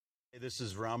This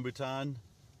is Rambutan.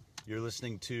 You're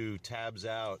listening to Tabs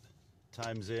Out.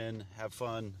 Time's in. Have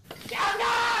fun.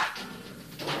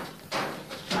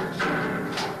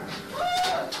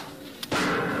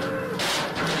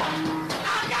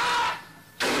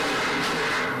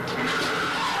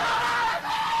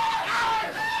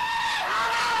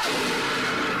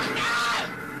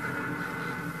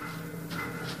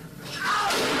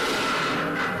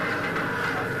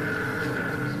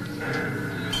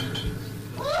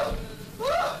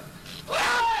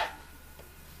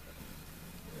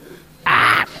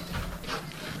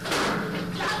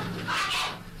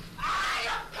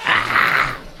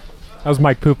 That was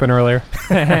Mike pooping earlier.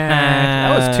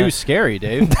 That was too scary,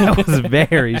 Dave. That was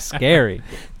very scary.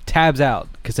 Tabs Out,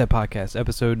 Cassette Podcast,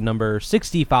 episode number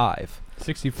 65.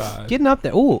 65. Getting up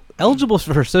there. Ooh, eligible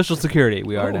for Social Security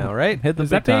we are now, right? Hit the Is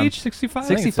that the big time. age 65?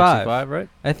 65. Right?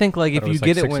 I think like if you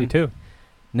get it when... 62.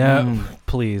 No,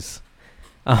 please.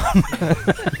 80.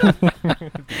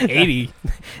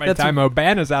 By the That's time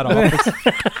O'Banna's out of office.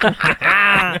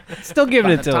 Still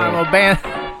giving it to Time him.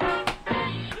 O'Banna.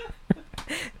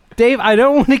 Dave, I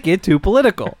don't want to get too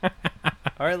political. All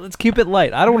right, let's keep it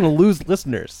light. I don't want to lose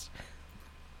listeners.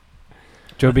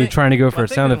 Joe B trying to go for a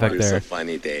sound effect there.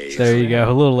 Funny days. There you go.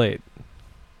 A little late.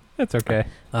 That's okay.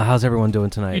 How's everyone doing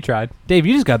tonight? You tried. Dave,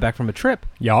 you just got back from a trip.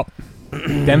 Yup.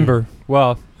 Denver.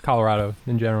 Well, Colorado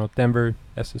in general. Denver,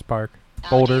 Estes Park,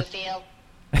 Boulder. Do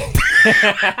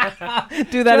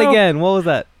that Joe. again. What was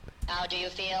that? How do you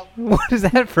feel? What is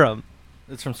that from?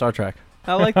 It's from Star Trek.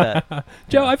 I like that.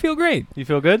 Joe, I feel great. You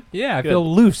feel good? Yeah, I Good.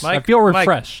 feel loose. Mike, I feel Mike.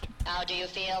 refreshed. How do you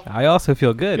feel? I also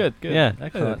feel good. Good, good. Yeah.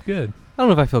 Excellent. Good. I don't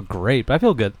know if I feel great, but I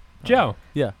feel good. Joe.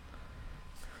 Yeah.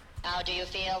 How do you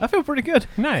feel? I feel pretty good.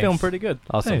 Nice. Feeling pretty good.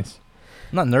 Awesome. Nice.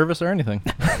 I'm not nervous or anything.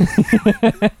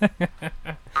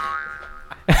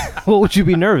 What would you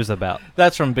be nervous about?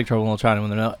 That's from Big Trouble in Little China when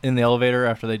they're in the elevator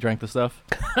after they drank the stuff.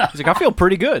 He's like, I feel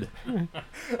pretty good. I'm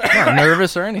not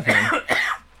nervous or anything.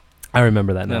 I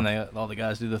remember that And now. then all the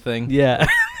guys do the thing. Yeah.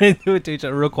 They do it to each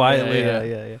other real quietly. Yeah,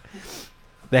 Yeah, yeah.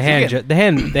 The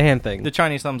hand thing. The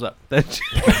Chinese thumbs up. That's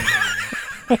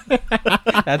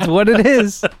what it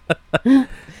is.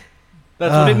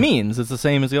 That's what it means. It's the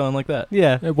same as going like that.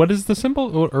 Yeah. What is the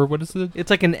symbol? Or what is the... It's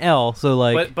like an L, so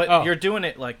like But you're doing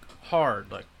it like hard,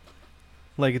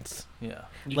 like it's yeah,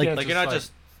 Like- like you're not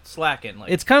just slacking. Like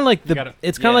it's kind of like the gotta-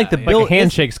 it's kind of like the yeah. Bill Like a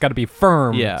handshake's got to be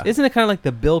firm. Yeah. Isn't it kind of like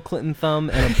the Bill Clinton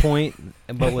thumb and a point,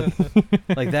 but with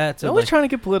like that? So Nobody's like, trying to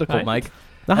get political, I- Mike.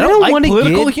 I don't don't like want to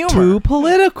political get humor. too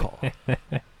political.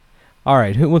 All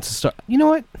right, who wants to start? You know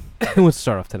what? Who wants to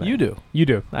start off tonight? You do. You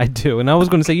do. I do, and I was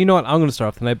going to say, you know what? I'm going to start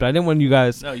off tonight, but I didn't want you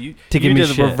guys No, you to give you me did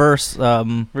the shit. reverse.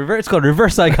 It's called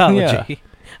reverse psychology.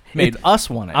 Made us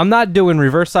want it. I'm not doing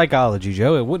reverse psychology,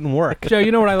 Joe. It wouldn't work. Joe,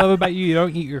 you know what I love about you? You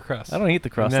don't eat your crust. I don't eat the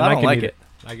crust. And then I don't can like eat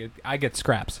it. I get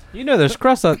scraps. You know, there's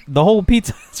crust on the whole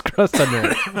pizza. Has crust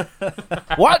under it.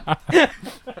 What?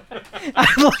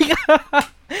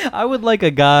 I would like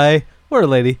a guy or a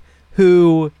lady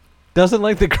who doesn't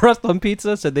like the crust on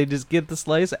pizza, so they just get the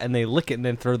slice and they lick it and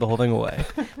then throw the whole thing away.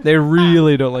 They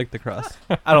really don't like the crust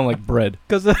I don't like bread.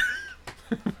 because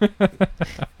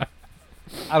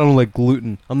I don't like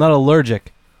gluten. I'm not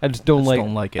allergic. I just don't like.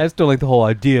 don't like I it. just don't like the whole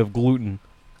idea of gluten.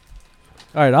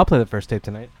 All right, I'll play the first tape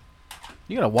tonight.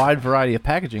 You got a wide variety of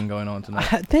packaging going on tonight.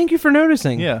 Thank you for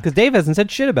noticing. Yeah. because Dave hasn't said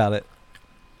shit about it.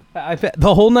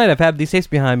 The whole night I've had these tapes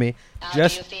behind me. How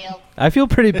Just- do you feel? I feel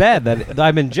pretty bad that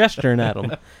I've been gesturing at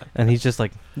him, and he's just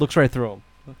like looks right through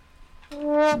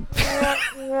him.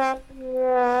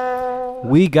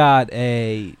 We got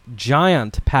a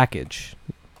giant package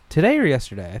today or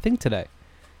yesterday. I think today,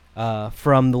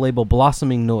 from the label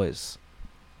Blossoming Noise,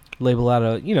 label out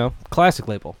of classic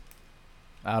label,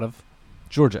 Out of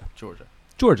Georgia,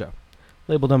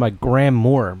 label done by Graham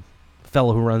Moore,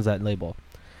 fellow who runs that label.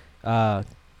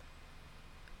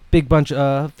 Big bunch,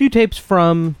 a few tapes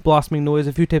from Blossoming Noise,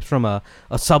 a few tapes from a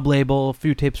sub-label, a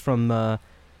few tapes from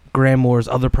Graham Moore's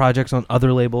other projects on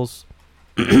other labels.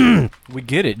 We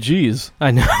get it. Jeez.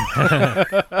 I know.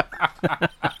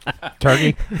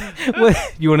 Turkey.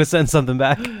 You want to send something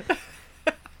back?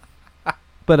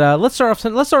 But let's start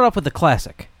off with the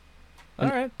classic. All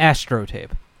right. Astro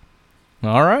tape.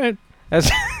 All right.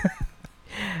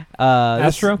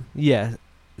 Astro? Yeah.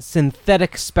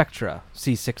 Synthetic Spectra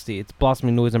C60. It's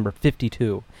Blossoming Noise number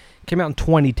 52. Came out in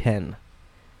 2010.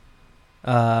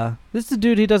 This is the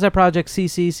dude, he does that project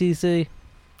CC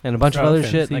and a bunch of other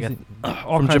shit. Like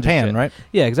all from kinds of Japan, shit. right?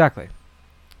 Yeah, exactly.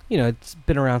 It's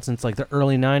been around since like the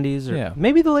early 90s or Yeah.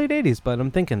 maybe the late 80s, but I'm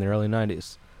thinking the early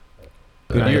 90s.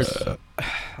 Good Nice. years.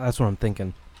 That's what I'm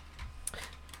thinking.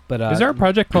 But Is there a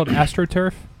project called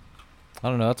AstroTurf? I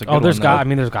don't know. That's a good Oh, there's one, got. though. I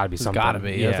mean, there's got to be There's something. gotta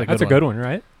be. Yeah, That's a good one,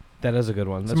 right? that is a good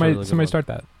one. That's a Somebody, really good somebody one. start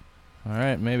that. All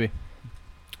right, maybe.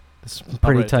 It's I'll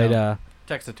pretty write it tight. down.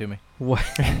 Text it to me.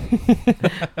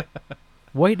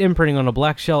 White imprinting on a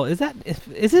black shell. Is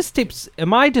this tape?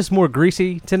 Am I just more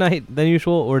greasy tonight than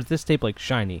usual, or is this tape like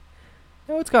shiny?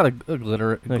 No, it's got a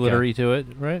glittery to it,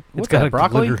 right? What's got that, a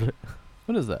broccoli? glitter-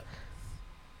 What is that?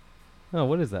 Oh,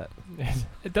 what is that?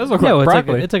 It does look No, like it's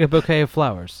broccoli. it's like a bouquet of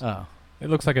flowers Oh. It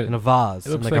looks like in a a vase, It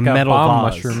looks like like a metal bomb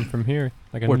vase. mushroom from here.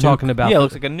 Like a We're nuke. talking about Yeah, it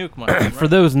looks like a nuke mushroom. for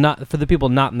the people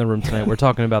not in the room tonight. We're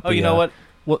talking about. Oh, the, you know what?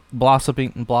 What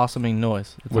blossoming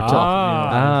noise? It's We're a-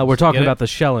 Ah. we're talking Get it? about the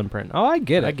shell imprint. Oh, I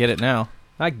get it. I get it now.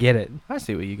 I get it. I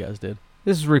see what you guys did.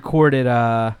 This is recorded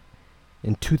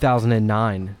in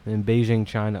 2009 in Beijing,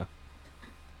 China.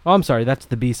 Oh, I'm sorry. That's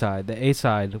the B side. The A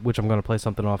side, which I'm going to play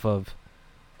something off of,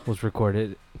 was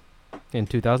recorded in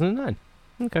 2009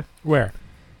 Where?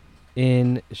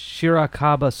 in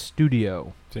Shirakaba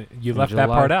Studio. You In left that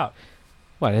July. part out.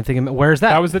 What? I didn't think. Where's that?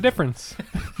 That was the difference.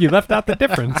 You left out the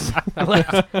difference.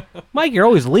 Mike, you're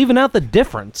always leaving out the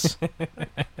difference.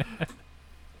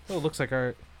 Oh, it looks like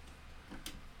our.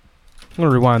 I'm gonna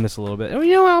rewind this a little bit. Oh,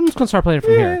 you know what? I'm just gonna start playing it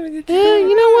from here. Yeah,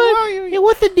 you know what? Yeah,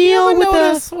 what's the deal with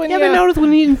the? You ever notice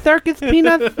when eating circus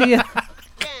peanuts?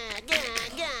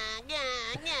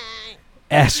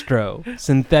 Astro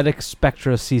Synthetic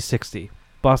Spectra C60.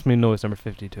 Boss Me Noise number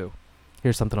 52.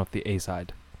 Here's something off the A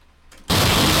side.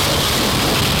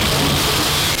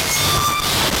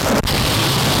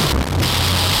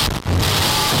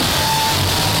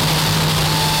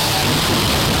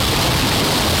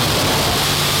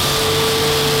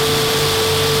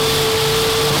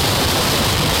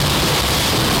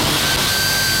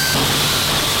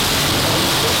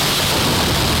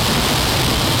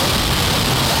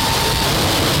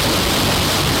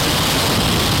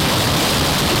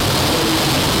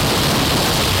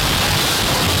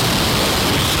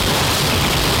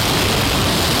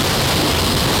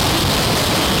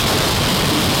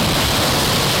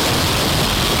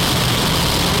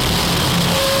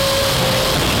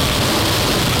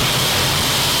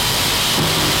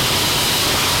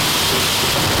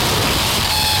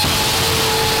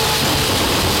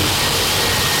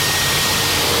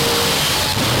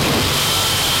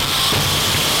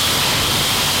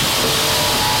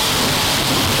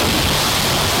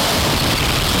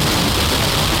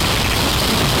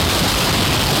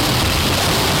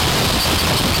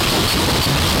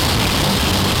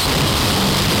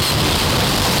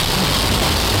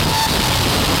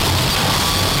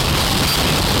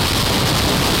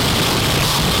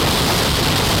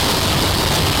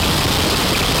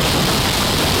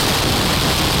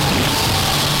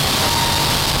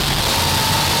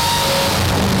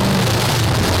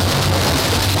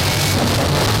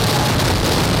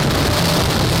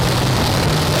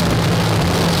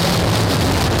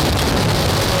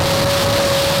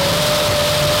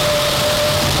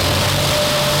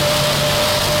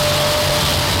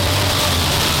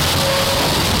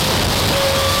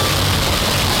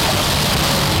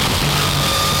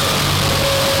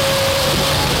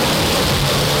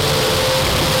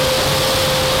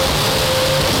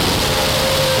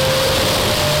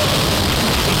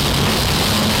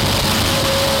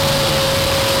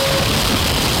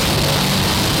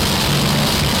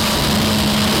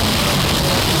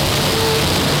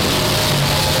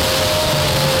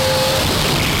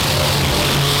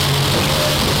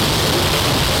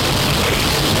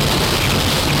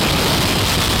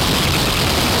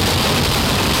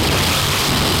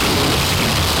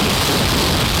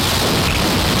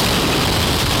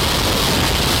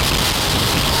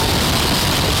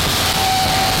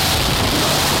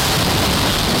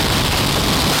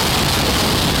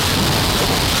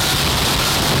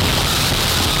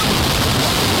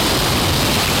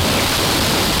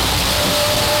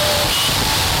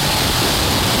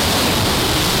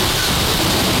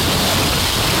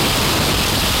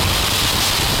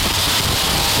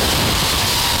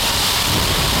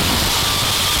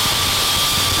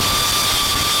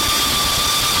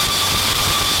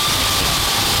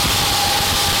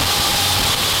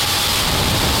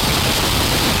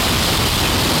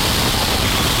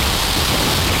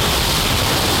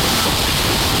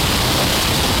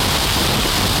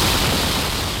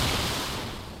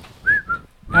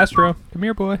 Astro, come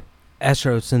here, boy.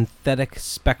 Astro Synthetic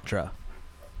Spectra.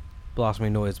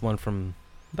 Blossoming Noise, one from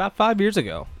about 5 years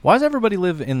ago. Why does everybody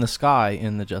live in the sky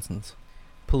in the Jetsons?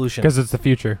 Pollution. Because it's the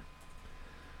future.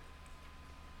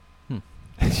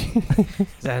 Is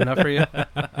that enough for you?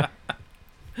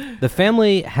 The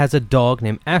family has a dog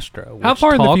named Astro, which How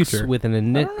far in the talks future? with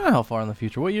an I don't know how far in the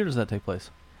future. What year does that take place?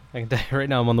 I can tell you right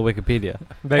now I'm on the Wikipedia.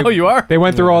 They, Oh, you are? They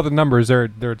went through all the numbers. They're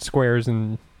at squares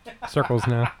and circles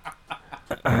now.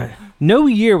 No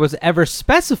year was ever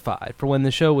specified for when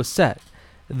the show was set,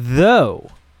 though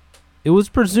it was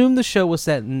presumed the show was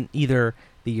set in either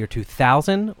the year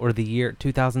 2000 or the year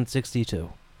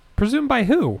 2062. Presumed by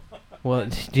who? Well,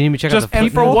 do you need me to check out the And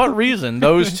for people? what reason?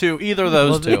 Those two. Either of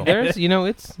those two. There's,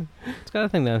 it's got a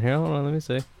thing down here. Hold on, let me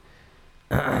see.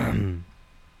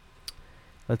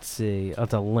 Let's see. Oh,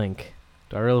 it's a link.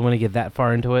 Do I really want to get that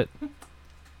far into it?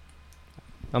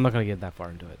 I'm not going to get that far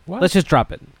into it. What? Let's just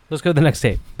drop it. Let's go to the next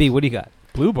tape. B, what do you got?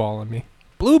 Blue ball on me.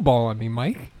 Blue ball on me,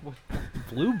 Mike.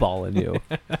 Blue ball in you.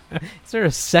 Is there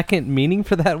a second meaning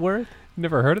for that word?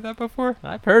 Never heard of that before?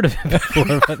 I've heard of it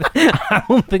before, but I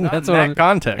don't think Not that's in what that I'm...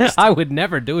 context. I would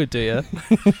never do it to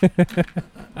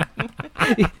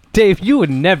you. Dave, you would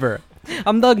never.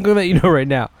 I'm not going to let you know right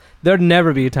now. There'd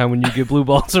never be a time when you get blue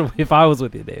balls if I was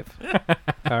with you, Dave.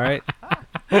 All right?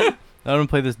 I'm gonna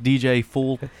play this DJ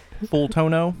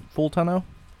Fulltono.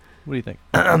 What do you think?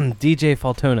 DJ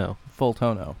Fulltono.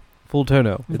 Fulltono.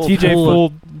 Fulltono. The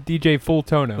DJ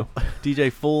Fulltono.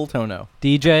 DJ Fulltono.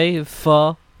 DJ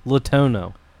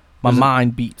Fulltono. My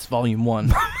Mind Beats Volume 1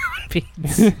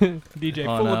 DJ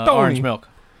on Fulltono. Orange Milk.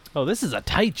 Oh, this is a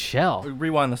tight shell.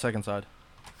 Rewind the second side.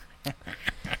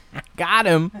 Got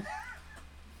him.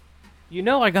 You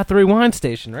know I got the rewind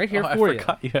station right here I for you.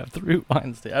 forgot you have the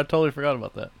rewind stick. I totally forgot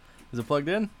about that. Is it plugged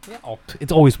in? Yeah. Oh,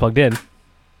 it's always plugged in.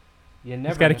 You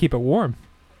never Just got to keep it warm.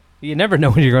 You never know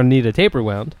when you're going to need a tape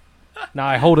rewound. Now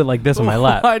I hold it like this on my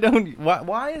lap.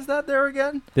 Why is that there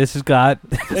again? This has got...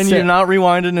 And you're not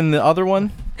rewinding in the other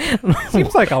one?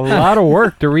 Seems like a lot of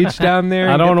work to reach down there.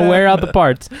 I and don't want get to that. wear out the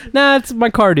parts. Nah, it's my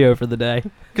cardio for the day.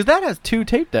 Because that has 2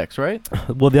 tape decks, right?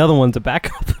 Well, the other one's a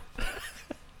backup.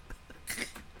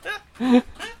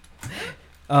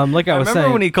 Like I was remember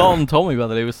saying... when he called and told me about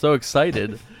that, he was so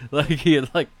excited. Like he had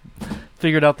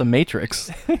figured out the Matrix.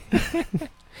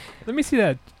 Let me see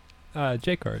that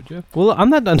J card, Jeff. Well, I'm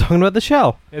not done talking about the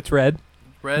shell. It's red.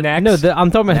 Red. Next. No,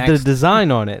 I'm talking about the Next. design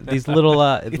on it. These little...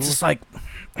 It's just like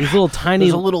these little tiny...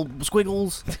 there's a little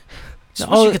squiggles. Just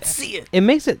Oh, wish you could see it. It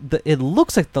makes it... it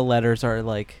looks like the letters are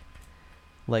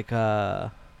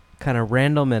kind of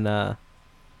random and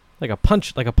like a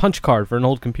punch card for an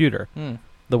old computer.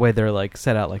 The way they're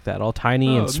set out like that, all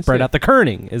tiny and spread out. The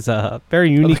kerning is a very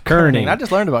unique kerning. I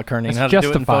just learned about kerning. It's How to do it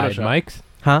in justified, Photoshop. Mike.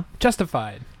 Huh?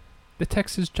 Justified. The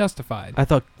text is justified. I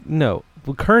thought no.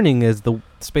 Well, kerning is the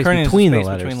space Kerning between is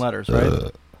the the space letters. between letters,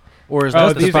 right? Or is Oh,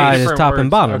 that these are Justified is different top and words.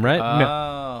 bottom, Okay. right?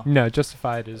 Oh. No,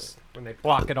 justified is when they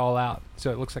block it all out,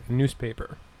 so it looks like a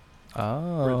newspaper. Where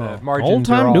the margins Old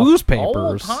time are all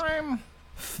newspapers. Old time.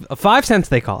 5 cents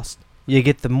they cost. You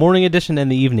get the morning edition and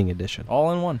the evening edition.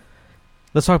 All in one.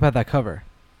 Let's talk about that cover.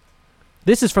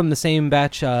 This is from the same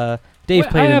batch Dave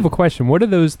Wait, played. I have a question. What are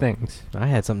those things? I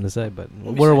had something to say, but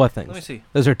Let me what are see. what things? Let me see.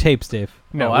 Those are tapes, Dave.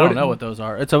 No, I don't know what those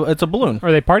are. It's a balloon.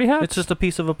 Are they party hats? It's just a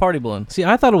piece of a party balloon. See,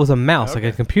 I thought it was a mouse, like a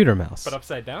Okay. computer mouse. but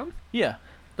upside down. Yeah,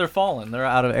 they're falling. They're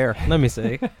out of air. Let me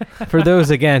see. For those,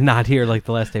 again, not here like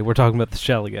the last day, we're talking about the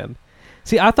shell again.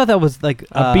 See, I thought that was like...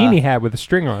 A beanie hat with a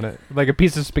string on it, like a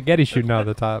piece of spaghetti shooting out of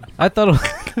the top. I thought it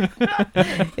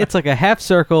was it's like a half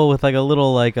circle with like a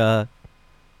little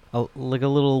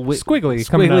squiggly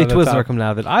coming out of the Twizzler top. coming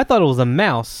out of it. I thought it was a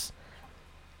mouse,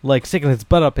 like sticking its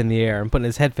butt up in the air and putting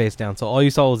its head face down. So all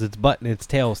you saw was its butt and its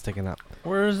tail sticking up.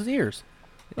 Where's his ears?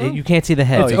 You can't see the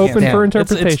head. Oh, It's you open can't. for It's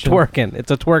interpretation. twerking.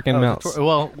 It's a twerking Oh, mouse.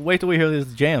 well, wait till we hear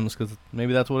these jams, because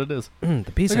maybe that's what it is.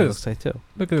 The piece Look at looks like too.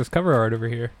 Look at this cover art over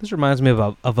here. This reminds me of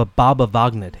a Baba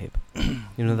Wagner tape.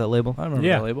 You know that label? I remember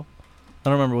Yeah. that label. I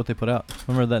don't remember what they put out.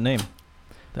 I remember that name.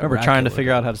 I remember Oracular trying to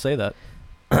figure out how to say that.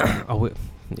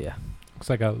 Yeah. Looks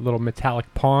like a little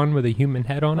metallic pawn with a human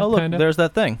head on it. Oh, look, kinda. there's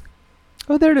that thing.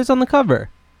 Oh, there it is on the cover.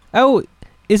 Oh,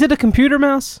 is it a computer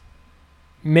mouse?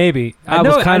 Maybe. I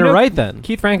was kind of right then.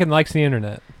 Keith Rankin likes the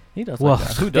internet. He does Well, like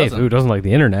that. Who Dave, doesn't? who doesn't like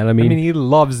the internet? I I mean, mean, he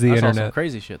loves the I saw some internet.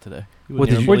 crazy shit today. You What wouldn't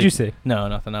did even What'd you believe- see? No,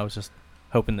 nothing. I was just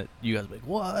hoping that you guys would be like,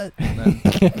 what? And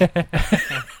then,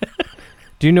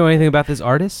 do you know anything about this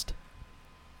artist?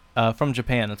 from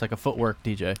Japan. It's like a footwork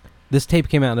DJ. This tape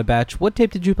came out in a batch. What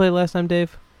tape did you play last time,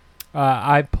 Dave?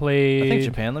 I played. I think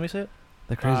Japan. Let me see it.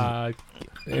 The crazy.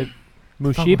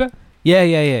 Mushiba? Yeah,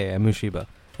 Mushiba.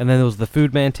 And then there was the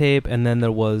Food Man tape, and then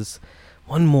there was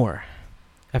one more.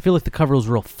 I feel like the cover was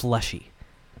real fleshy.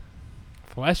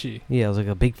 Fleshy. Yeah, it was like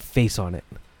a big face on it.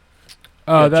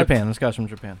 Oh, Yeah, that's Japan. This guy's from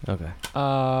Japan. Okay.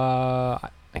 I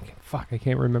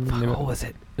can't remember the name What of was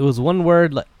it? It was one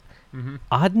word, like Mm-hmm.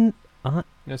 Aden.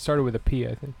 It started with a P,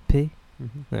 I think. P.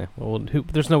 Mm-hmm. Yeah. Well,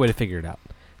 there's no way to figure it out.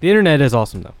 The internet is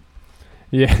awesome though.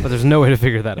 Yeah. but there's no way to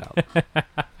figure that out.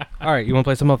 All right, you want to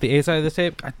play some off the A side of this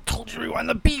tape? I told you to rewind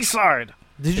the B side.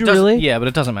 Did you really? Yeah, but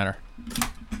it doesn't matter.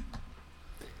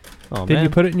 Oh, Did man. you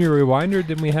put it in your rewinder?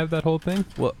 Didn't we have that whole thing?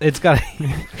 Well, it's got.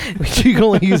 You can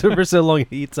only use it for so long it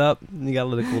heats up. And you gotta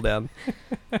let it cool down.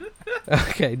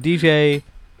 Okay, DJ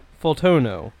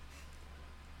Fulltono.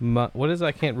 What is it?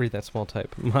 I can't read that small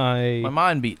type. My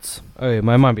mind beats. Oh, yeah,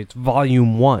 my mind beats.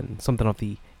 Volume 1. Something off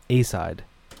the A side.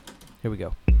 Here we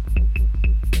go.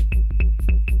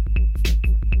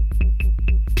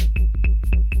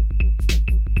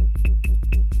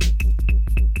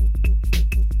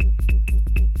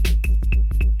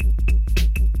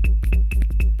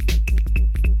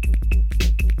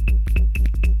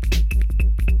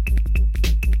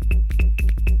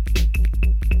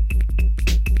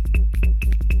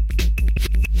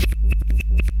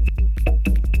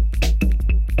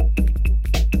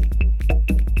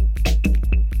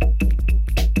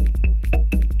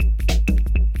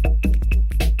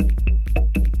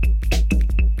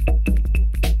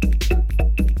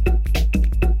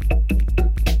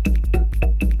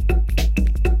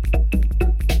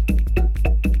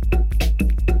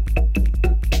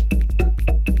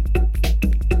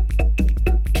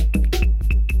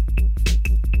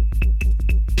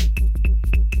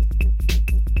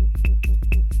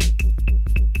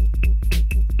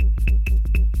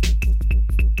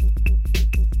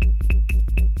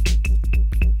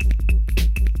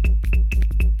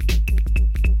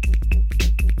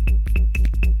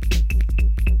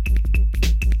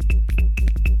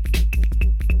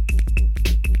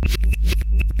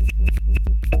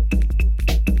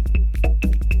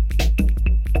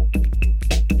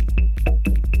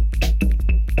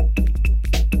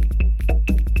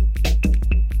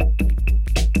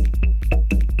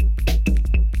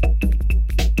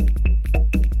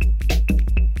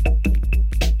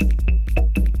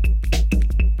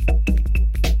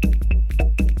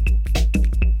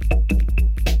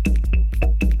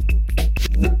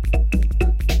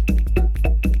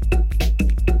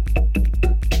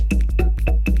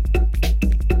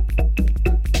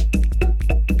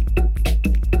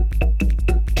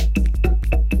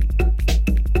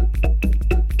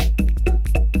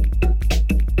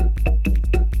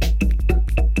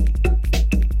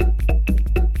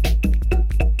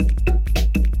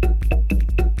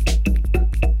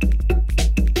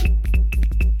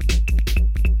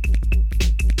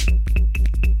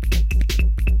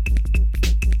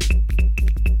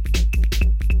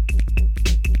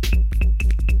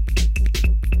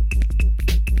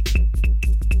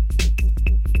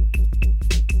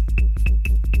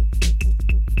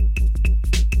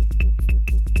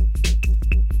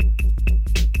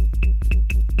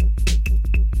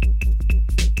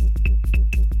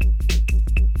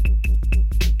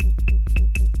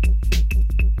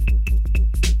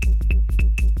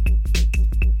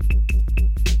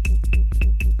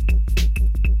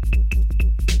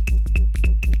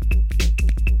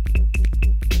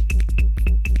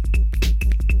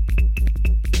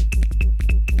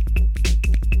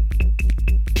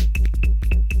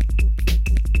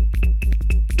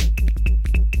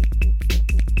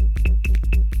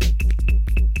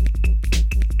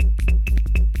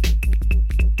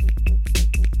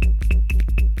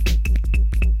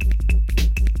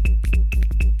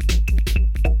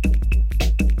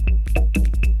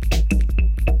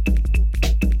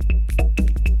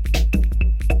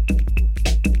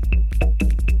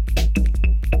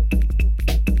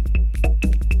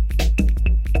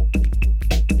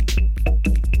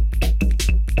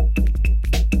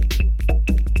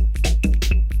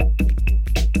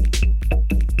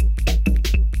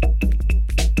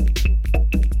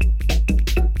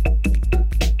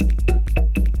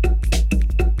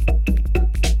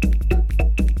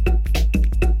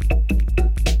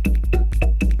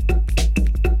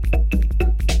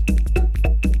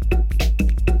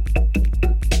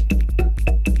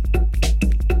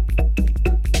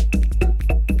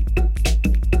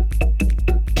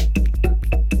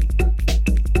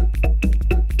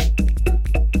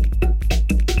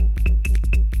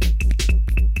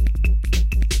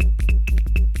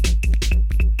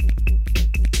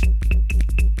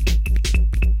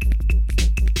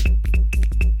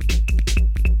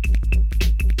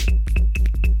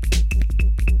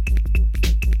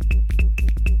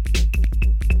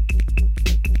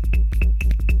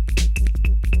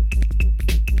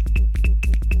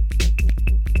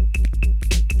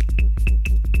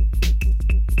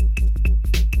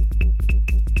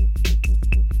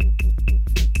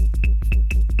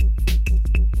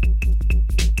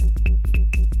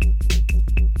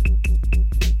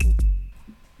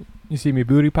 see me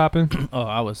booty popping? Oh,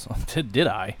 I was. Did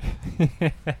I?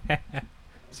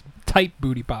 Tight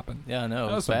booty popping. Yeah, no, it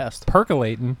That was some fast.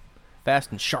 Percolating.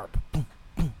 Fast and sharp. Boom,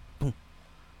 boom, boom.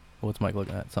 What's Mike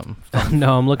looking at? Something.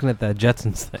 No, I'm looking at that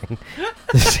Jetsons thing.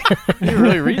 You're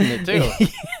really reading it, too.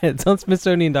 It's on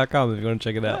Smithsonian.com if you want to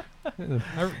check it out.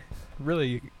 I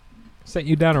really sent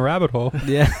you down a rabbit hole.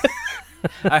 Yeah.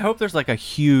 I hope there's like a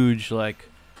huge like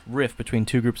rift between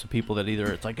two groups of people that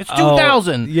either it's like it's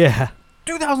 2000, Yeah.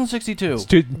 2062. It's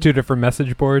two different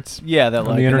message boards. Yeah, that on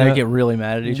like the and they internet. get really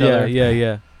mad at each Yeah, other.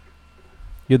 yeah.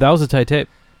 Yeah, that was a tight tape.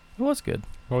 It was good.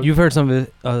 You've heard some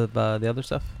of the other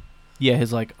stuff? Yeah,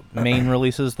 his like main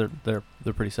releases they're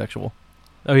pretty sexual.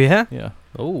 Oh, yeah? Yeah.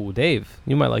 Oh, Dave,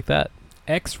 you might like that.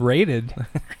 X-rated.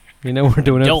 You know, we're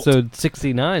doing Adult. episode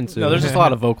 69 soon. No, there's just a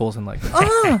lot of vocals and like.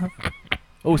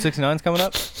 Oh, 69's coming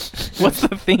up. What's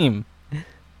the theme?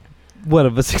 What,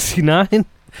 of a 69?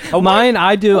 Oh, Mine,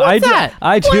 I do. What's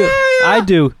I do. that? I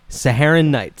do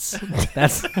Saharan Nights.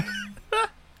 That's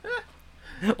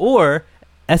or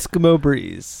Eskimo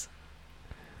Breeze.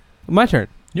 My turn.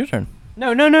 Your turn.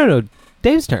 No.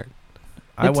 Dave's turn.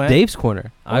 I It's went. Dave's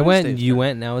corner. Oh, I it is went. Dave's You turn.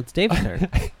 went. Now it's Dave's turn.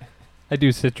 I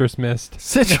do Citrus Mist.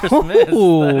 Citrus Mist.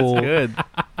 Ooh. That's good.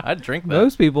 I'd drink that.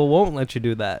 Most people won't let you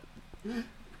do that.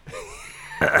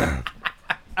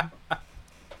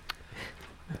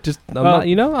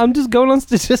 I'm just going on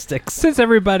statistics. Since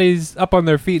everybody's up on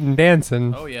their feet and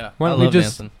dancing, Oh yeah. Why I don't we love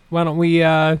just- dancing. why don't we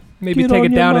maybe Get take on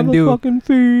it your down and do motherfucking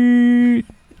feet.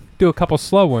 a couple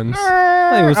slow ones?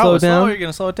 Hey, we'll slow it down. You're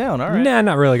gonna slow it down. All right. Nah,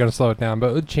 not really gonna slow it down,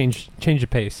 but we'll change the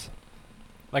pace,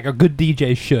 like a good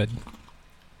DJ should.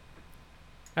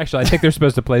 Actually, I think they're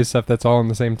supposed to play stuff that's all in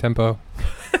the same tempo.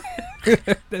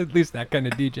 At least that kind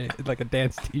of DJ, like a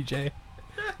dance DJ,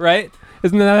 right?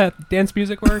 Isn't that how dance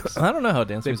music works? I don't know how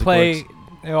dance They music play, works.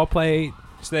 they all play,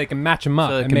 so they can match them up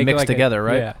So they and can make it mix like together,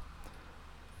 right? Yeah.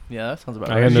 Yeah, that sounds about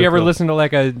I right. got Did no you ever clue. listen to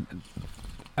like a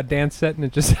dance set and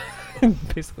it just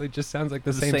basically just sounds like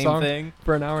the The same song thing.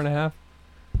 for an hour and a half?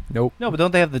 Nope. No, but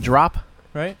don't they have the drop,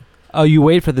 right? Oh, you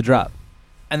wait for the drop.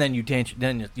 And then you dance.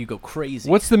 Then you go crazy.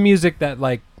 What's the music that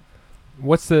like?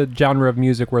 What's the genre of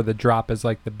music where the drop is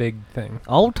like the big thing?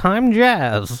 Old time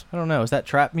jazz. I don't know. Is that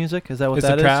trap music? Is that what Is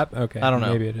that it is? trap? Okay, I don't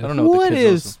know. Maybe it is. I don't know what What the kids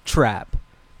is listen. trap?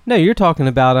 No, you're talking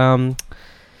about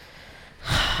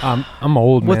I'm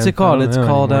old. what's man. it called? I don't It's know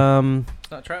called anymore.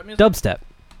 It's not trap music. dubstep.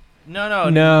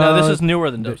 No. This is newer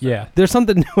than dubstep. Yeah, There's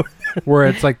something new. where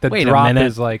it's like the Wait a drop minute.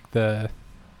 is like the,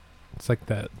 it's like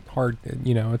the hard.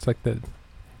 It's like the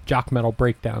jock metal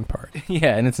breakdown part.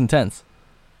 Yeah, and it's intense.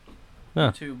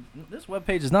 Huh. This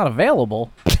webpage is not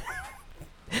available.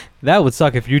 That would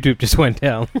suck if YouTube just went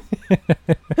down.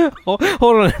 Hold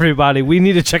on, everybody. We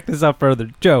need to check this out further.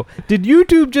 Joe, did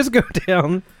YouTube just go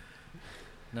down?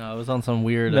 No, it was on some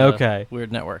weird, Okay.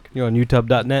 weird network. You're on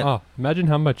YouTube.net. Oh, imagine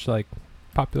how much like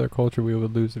popular culture we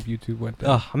would lose if YouTube went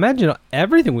down. Oh, imagine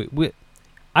everything we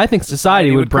I think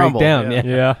society would break crumble, down. yeah.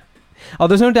 Yeah. Yeah. Oh,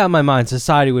 there's no doubt in my mind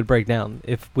society would break down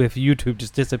if YouTube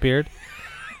just disappeared.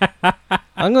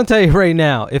 I'm going to tell you right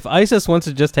now, if ISIS wants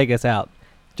to just take us out,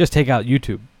 just take out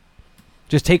YouTube.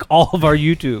 Just take all of our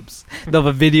YouTubes. They'll have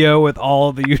a video with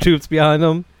all the YouTubes behind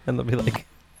them, and they'll be like,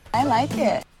 I like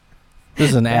it.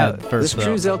 This is an ad This first.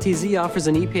 Cruise LTZ offers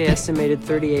an EPA estimated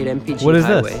 38 mpg What is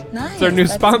this? highway. Nice. our new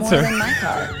That's sponsor. More than my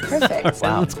car. Perfect.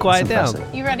 wow, let's quiet That's down.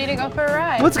 impressive. You ready to go for a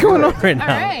ride? What's going on right All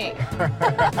now? right.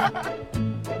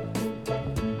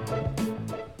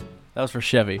 That was for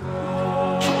Chevy.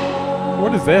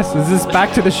 What is this? Is this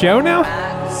back to the show now?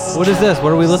 What is this?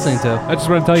 What are we listening to? I just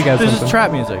want to tell you guys This something. is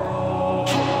trap music.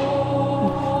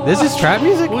 This is trap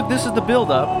music? Well, this is the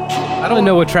build-up. I don't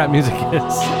know what trap music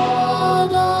is.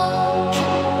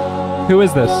 Who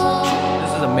is this?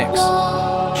 This is a mix. It's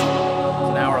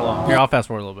an hour long. Here, I'll fast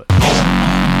forward a little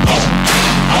bit.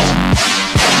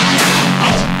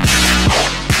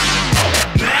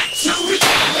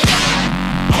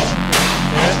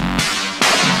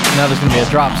 Now there's gonna be a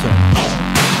drop soon.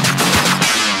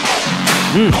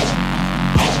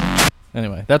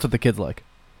 Anyway, that's what the kids like.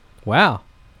 Wow.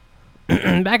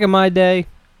 Back in my day,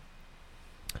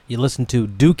 you listen to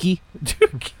Dookie.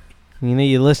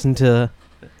 You listen to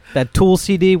that Tool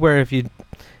CD where if you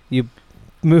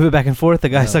move it back and forth, the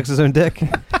guy No. sucks his own dick. You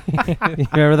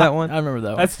remember that one? I remember that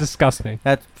one. That's disgusting.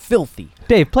 That's filthy.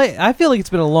 Dave, play. I feel like it's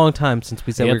been a long time since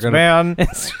we said we were going to. man.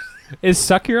 Is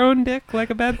suck your own dick like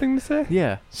a bad thing to say?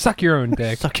 Yeah. Suck your own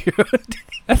dick. Suck your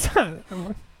That's not.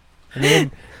 I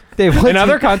mean, Dave, in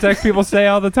other contexts, people say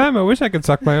all the time, "I wish I could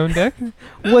suck my own dick."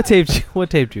 what tape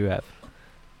do you have?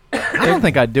 I don't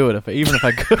think I'd do it even if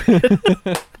I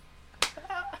could.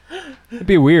 It'd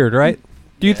be weird, right?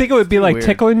 Do you think it would be like weird.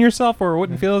 tickling yourself, or it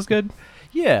wouldn't feel as good?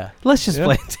 Yeah. Let's just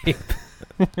play tape.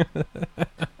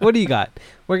 What do you got?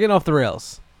 We're getting off the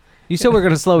rails. You said we're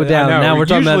going to slow it down. I know, Now we're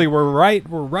talking usually about.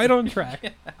 we're right on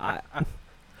track.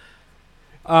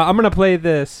 I'm gonna play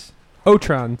this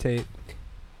Otron tape,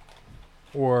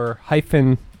 or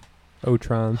hyphen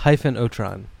Otron, Hyphen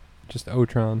Otron. just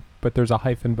Otron, but there's a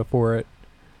hyphen before it.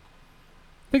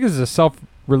 I think this is a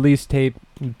self-release tape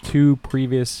in 2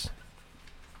 previous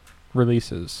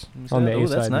releases on the A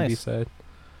That's side and nice. B side.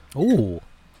 Ooh.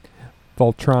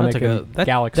 Voltronic That's like and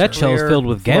Galaxy. that shell is filled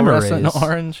with gamma Fluorescent rays.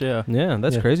 orange, yeah. Yeah,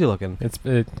 that's Yeah. crazy looking. It's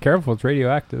careful. It's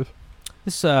radioactive.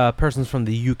 This person's from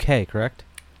the UK, correct?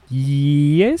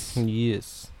 Yes.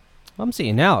 Yes. I'm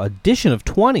seeing now edition of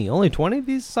 20. Only 20 of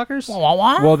these suckers?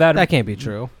 Well, That can't be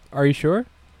true. Are you sure?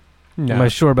 No. Am I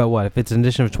sure about what? If it's an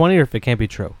edition of 20 or if it can't be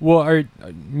true? Well,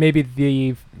 maybe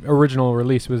the original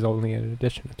release was only an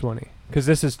edition of 20. Because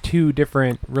this is 2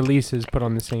 different releases put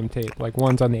on the same tape. Like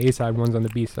one's on the A side, one's on the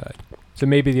B side. So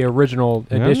maybe the original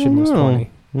edition was 20.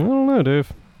 I don't know,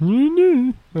 Dave.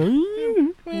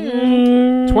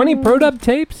 20 Pro-Dub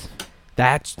tapes?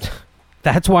 That's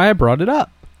why I brought it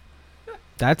up.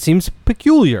 That seems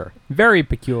peculiar. Very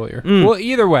peculiar. Mm. Well,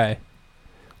 either way,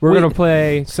 we're going to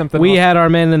play something We else. had our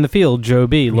man in the field, Joe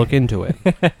B, look into it.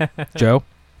 Joe?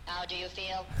 How do you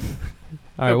feel?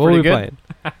 All right, what are we pretty playing?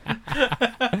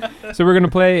 So we're going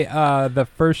to play the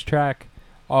first track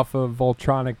off of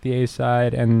Voltronic, the A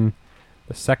side, and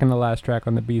the second to last track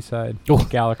on the B side, Oh.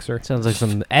 Galaxer. Sounds like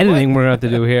some editing we're going to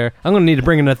have to do here. I'm going to need to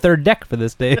bring in a third deck for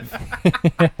this, Dave.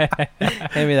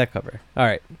 Hand me that cover. All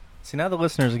right. See, now the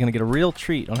listeners are going to get a real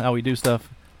treat on how we do stuff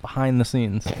behind the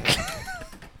scenes.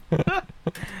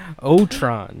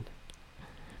 Otron.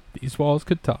 These walls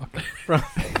could talk.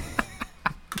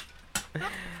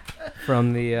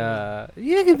 From the,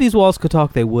 if these walls could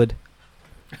talk, they would.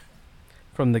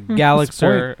 From the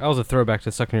Galaxer. That was a throwback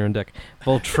to Sucking Your Own Dick.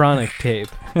 Voltronic tape.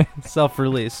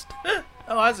 Self-released.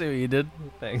 Oh, I see what you did.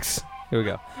 Thanks. Here we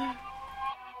go.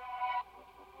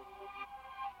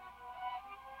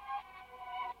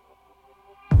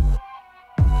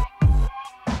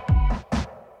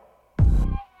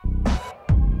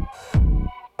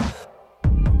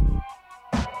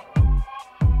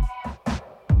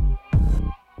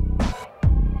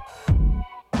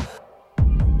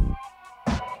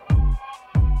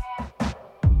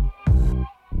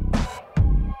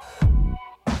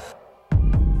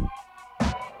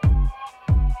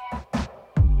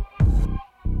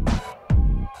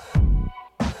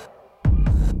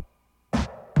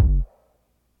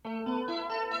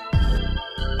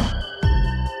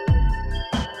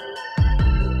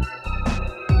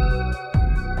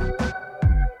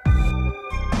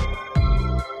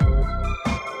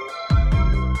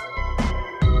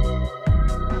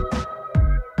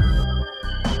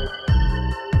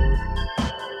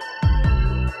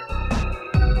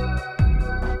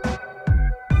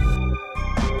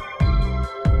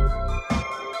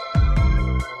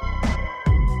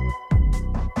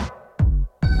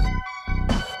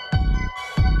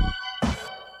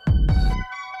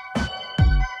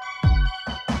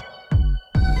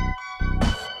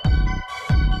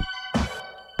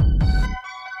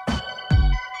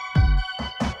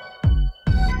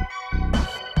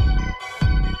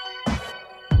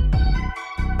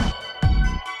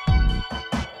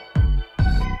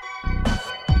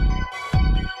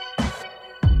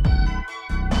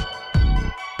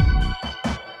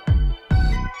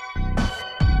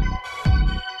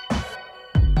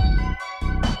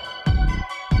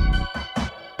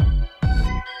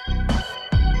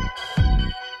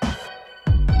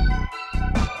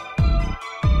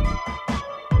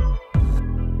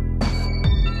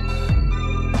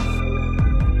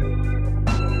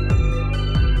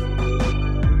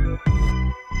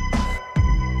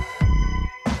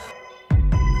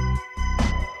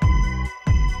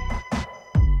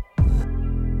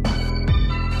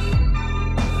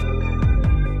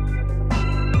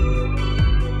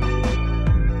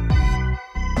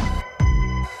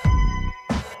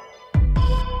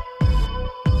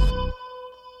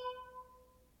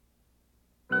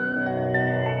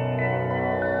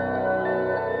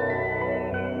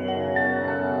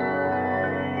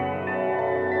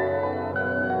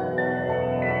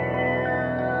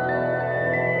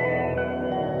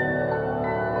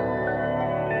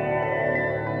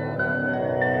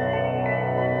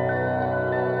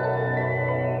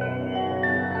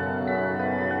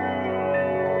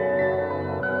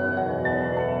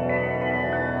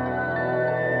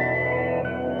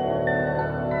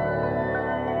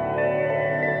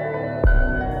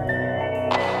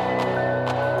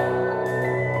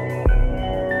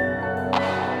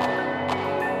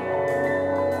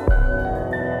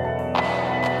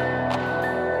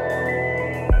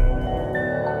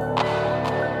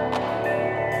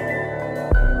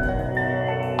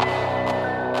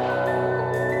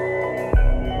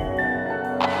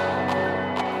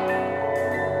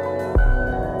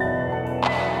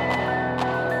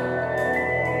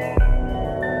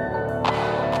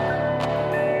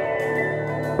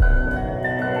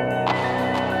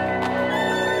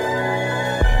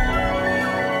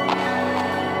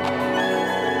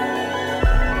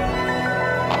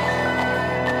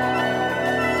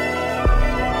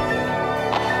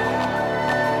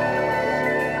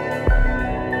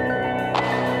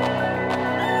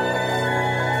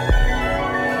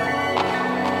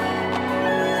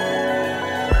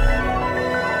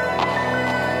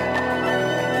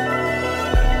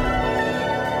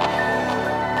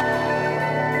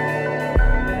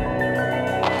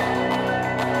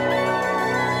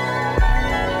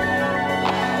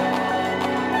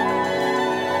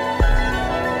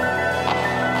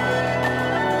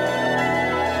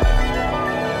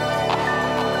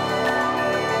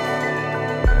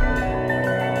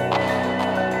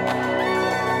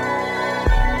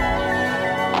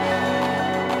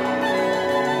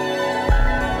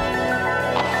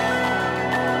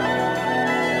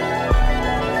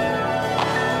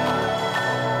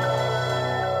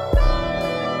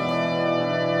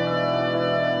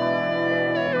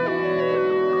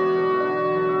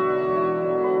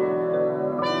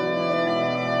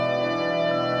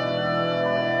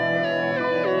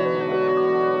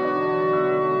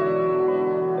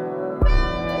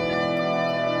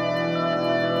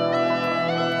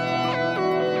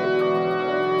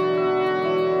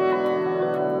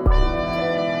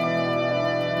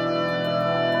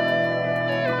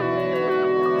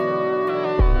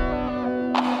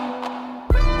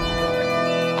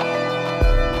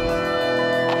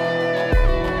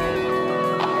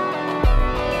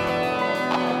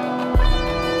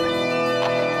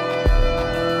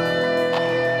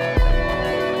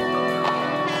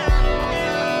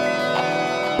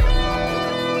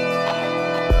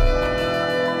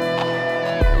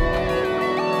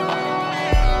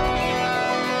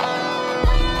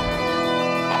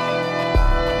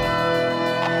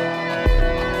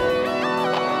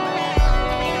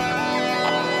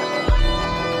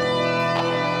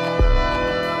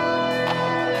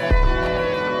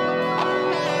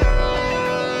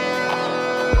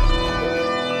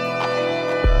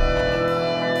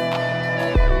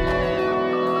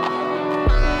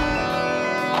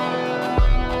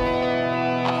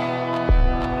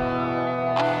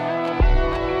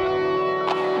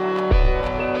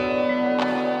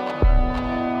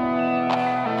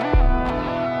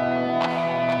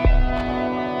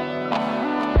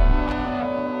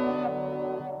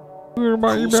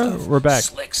 We're back.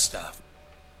 Slick stuff.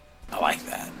 I like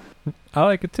that. I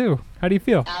like it too. How do you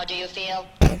feel? How do you feel?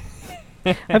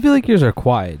 I feel like yours are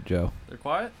quiet, Joe. They're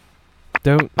quiet?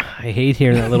 I hate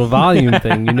hearing that little volume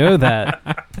thing. You know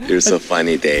that. You're so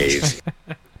funny, Dave.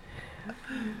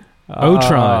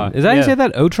 Otron. Is that how you say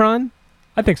that? Otron?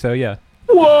 I think so, yeah.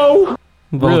 Whoa!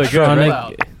 Really good,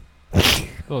 Voltronic. A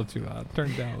little too loud.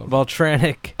 Turn it down a little bit.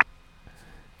 Voltronic.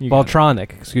 You got it.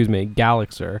 Voltronic, excuse me.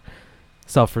 Galaxer.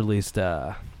 Self-released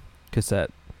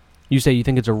cassette. You say you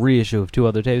think it's a reissue of 2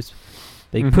 other tapes?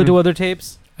 They put 2 other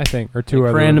tapes? I think. Or 2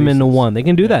 other cram them into releases. 1. They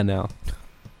can do that now.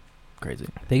 Crazy.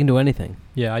 They can do anything.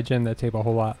 Yeah, I jammed that tape a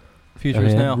whole lot.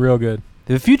 Future's yeah? now. Real good.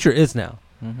 The future is now.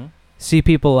 Mm-hmm. See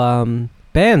people,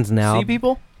 bands now. See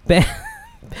people?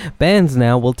 Bands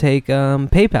now will take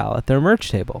PayPal at their merch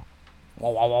table.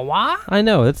 I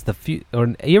know, it's the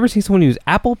Or you ever see someone use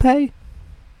Apple Pay?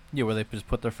 Yeah, where they just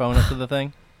put their phone up to the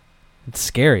thing. It's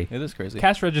scary. It is crazy.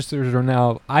 Cash registers are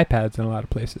now iPads in a lot of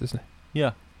places.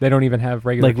 Yeah. They don't even have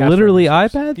regular Like cash literally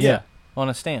registers. iPads? Yeah. On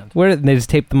a stand. Where they just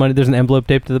tape the money? There's an envelope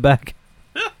taped to the back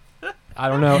I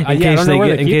don't know. in I case don't know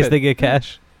where in case keep they it. get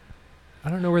cash.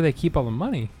 I don't know where they keep all the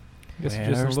money. I guess it's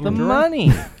just a Where's little the drawer.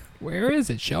 money? Where is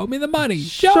it? Show me the money.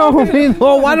 Show me.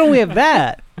 Well, why don't we have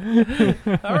that?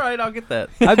 All right, I'll get that.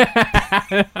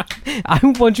 I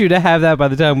want you to have that by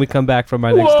the time we come back from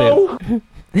my next tape.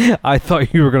 I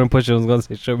thought you were going to push it. I was going to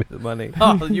say, show me the money.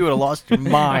 Oh, you would have lost your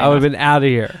mind. I would have been out of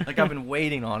here. Like, I've been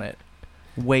waiting on it.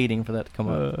 Waiting for that to come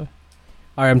up.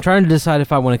 All right, I'm trying to decide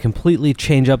if I want to completely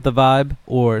change up the vibe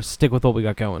or stick with what we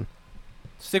got going.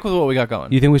 Stick with what we got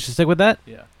going. You think we should stick with that?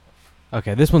 Yeah.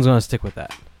 Okay, this one's going to stick with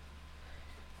that.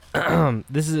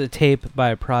 This is a tape by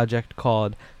a project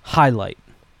called Highlight,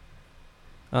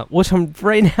 which I'm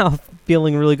right now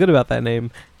feeling really good about that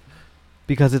name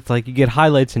because it's like you get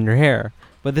highlights in your hair,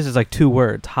 but this is like 2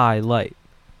 words, highlight.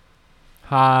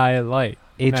 Highlight.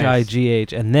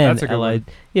 H-I-G-H, and then That's a good L-I. one.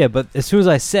 Yeah, but as soon as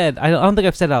I said, I don't think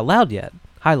I've said it out loud yet.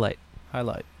 Highlight.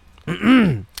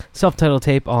 Self-titled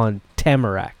tape on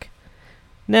Tamarack.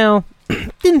 Now,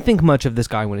 didn't think much of this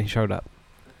guy when he showed up.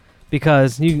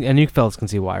 Because, you fellas can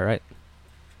see why, right?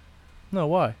 No,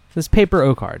 why? This paper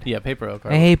O-card. Yeah, paper O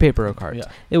card. I hate paper O-cards.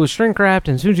 Yeah. It was shrink wrapped,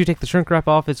 and as soon as you take the shrink wrap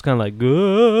off, it's kind of like,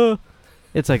 Gah.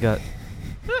 It's like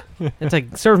it's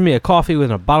like serving me a coffee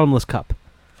with a bottomless cup.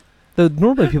 Though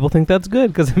normally people think that's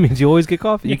good because it means you always get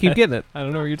coffee. You keep getting it. I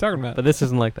don't know what you're talking about. But this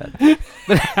isn't like that.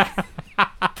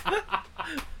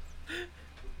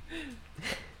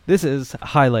 This is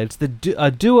Highlights.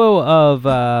 A duo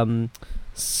of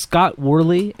Scott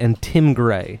Worley and Tim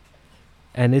Gray.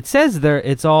 And it says there,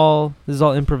 this is all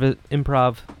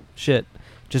improv shit.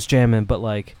 Just jamming, but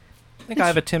like... I think I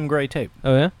have a Tim Gray tape.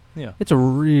 Oh, yeah? Yeah. It's a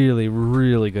really,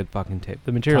 really good fucking tape.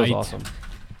 The material's Tight. awesome.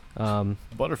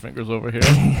 Butterfingers over here.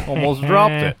 Almost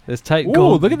dropped it. This tight Ooh,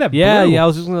 gold. look at that Yeah, blue. yeah.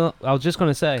 I was just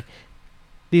gonna say,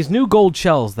 these new gold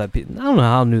shells that I don't know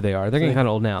how new they are. They're getting kind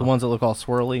of old now. The ones that look all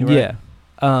swirly, right?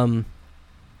 Yeah.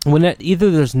 When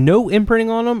either there's no imprinting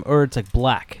on them or it's like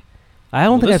black. I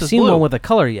don't think this I've is seen blue. one with a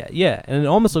color yet. Yeah, and it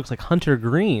almost looks like hunter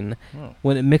green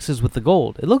when it mixes with the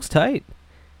gold. It looks tight.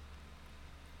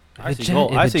 I see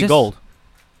gold. I see gold.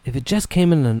 If it just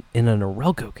came in an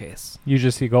Orelco case. You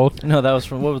just see gold? No, that was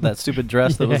from, what was that stupid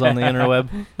dress that was on the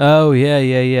interweb? Oh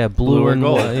yeah. Blue or and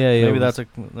gold. yeah. Maybe that's a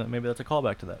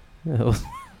callback to that.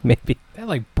 Maybe. That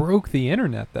like broke the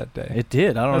internet that day. It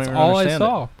did. I don't That's even all I understand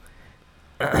saw.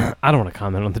 I don't want to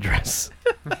comment on the dress.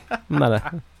 I'm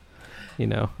not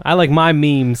I like my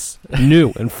memes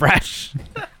new and fresh.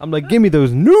 I'm like, give me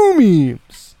those new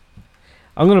memes.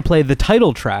 I'm going to play the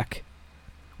title track,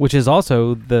 which is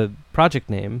also the project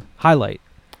name, Highlight.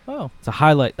 Oh. It's a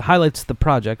highlight. Highlight's the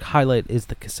project, Highlight is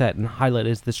the cassette, and Highlight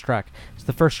is this track. It's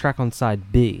the first track on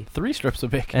side B. 3 strips of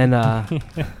bacon. And,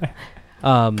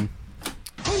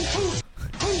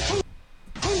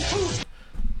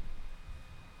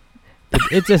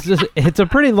 it's a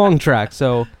pretty long track,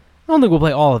 so I don't think we'll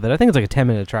play all of it. I think it's like a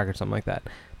 10-minute track or something like that.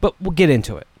 But we'll get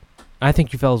into it. I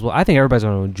think you fellas will. I think everybody's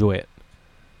going to enjoy it.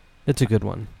 It's a good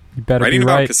one. You better Writing be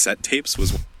about right. cassette tapes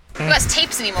was... Who has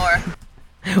tapes anymore?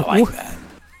 I like that.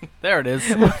 There it is.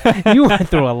 You went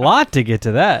through a lot to get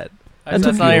to that. That's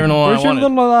not even the one I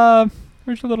wanted.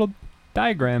 Where's your little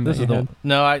diagram? This that is you the had?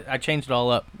 No, I changed it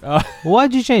all up.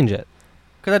 Why'd you change it?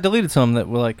 Because I deleted some that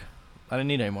were like, I didn't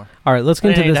need anymore. All right, let's I get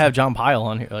didn't into need this. to have John Pyle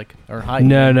on here, like, or Hyde.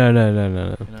 No. You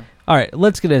know? All right,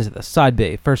 let's get into this. Side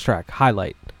B, first track,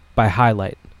 Highlight by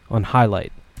Highlight on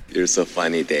Highlight You're so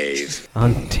funny, Dave.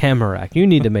 on Tamarack. You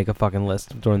need to make a fucking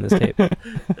list during this tape. All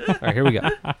right, here we go.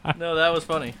 No, that was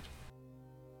funny.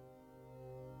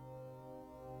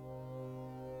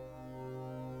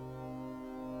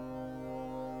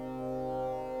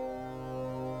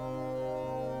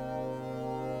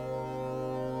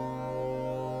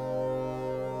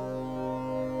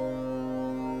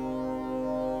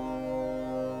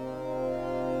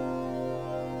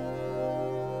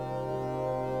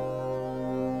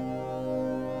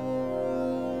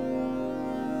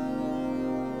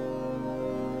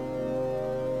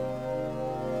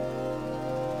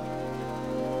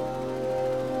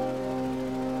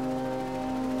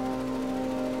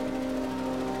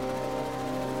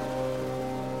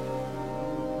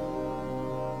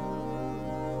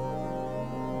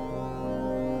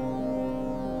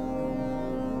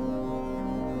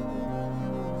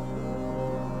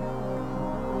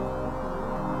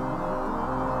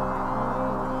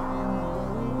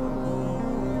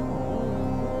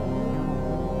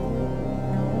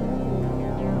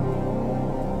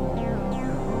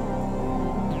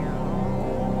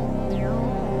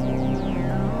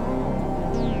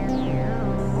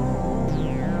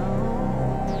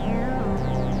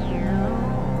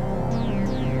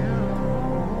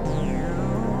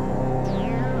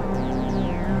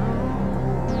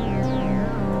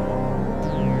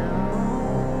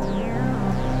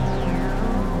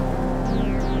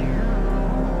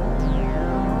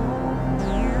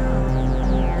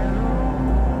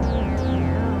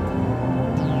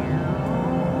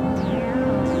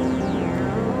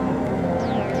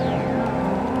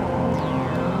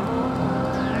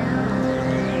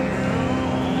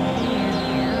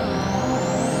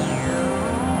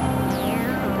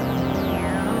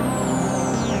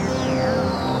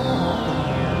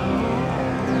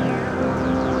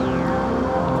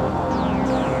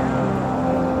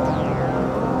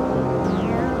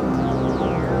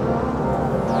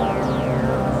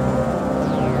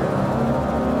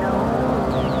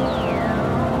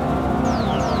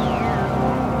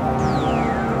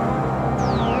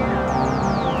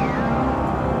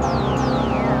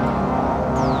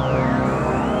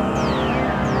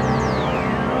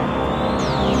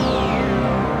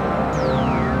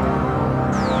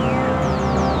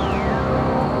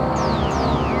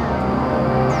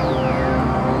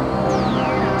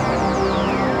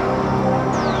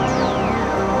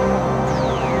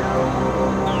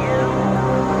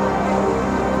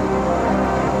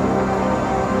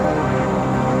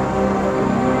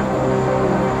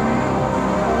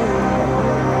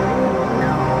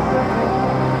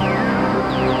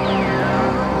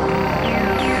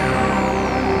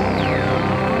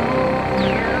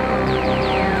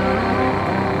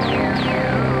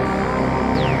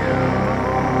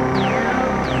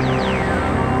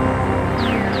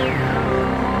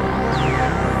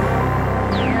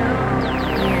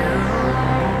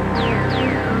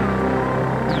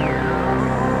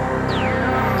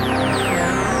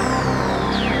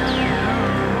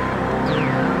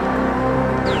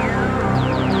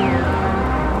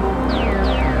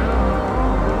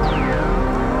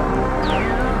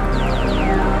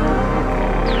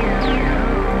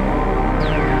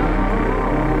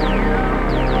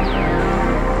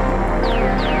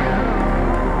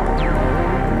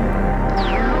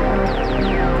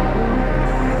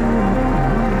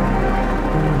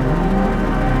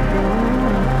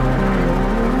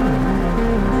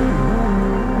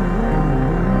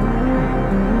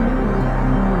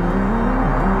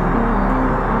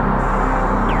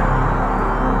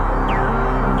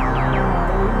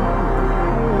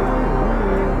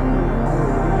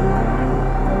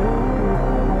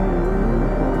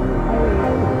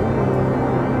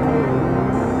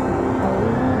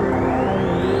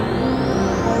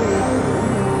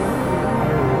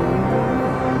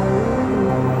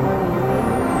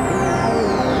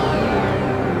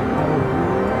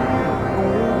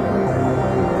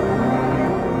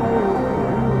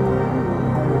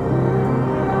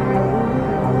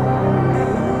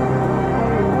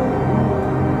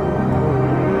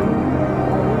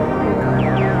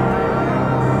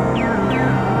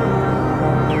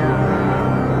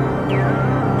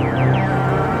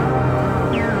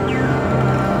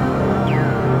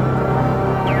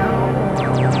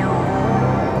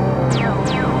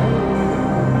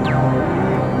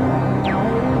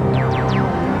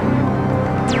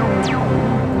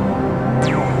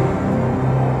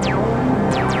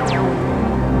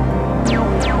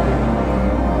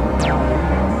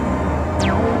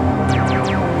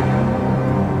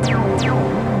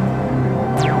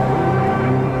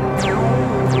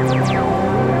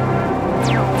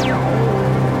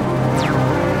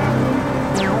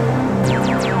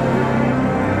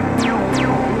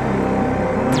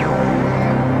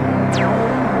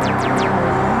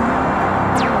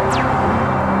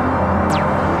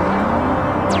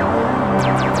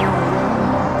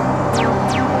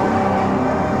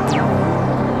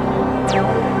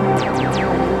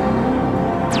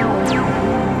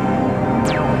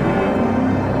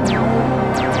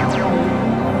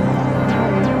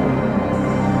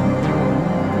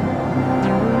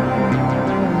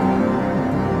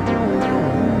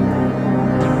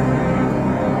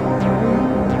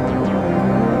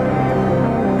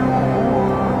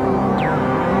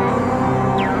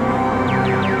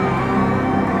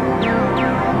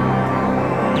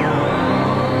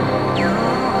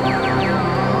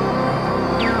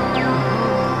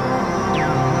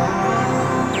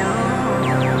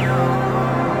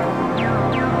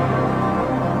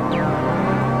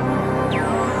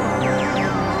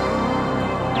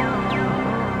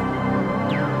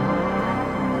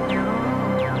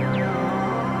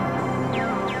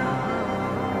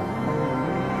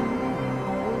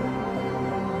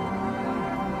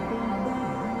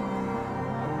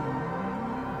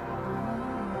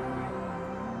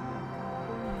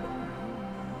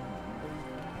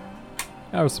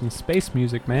 That was some space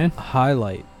music, man.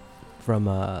 Highlight from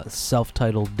a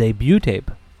self-titled debut tape,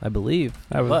 I believe.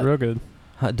 That was real good.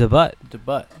 Debut.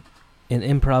 Debut. An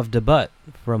improv debut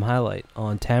from Highlight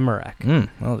on Tamarack. That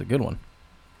was a good one.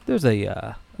 There's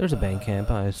a Bandcamp,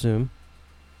 I assume.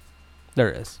 There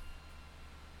is.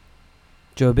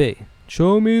 Joe B.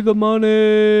 Show me the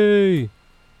money.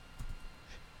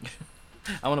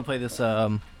 I want to play this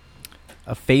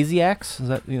Aphasiacs. Is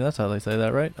that that's how they say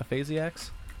that, right?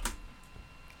 Aphasiacs.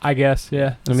 I guess,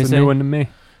 yeah. Let me It's a see. new one to me.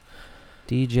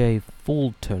 DJ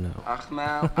Fulltono.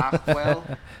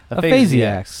 Aphasiacs.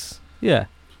 Aphasiacs. Yeah.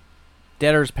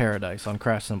 Debtor's Paradise on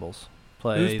Crash Cymbals.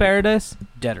 Play Who's Paradise?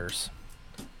 Debtors.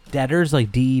 Debtors,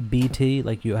 like DBT,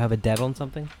 like you have a debt on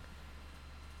something?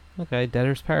 Okay,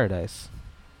 Debtor's Paradise.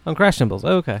 On Crash Cymbals.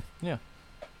 Oh, okay. Yeah.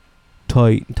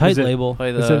 Tight Is it- label. Play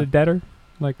Is it a debtor?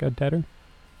 Like a debtor?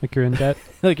 Like you're in debt?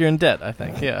 like you're in debt, I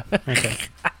think. Yeah. Okay.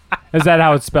 Is that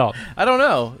how it's spelled? I don't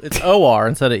know. It's OR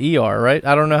instead of ER, right?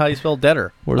 I don't know how you spell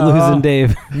debtor. We're losing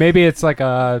Dave. Maybe it's like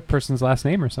a person's last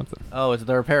name or something. Oh, it's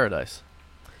their paradise.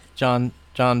 John.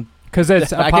 Because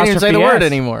it's I can't even say the apostrophe word S.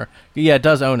 anymore. Yeah, it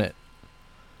does own it.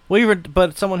 Well,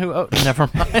 but someone who never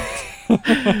mind.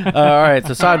 All right,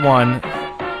 so side one.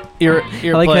 I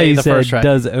like how play you the said first track.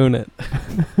 does own it.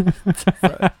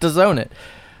 Does own it.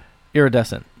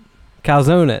 Iridescent.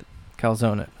 Calzone it.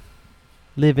 Calzone it.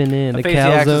 Living in a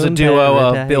Aphasiacs is a calzone duo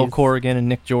of paradise. Bill Corrigan and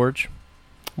Nick George.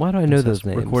 Why do I know This those is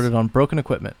names? Recorded on Broken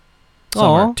Equipment.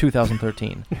 Summer Aw.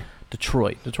 2013.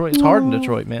 Detroit. It's hard in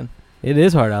Detroit, man. It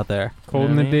is hard out there. Cold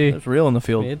in the D. It's real in the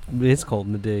field. It's cold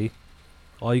in the D.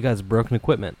 All you guys have broken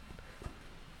equipment.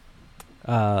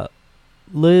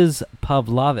 Liz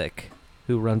Pavlovic,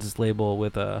 who runs this label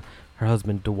with her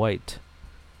husband Dwight.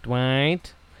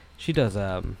 She does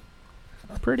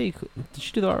pretty. Did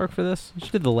she do the artwork for this? She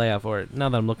did the layout for it. Now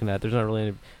that I'm looking at it, there's not really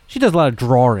any. She does a lot of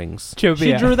drawings. Joe, She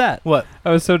yeah. drew that. What?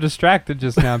 I was so distracted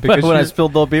just now because when I your-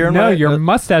 spilled the beer in No, my your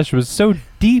mustache was so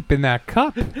deep in that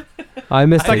cup. I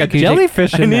missed It's like it. a Can you take-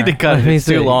 jellyfish I in need there. to cut it. It's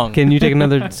too long. Can you take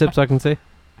another sip so I can see?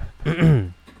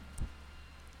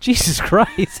 Jesus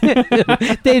Christ.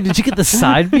 Dave, did you get the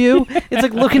side view? It's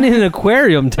like looking in an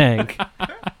aquarium tank.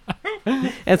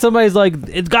 And somebody's like,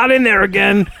 it's got in there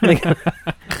again. Like,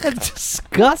 that's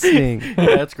disgusting.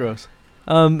 Yeah, that's gross.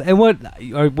 And what are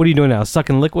you doing now?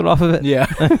 Sucking liquid off of it? Yeah.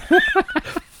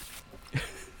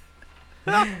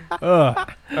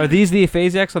 Are these the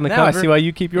Aphasiacs on the Now I cover? see why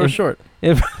you keep yours short.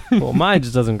 Well, mine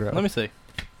just doesn't grow. Let me see.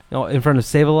 Oh, in front of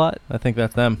Save a Lot? I think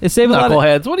that's them. Is Save a Lot?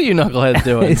 Knuckleheads. What are you knuckleheads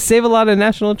doing? Is Save a Lot a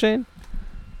national chain?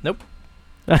 Nope.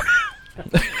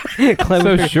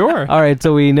 So sure. All right,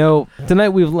 so we know tonight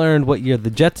we've learned what year the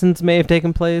Jetsons may have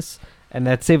taken place, and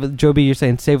that Joe B, you're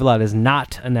saying Save a Lot is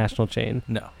not a national chain.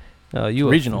 No. You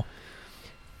Regional.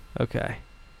 Okay.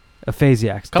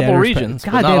 Aphasiacs. Couple Debtors regions,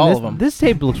 God but not damn, all this, of 'em. This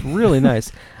tape looks really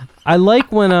nice. I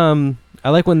like when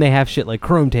they have shit like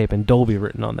Chrome tape and Dolby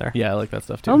written on there. Yeah, I like that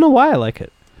stuff too. I don't know why I like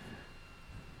it.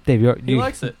 Dave, He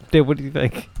likes it. Dave, what do you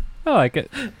think? I like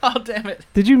it. Oh, damn it.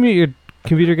 Did you mute your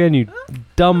computer again, you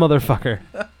dumb motherfucker?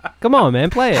 Come on, man,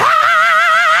 play it.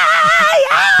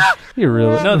 You're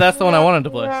really No, that's the one I wanted to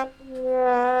play.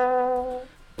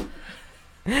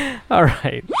 all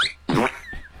right.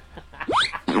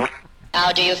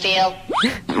 How do you feel?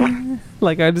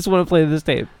 Like I just want to play this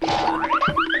tape.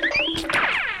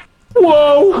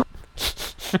 Whoa!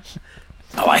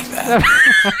 I like that.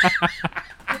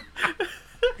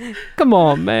 Come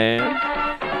on, man.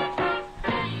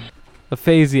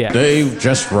 Aphasiacs. Dave,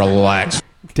 just relax.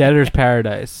 Debtor's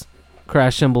Paradise.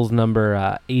 Crash Cymbals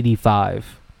number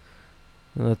 85.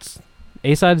 That's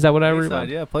A-side? Is that what I read? A-side,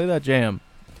 yeah, play that jam.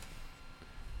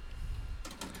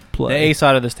 Play. The A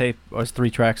side of this tape was 3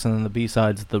 tracks, and then the B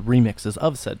side's the remixes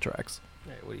of said tracks.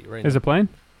 Right, what are you writing? Is it playing?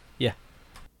 Yeah.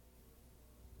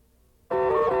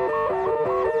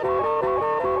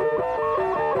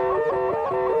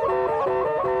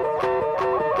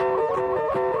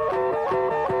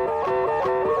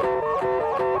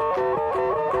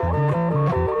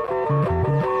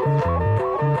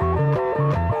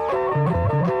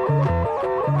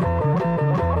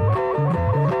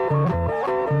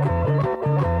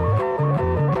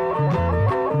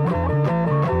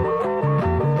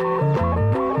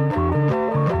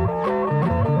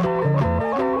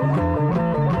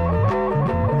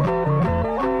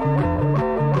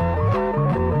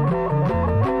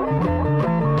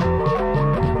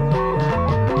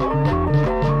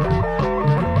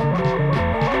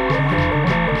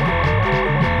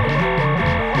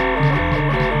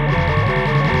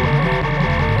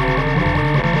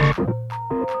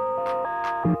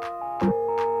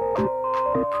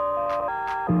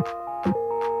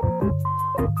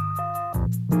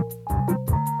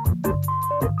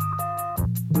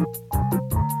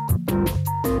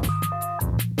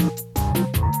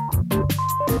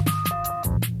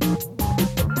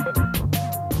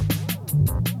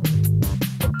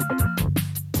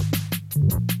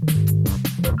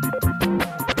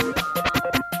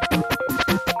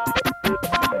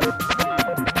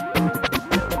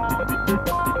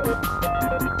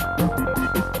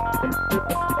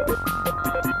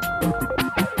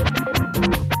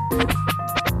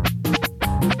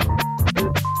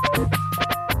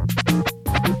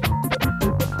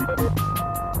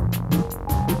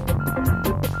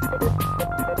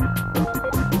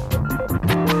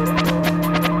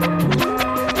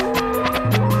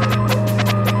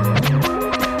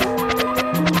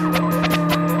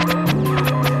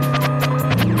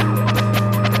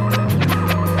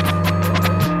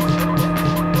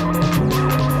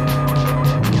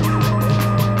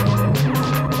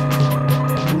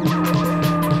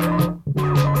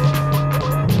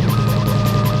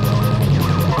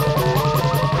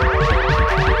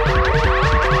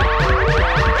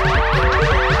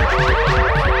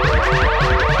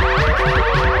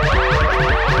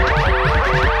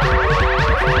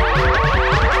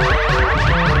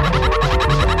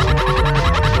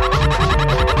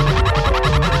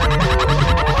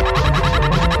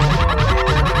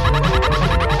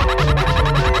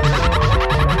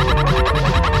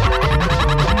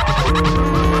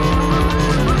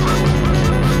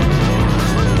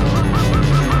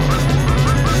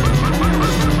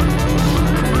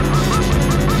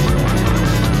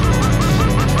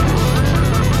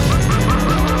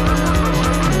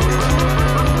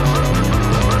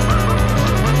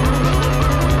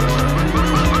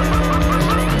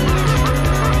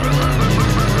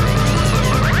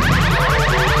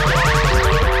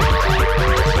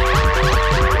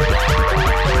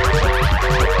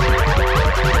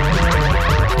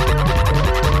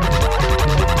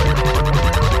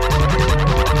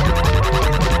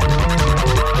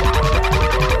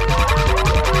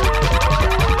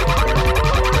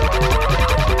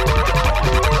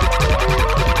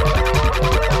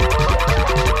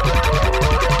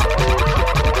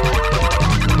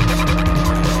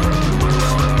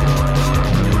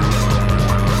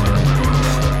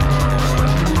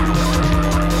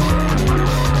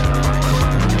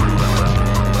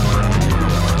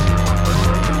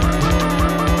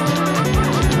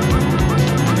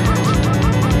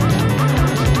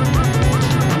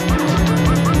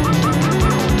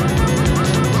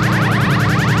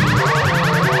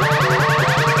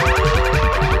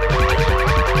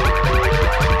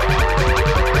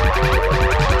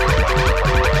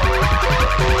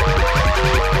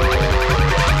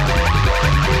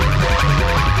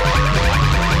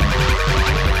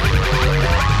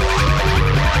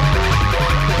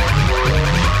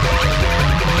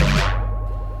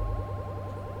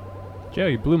 Joe,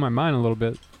 you blew my mind a little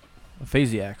bit.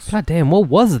 Aphasiacs. God damn, what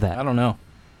was that? I don't know.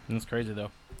 That's crazy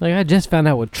though. Like, I just found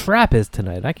out what trap is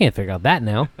tonight. I can't figure out that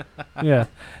now. Yeah.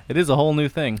 It is a whole new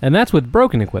thing. And that's with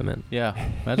broken equipment. Yeah.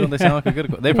 Imagine what they sound like with good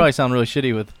equipment. They probably sound really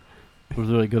shitty with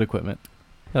really good equipment.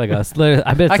 Like us.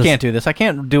 I bet I can't do this. I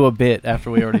can't do a bit after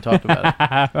we already talked about it.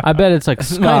 I bet it's like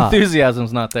ska. My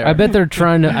enthusiasm's not there. I bet they're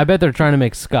trying to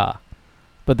make ska,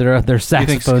 but their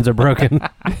saxophones are broken.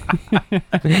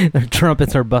 Their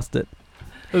trumpets are busted.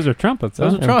 Those are trumpets.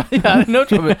 Those huh? are trumpets. Yeah, I didn't know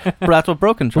trumpet. But that's what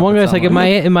broken trumpets One guy's sound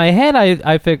like in my head,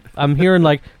 I'm hearing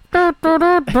like.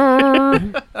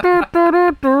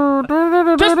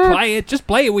 Just play it. Just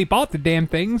play it. We bought the damn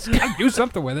things. Gotta do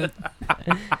something with it.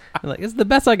 Like, it's the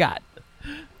best I got.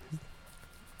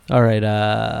 All right,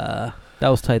 that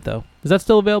was tight though. Is that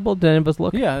still available? Did any of us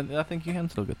look? Yeah, I think you can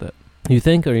still get that. You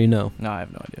think, or you know? No, I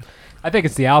have no idea. I think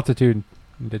it's the altitude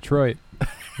in Detroit.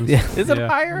 Yeah. Is it Yeah.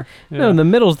 higher? Yeah. No, in the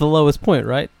middle's the lowest point,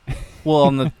 right? Well,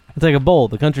 on the It's like a bowl.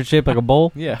 The country's shaped like a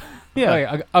bowl. yeah, Yeah.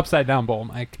 yeah, Upside down bowl,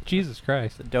 Mike. Jesus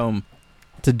Christ. the dome.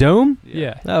 It's a dome.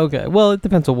 Yeah. Oh, okay. Well, it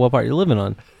depends on what part you're living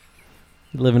on.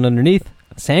 You're living underneath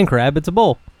a sand crab. It's a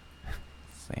bowl.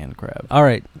 Sand crab. All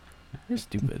right. You're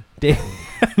stupid.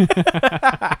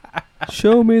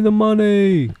 Show me the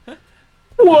money.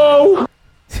 Whoa.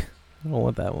 I don't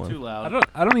want that one. Too loud.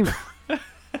 I don't even.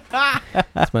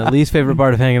 That's my least favorite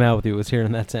part of hanging out with you was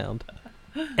hearing that sound.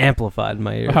 Amplified in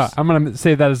my ears. I'm gonna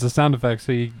say that as a sound effect,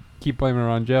 so you keep blaming it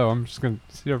on Joe. I'm just gonna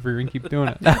sit over here and keep doing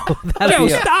it. That'd be,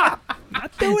 Stop! I'm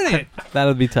not doing it.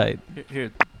 that'd be tight.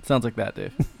 Here, sounds like that,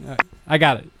 Dave. I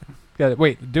got it. Got it.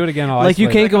 Wait, do it again. I'll Like you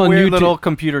isolate can't go on Weird YouTube. little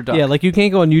computer duck. Yeah, like you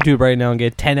can't go on YouTube right now and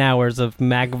get 10 hours of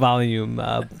Mac volume.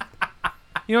 it.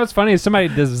 You know what's funny is somebody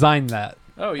designed that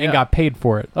Oh yeah. and got paid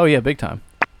for it. Oh yeah, big time.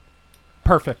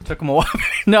 Perfect. Took him a while.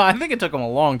 No, I think it took him a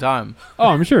long time. Oh,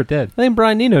 I'm sure it did. I think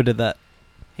Brian Eno did that.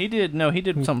 He did. No, he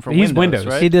did something for He's Windows, Windows.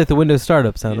 right? He did the Windows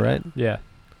startup sound, Yeah. right? Yeah.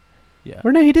 Yeah.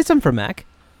 Or no, he did something for Mac.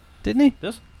 Didn't he?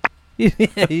 This? Yeah,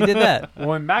 he did that. Well,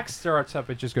 when Max starts up,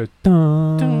 it just goes.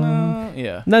 Dun.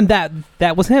 Yeah. None that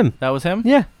was him. That was him?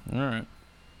 Yeah. All right.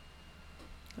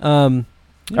 All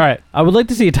right. I would like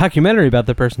to see a documentary about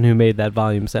the person who made that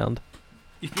volume sound.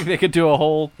 You think they could do a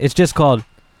whole... It's just called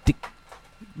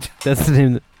That's the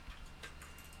name.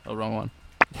 Oh, wrong one.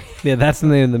 Yeah, that's the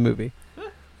name of the movie.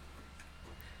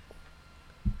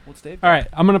 What's Dave? All right.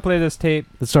 I'm gonna play this tape.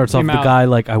 It starts off Came the out- guy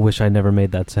like, I wish I never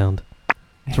made that sound.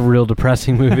 It's a real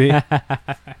depressing movie.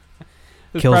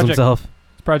 This Kills project, himself.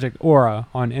 It's Project Orra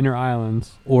on Inner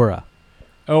Islands. Aura.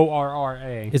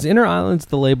 ORRA. Is Inner Islands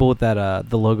the label with that,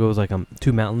 the logo is like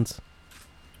 2 mountains?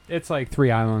 It's like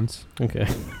 3 islands. Okay.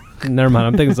 Never mind,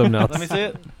 I'm thinking something else. Let me see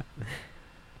it.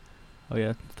 Oh,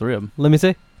 yeah. 3 of them. Let me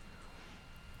see.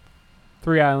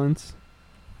 3 islands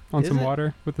on Is some it?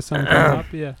 water with the sun coming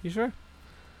up. Yeah. You sure?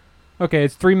 Okay,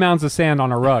 it's 3 mounds of sand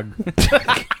on a rug.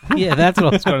 Yeah, that's what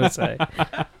I was going to say.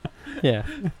 Yeah.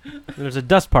 There's a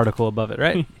dust particle above it,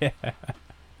 right? Yeah.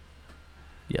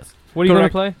 Yes. What are you going to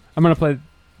Correct. play? I'm gonna play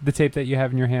the tape that you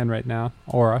have in your hand right now,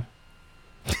 Orra.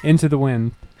 Into the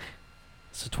Wind.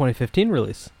 It's a 2015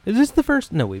 release. Is this the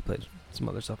first? No, we played some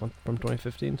other stuff from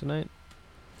 2015 tonight.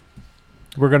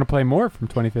 We're gonna play more from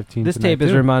 2015. This tonight, tape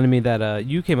is too. reminding me that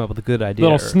you came up with a good idea.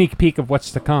 Little sneak peek of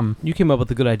what's to come. You came up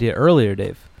with a good idea earlier,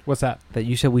 Dave. What's that? That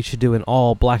you said we should do an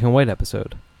all black and white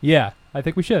episode. Yeah, I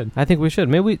think we should. I think we should.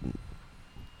 Maybe we.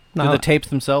 Do the tapes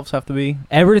themselves have to be?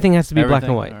 Everything has to be black Everything?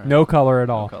 and white. All right. No color at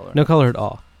all. No color. No color at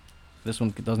all. This one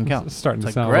doesn't count. It's starting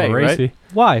It's to like sound gray, a little right? racy.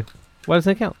 Why? Why does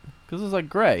that count? Because this is like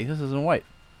gray. This isn't white.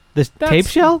 This That's-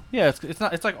 tape shell? Yeah, it's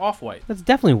not. It's like off white. That's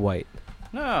definitely white.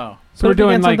 No. So we're Put it doing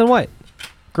against like something white.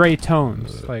 gray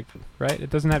tones, like right? It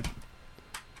doesn't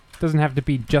have to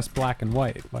be just black and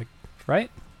white, like right?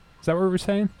 Is that what we're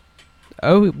saying?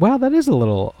 Oh wow, that is a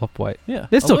little off white. Yeah.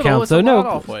 This A still little, counts it's though. a No, lot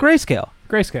off-white. grayscale.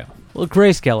 Grayscale. Little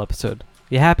grayscale episode.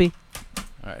 You happy?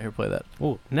 All right, here, play that.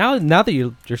 Oh, now that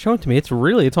you're showing it to me, it's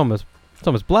almost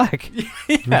black.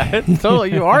 Yeah, it's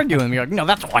totally. You're arguing. You're like, no,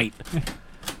 that's white.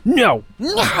 No.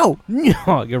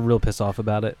 I get real pissed off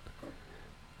about it.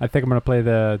 I think I'm gonna play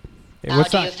the. How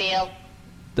What's do you that? feel?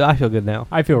 I feel good now.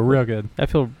 I feel real good. I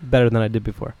feel better than I did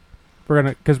before. We're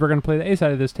gonna play the A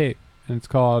side of this tape, and it's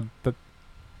called the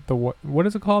what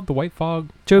is it called? The White Fog.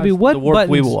 Joby, That's what the warp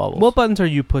buttons? weeble wobbles. What buttons are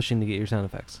you pushing to get your sound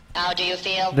effects? How do you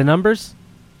feel? The numbers?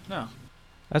 No,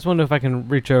 I just wonder if I can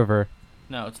reach over.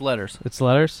 no, it's letters, It's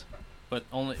letters. but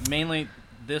mainly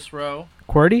this row,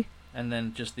 QWERTY? and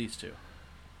then just these two.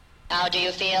 How do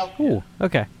you feel? Ooh,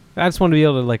 okay. I just want to be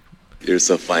able to like. You're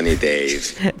so funny,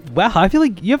 Dave. Wow, I feel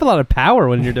like you have a lot of power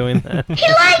when you're doing that. He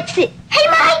likes it. Hey,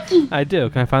 Mikey. I do.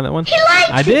 Can I find that one? He likes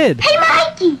I it. did. Hey,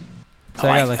 Mikey. So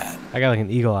I got like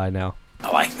an eagle eye now.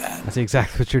 I like that. I see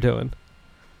exactly what you're doing.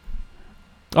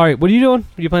 All right, what are you doing?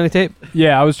 Are you playing the tape?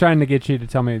 Yeah, I was trying to get you to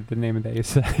tell me the name of the A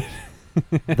side.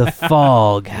 The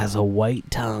fog has a white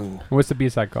tongue. What's the B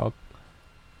side called?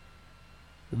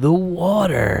 The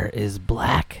water is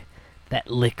black that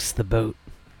licks the boat.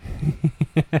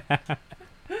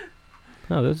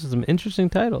 Oh, those are some interesting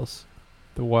titles.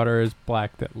 The water is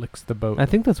black that licks the boat. I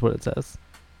think that's what it says.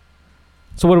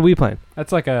 So what are we playing?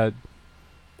 That's like a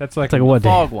what?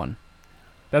 Fog one.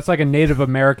 That's like a Native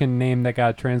American name that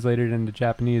got translated into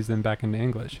Japanese, then back into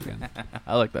English again.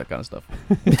 I like that kind of stuff.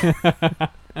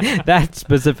 That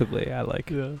specifically, I like.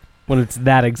 Yeah. When it's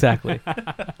that exactly.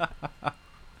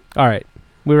 All right,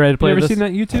 we ready to play You ever this? seen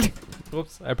that YouTube?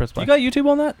 Whoops, I pressed play. You got YouTube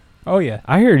on that? Oh yeah.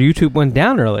 I heard YouTube went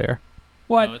down earlier.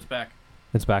 What? No, it's back.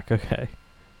 It's back. Okay.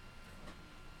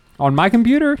 On my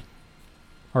computer?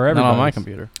 Or everybody's? Not on my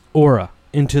computer. Orra,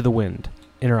 Into the Wind,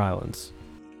 Inner Islands.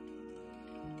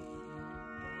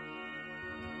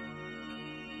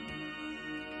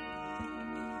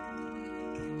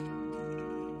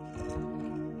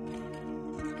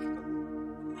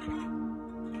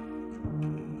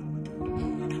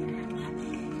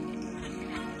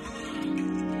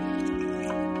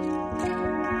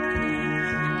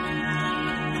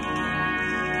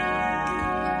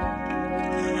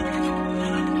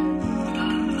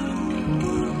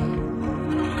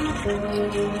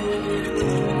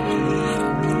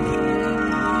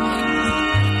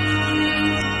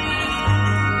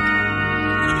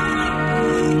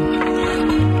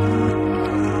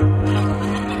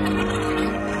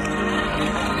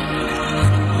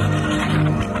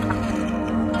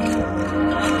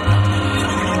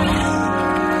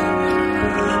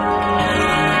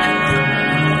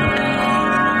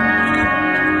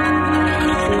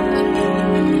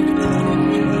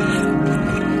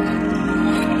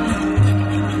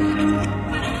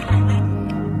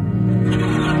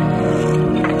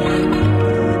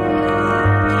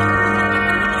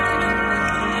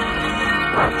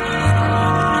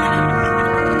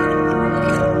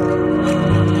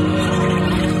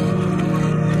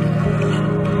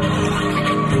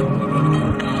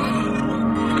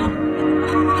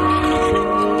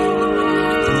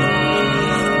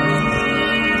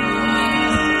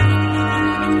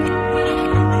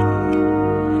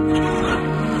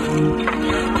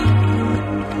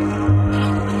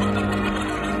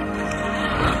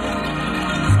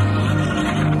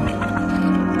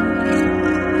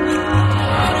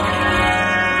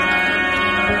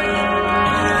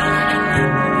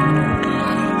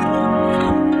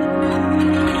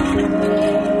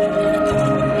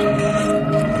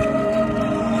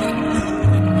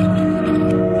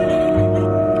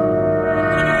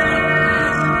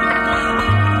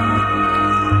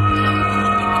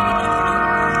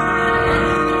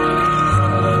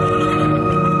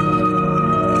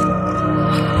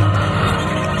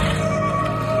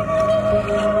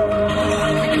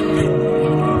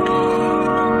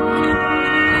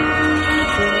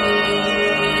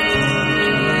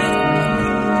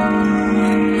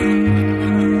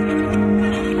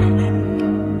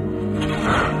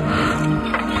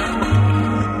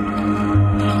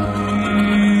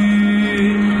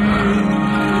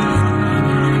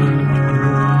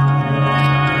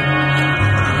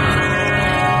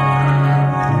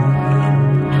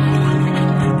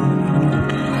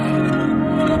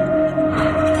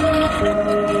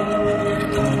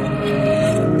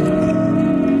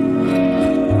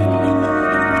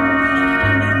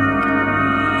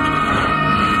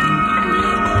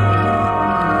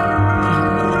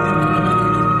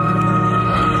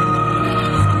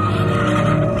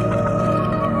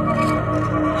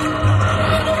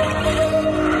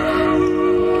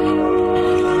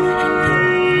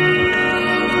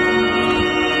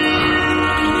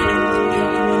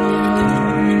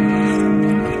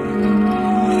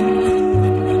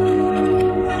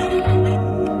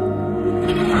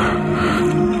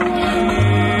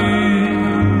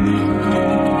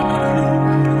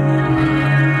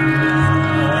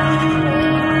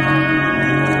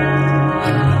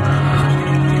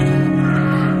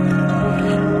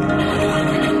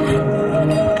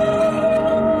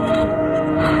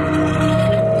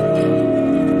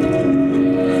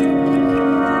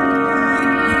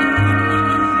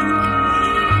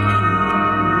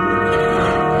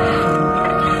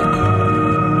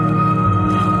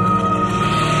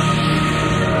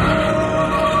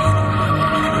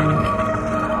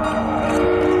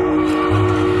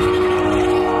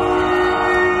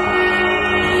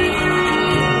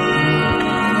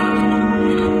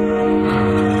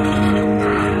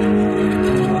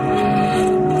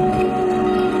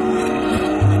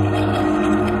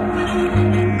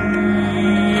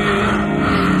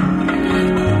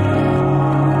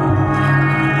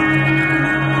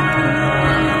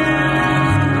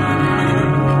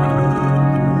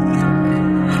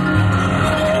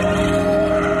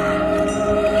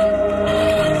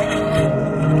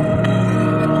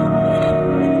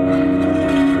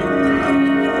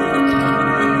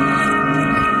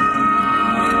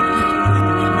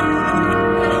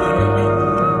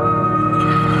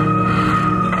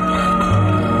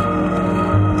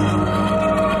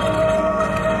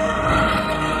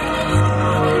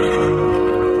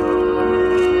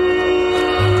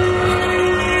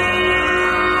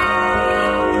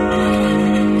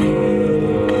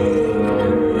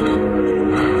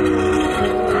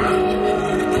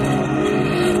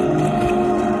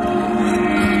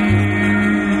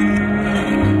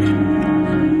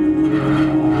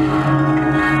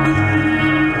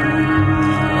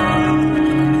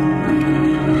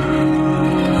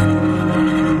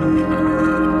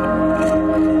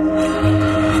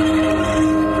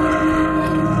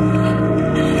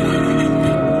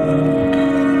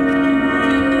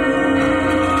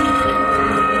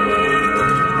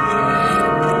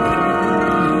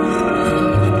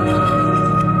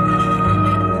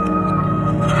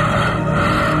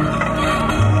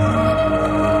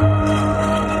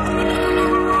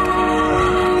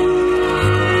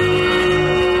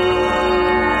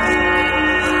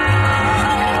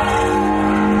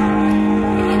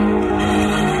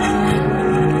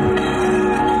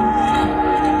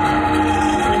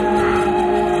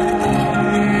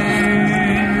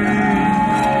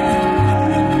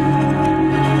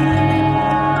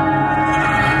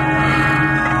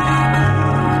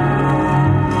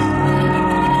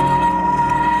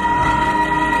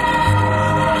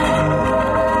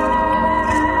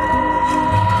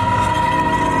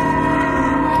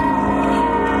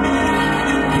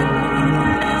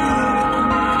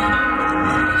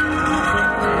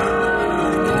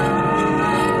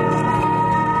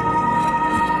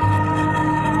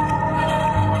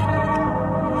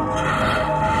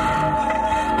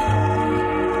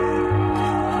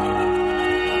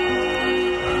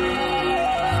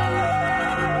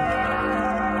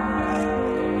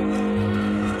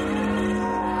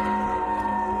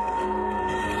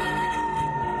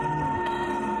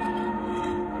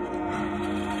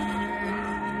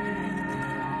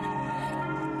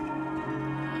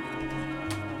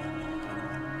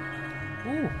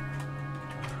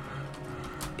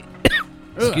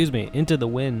 Excuse me, Into the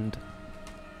Wind.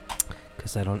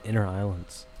 Because I don't inner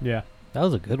islands. Yeah. That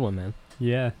was a good one, man.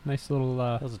 Yeah. Nice little.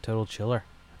 That was a total chiller.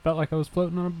 Felt like I was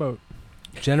floating on a boat.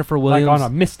 Jennifer Williams. Like on a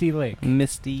misty lake.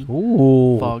 Misty.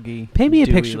 Ooh. Foggy. Paint me a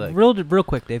dewy picture. lake. Real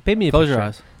quick, Dave. Paint me a Close picture. your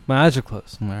eyes. My eyes are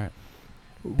closed. All right.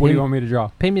 What do you want me to draw?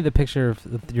 Paint me the picture of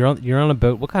you're on a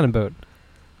boat. What kind of boat?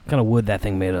 What kind of wood that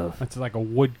thing made of? It's like a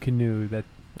wood canoe that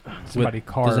somebody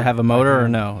carved. Does it have a motor or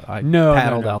no? I No,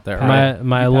 paddled no. out there. Am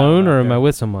I You alone paddled or out am I there.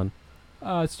 with someone?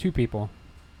 It's 2 people.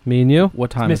 Me and you?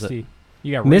 What time is it? Misty.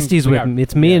 You got Misty's with me.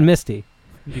 It's me and Misty.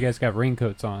 You guys got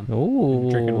raincoats on. Ooh.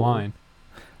 You're drinking wine.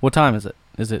 What time is it?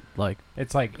 Is it like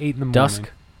It's like 8 in the morning.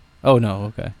 dusk? Oh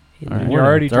no. Okay. All right. You're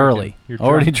already It's drinking. early. You're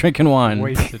Already drunk. drinking wine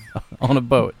Wasted. on a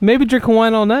boat. Maybe drinking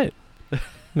wine all night.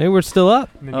 Maybe we're still up.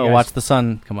 And then you Oh, guys- watch the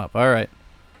sun come up. All right.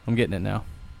 I'm getting it now.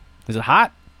 Is it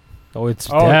hot? Oh, it's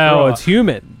Oh, it's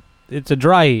humid. It's a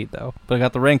dry heat though. But I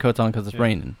got the raincoats on because it's Yeah.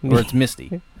 raining or it's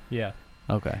misty. Yeah.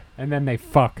 Okay. And then they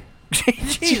fuck.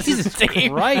 Jesus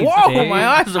Christ, Whoa, Dave. my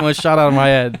eyes almost shot out of my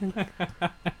head.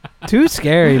 Too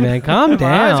scary, man. Calm My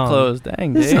down. eyes closed.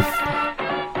 Dang, This is Dave.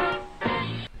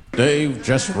 Dave,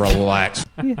 just relax.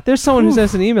 Yeah, there's someone who sent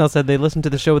us an email said they listened to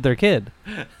the show with their kid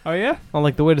Oh, yeah? on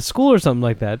like the way to school or something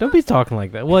like that. Don't be talking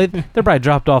like that. Well, they're probably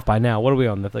dropped off by now. What are we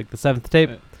on? The 7th tape?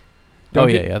 Oh, Don't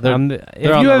yeah, get- yeah. They're, If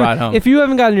they're on you the haven't- ride home. If you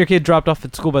haven't gotten your kid dropped off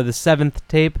at school by the 7th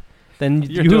tape, then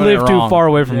You're you doing live it too wrong. far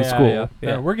away from Yeah, school.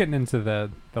 Yeah. We're getting into the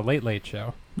Late Late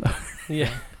Show. Yeah.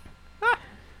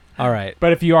 All right.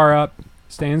 But if you are up,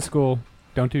 stay in school.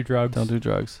 Don't do drugs. Don't do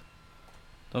drugs.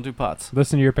 Don't do pots.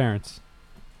 Listen to your parents.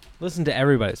 Listen to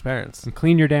everybody's parents. And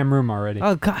clean your damn room already.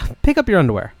 Oh God! Pick up your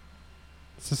underwear.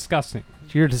 It's disgusting.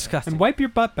 You're disgusting. And wipe your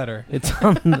butt better. It's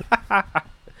on. The,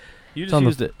 You it's just on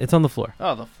used the, it. It's on the floor.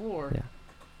 Oh, the floor.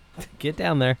 Yeah. Get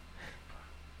down there.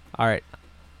 All right.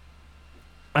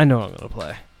 I know what I'm gonna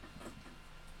play.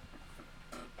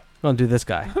 I'm gonna do this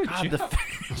guy.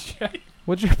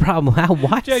 What's your problem?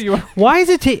 Why is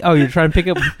it? Oh, you're trying to pick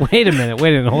up. Wait a minute.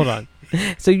 Hold on.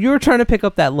 So you're trying to pick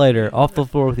up that lighter off the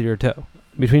floor with your toe,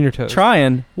 between your toes.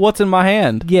 Trying. What's in my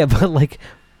hand? Yeah, but like,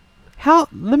 how?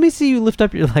 Let me see you lift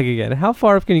up your leg again. How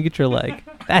far up can you get your leg?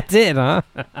 That's it, huh?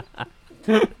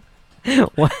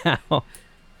 Wow.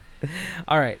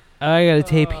 All right. I got a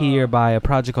tape here by a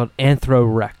project called Anthro.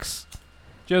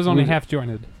 Joe's only half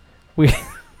jointed.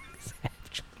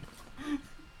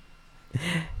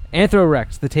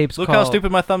 Anthro. The tape's Look called. how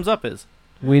stupid my thumbs up is.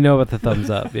 We know about the thumbs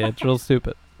up. Yeah, it's real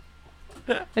stupid.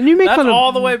 And you make That's fun of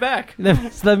all the way back.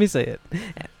 Let me say it.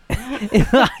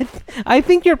 I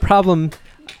think your problem.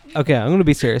 Okay, I'm going to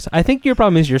be serious. I think your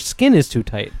problem is your skin is too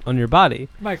tight on your body.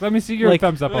 Mike, let me see your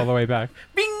thumbs up all the way back.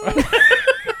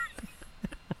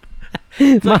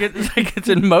 It's like it's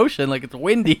in motion, like it's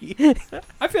windy.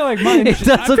 I feel like mine. It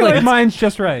does look like mine's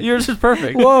just right. Yours is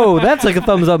perfect. Whoa, that's like a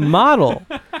thumbs up model.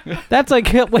 That's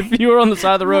like If you were on the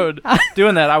side of the road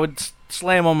doing that, I would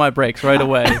slam on my brakes right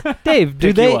away. Dave.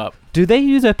 Pick you up. Do they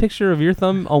use a picture of your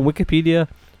thumb on Wikipedia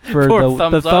for For the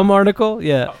thumbs thumb up? article?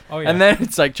 Yeah. Oh, yeah. And then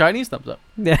it's like Chinese thumbs up,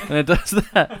 Yeah. and it does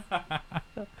that.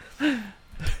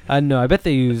 No, I bet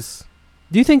they use.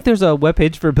 Do you think there's a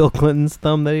webpage for Bill Clinton's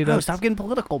thumb that he does? No, stop getting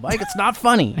political, Mike. It's not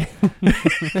funny.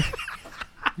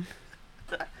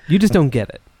 You just don't get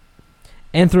it.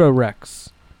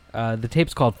 Anthro. The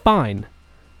tape's called Fine.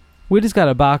 We just got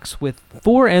a box with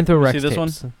 4 Anthro See this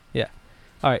tapes. one? Yeah.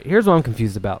 All right, here's what I'm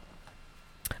confused about.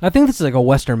 I think this is like a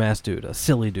Western Mass dude, a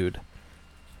silly dude.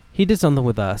 He did something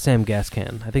with Sam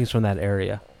Gascan. I think it's from that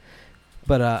area.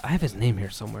 But I have his name here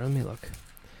somewhere. Let me look.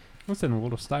 What's in a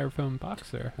little styrofoam box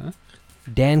there, huh?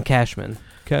 Dan Cashman.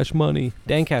 Cash Money.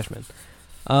 Dan Cashman.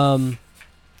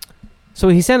 So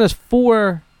he sent us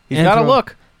 4... He's got to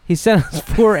look. He sent us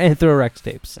 4 Anthro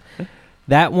tapes.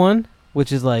 That one,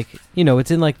 which is like,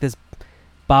 it's in like this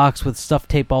box with stuff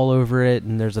tape all over it,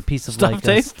 and there's a piece of Stuff like...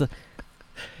 tape?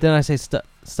 Didn't I say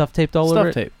stuff taped all over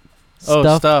it? Stuff tape.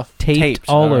 Stuff taped Tapes.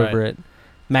 all All right. over it.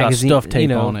 Magazine, stuff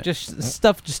tape on it. Just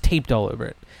stuff just taped all over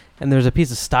it. And there's a piece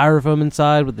of styrofoam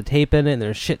inside with the tape in it, and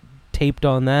there's shit taped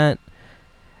on that.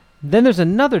 Then there's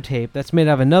another tape that's made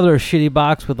out of another shitty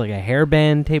box with like a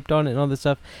hairband taped on it and all this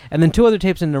stuff. And then 2 other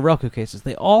tapes in Norelco cases.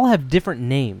 They all have different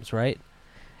names, right?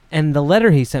 And the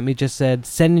letter he sent me just said,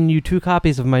 sending you 2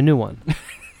 copies of my new one.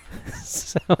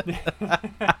 So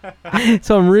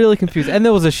I'm really confused. And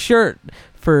there was a shirt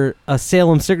for a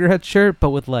Salem cigarette shirt,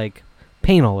 but with like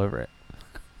paint all over it.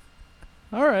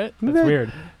 All right. That's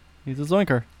weird. He's a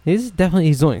zoinker. He's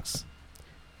definitely zoinks.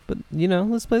 But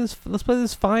let's play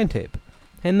this Fine tape.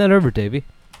 Hand that over, Davey.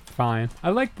 Fine. I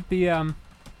like that the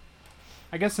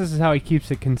I guess this is how he keeps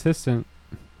it consistent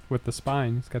with the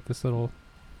spine. He's got this little.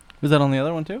 Was that on the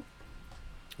other one too?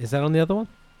 Is that on the other one?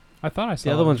 I thought I saw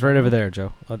The other it. one's right over there,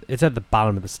 Joe. It's at the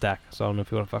bottom of the stack, so I don't know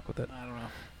if you want to fuck with it. I don't know.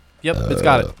 Yep, it's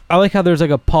got it. I like how there's like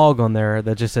a pog on there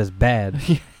that just says bad.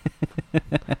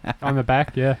 On the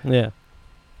back, yeah. Yeah.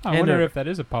 I And wonder a- if that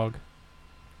is a pog.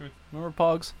 Remember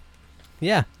Pogs?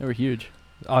 Yeah. They were huge.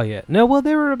 Oh, yeah. No, well,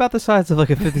 they were about the size of like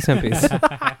a 50-cent piece.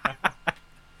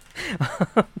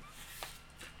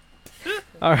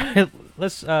 All right,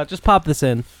 let's just pop this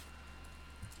in,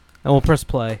 and we'll press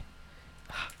play.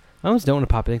 I almost don't want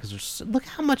to pop it in because look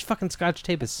how much fucking scotch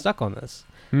tape is stuck on this.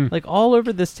 Like all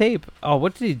over this tape. Oh,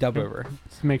 what did he dub over?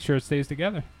 Just make sure it stays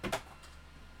together.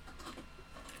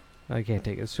 I can't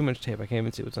take it. It's too much tape. I can't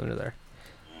even see what's under there.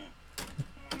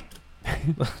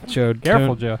 Joe,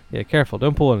 Careful, don't- Joe. Yeah, careful.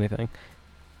 Don't pull anything.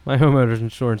 My homeowner's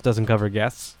insurance doesn't cover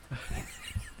guests.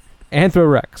 Anthro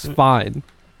Rex, fine.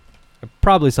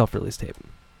 Probably self-release tape.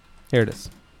 Here it is.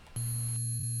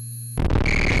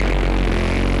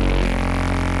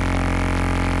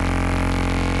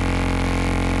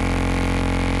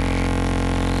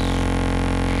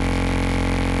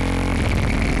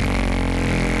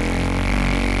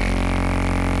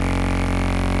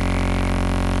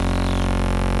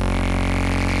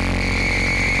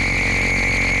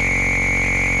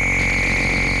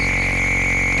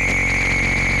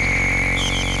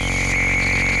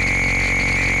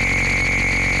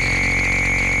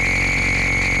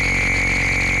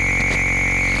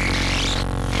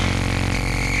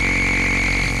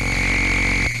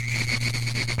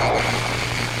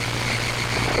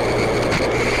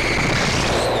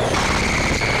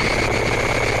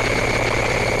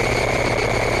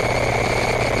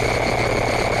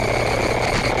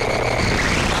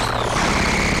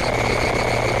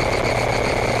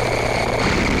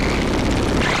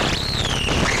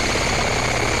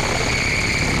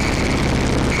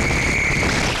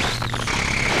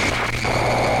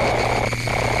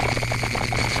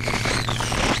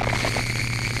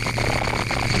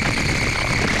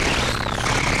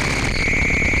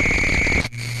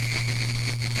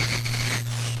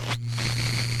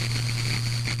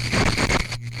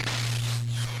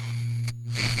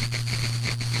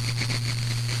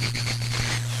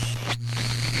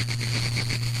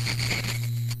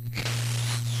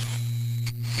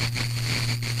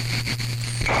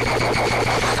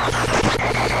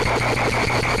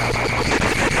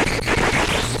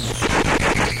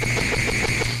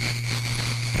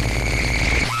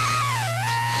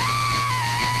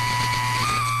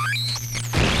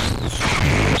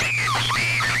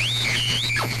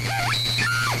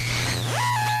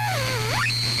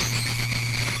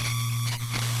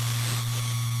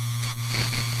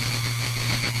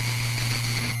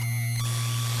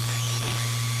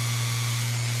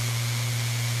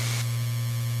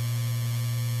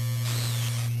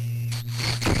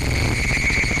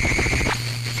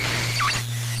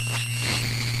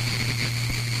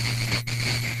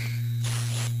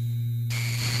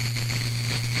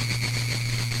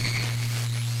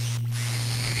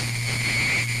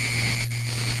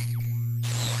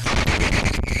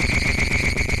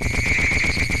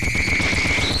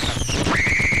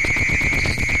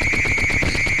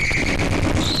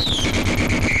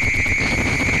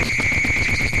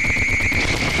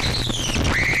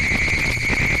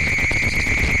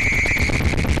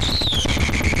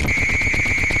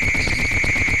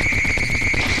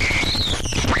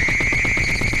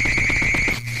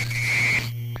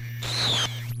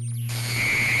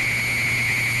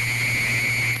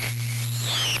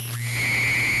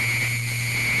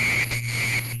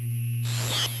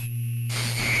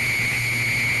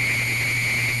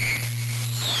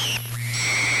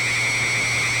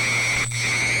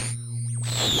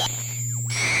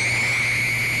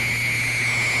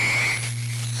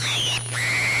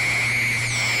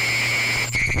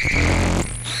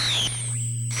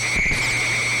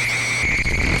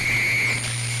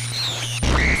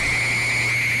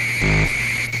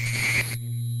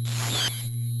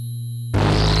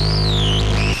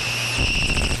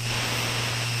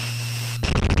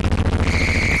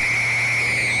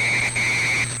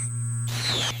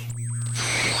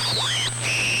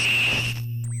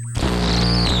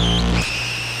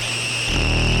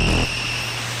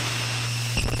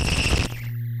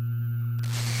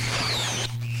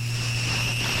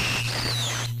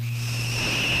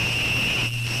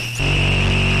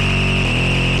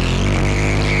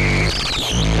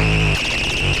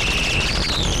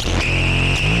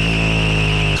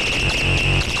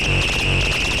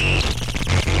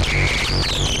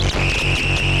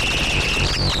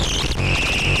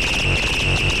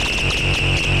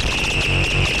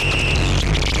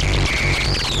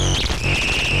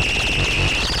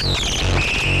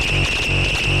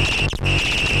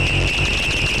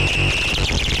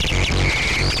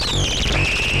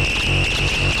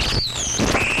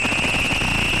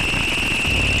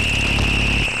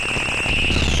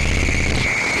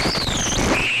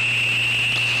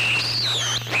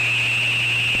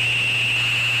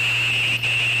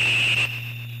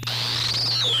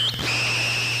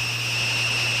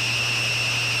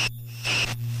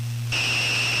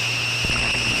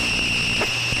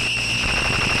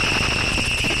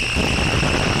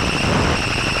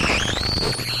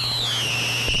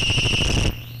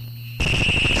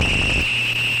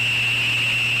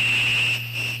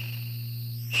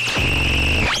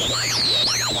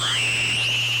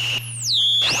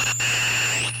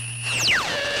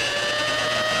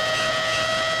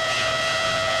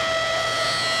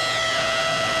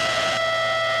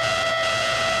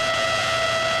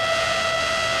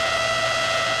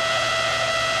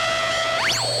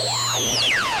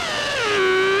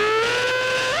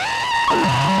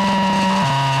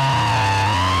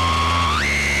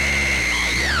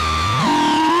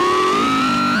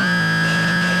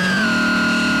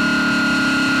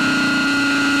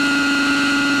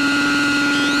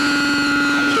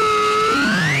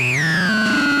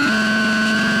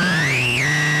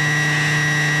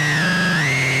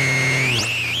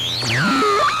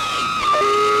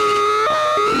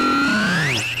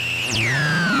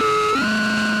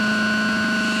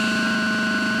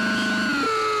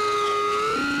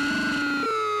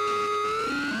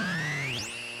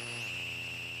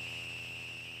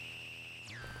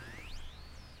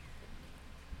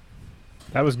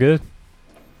 That was good.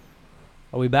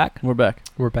 Are we back? We're back.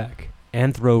 We're back.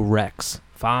 Anthro Rex.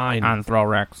 Fine. Anthro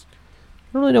Rex.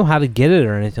 I don't really know how to get it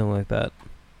or anything like that.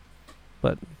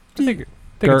 But I think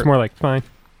it's more like fine.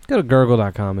 go to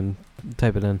gurgle.com and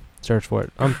type it in. Search for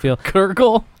it.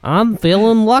 Gurgle. I'm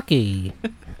feeling lucky.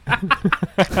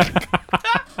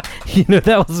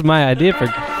 That was my idea for...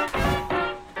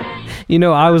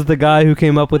 I was the guy who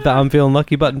came up with the I'm feeling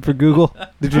lucky button for Google.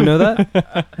 Did you know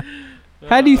that?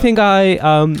 How do you think I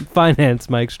financed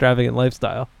my extravagant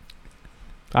lifestyle?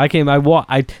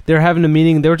 They're having a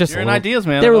meeting. They were just... You're in ideas,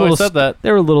 man. They were always said that.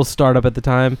 They were a little startup at the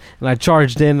time, and I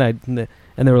charged in, and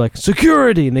they were like,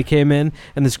 security! And they came in,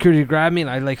 and the security grabbed me, and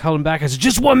I held them back. I said,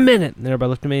 just 1 minute! And everybody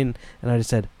looked at me, and I just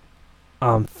said,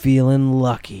 I'm feeling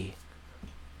lucky.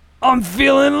 I'm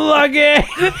feeling lucky!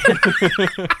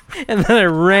 And then I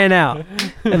ran out.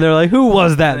 And they're like, who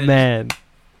was that man?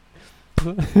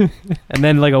 And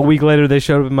then a week later, they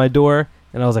showed up at my door,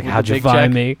 and I was like, how'd you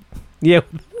find me? Yeah,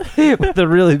 with a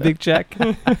really big check.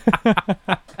 All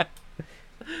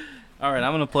right,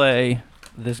 I'm going to play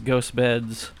this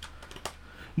Ghostbeds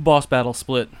boss battle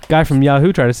split. Guy from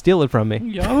Yahoo tried to steal it from me.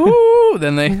 Yahoo!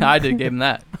 Then I gave him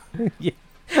that. Yeah.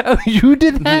 Oh, you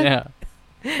did that?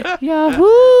 Yeah.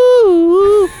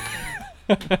 Yahoo!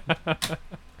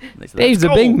 Dave's a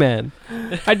Bing man.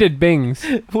 I did Bings.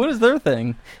 What is their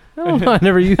thing? Oh, I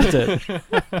never used it.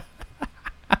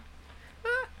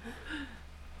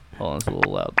 Hold on, it's a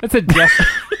little loud. It's a gesture.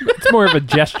 It's more of a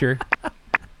gesture.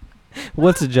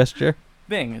 What's a gesture?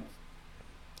 Bing.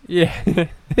 Yeah.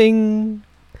 Bing.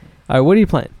 All right, what are you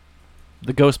playing?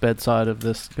 The Ghostbed side of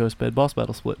this Ghostbed boss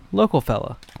battle split. Local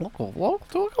fella. Local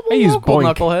I use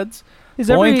Boink. knuckleheads. Is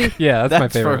Boink. every Yeah, that's my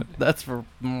favorite. That's for.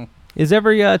 is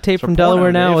every tape For from porn,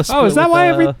 Delaware now Dave. a split Oh, is that with, why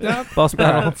every boss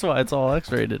battle? That's why it's all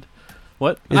X-rated.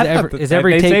 What? Is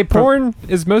every they say tape from, porn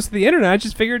is most of the internet. I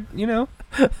just figured,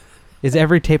 is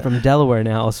every tape from Delaware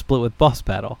now a split with boss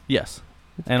battle? Yes.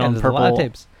 And God, on there's purple. a lot of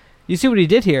tapes. You see what he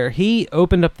did here? He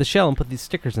opened up the shell and put these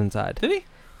stickers inside. Did he?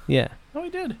 Yeah. Oh, he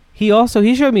did. He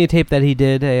showed me a tape that he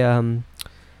did a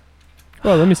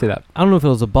well, let me see that. I don't know if it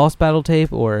was a boss battle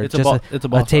tape or It's just a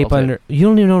boss tape battle under. You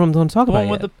don't even know what I'm going to talk The about one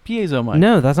with yet. the piezo mic.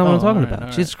 No, that's not what I'm talking alright, about.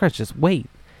 alright. Jesus Christ, just wait.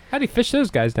 How do you fish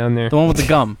those guys down there? The one with the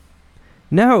gum.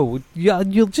 No,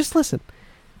 you'll just listen.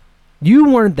 You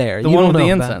weren't there. The You one don't with the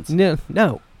know about- incense.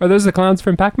 No. Are those the clowns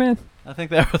from Pac-Man? I think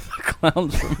they were the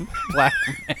clowns from Black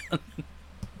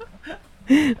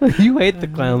Man. You hate the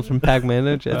clowns from Pac-Man,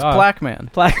 don't you? It's Black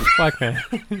Man. Black Pac-Man.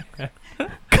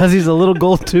 because he's a little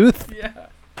gold tooth. Yeah.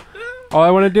 All I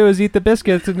want to do is eat the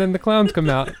biscuits, and then the clowns come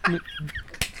out.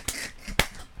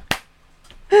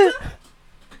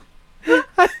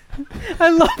 I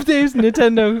love Dave's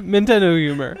Nintendo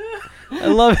humor. I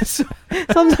love it.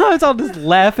 Sometimes I'll just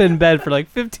laugh in bed for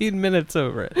 15 minutes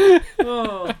over it.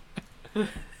 Oh.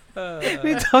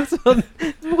 He talks about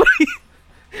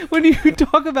when you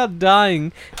talk about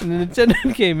dying in a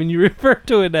Nintendo game and you refer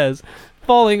to it as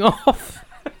falling off.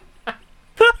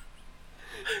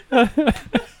 I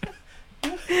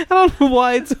don't know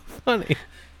why it's so funny.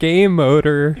 Game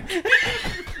motor.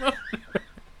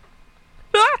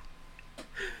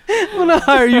 I'm gonna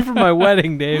hire you for my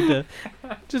wedding, Dave. To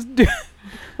just do.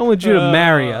 I want you to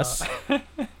marry us.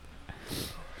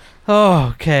 Oh,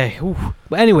 okay. Ooh.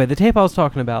 But anyway, the tape I was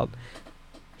talking about,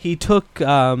 he took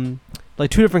two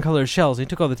different color shells. He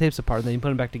took all the tapes apart and then he put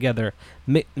them back together.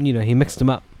 He mixed them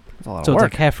up. That's a lot So of it's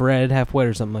work. half red, half white,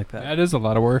 or something like that. That is a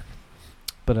lot of work.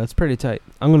 But it's pretty tight.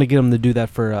 I'm going to get him to do that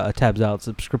for a Tabs Out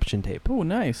subscription tape. Oh,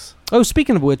 nice. Oh,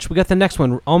 speaking of which, we got the next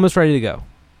one almost ready to go.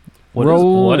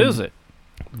 What is it?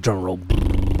 Drum roll.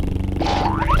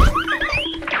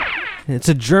 It's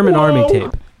a German army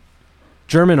tape.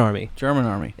 German army. German.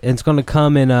 And it's going to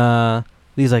come in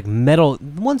these metal...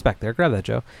 One's back there. Grab that,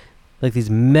 Joe. These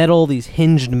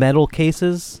hinged metal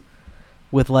cases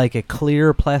with a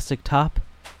clear plastic top.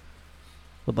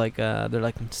 With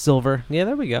they're silver. Yeah,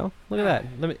 there we go. Look at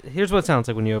that. Here's what it sounds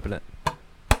like when you open it.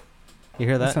 You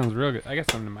hear that? That sounds real good. I got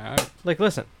something in my eye.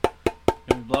 Listen.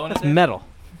 Blowing That's metal.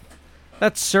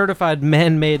 That's certified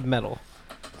man-made metal.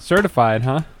 Certified,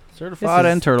 huh? Certified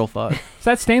and turtle-fied. Is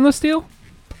that stainless steel?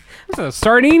 It's a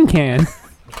sardine can.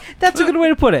 That's a good way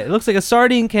to put it. It looks like a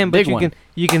sardine can, but Big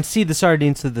you can see the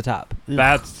sardines to the top.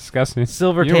 That's disgusting.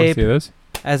 Silver You don't tape. see this.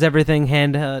 As everything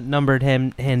hand numbered,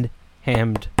 hand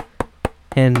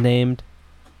named.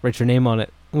 Write your name on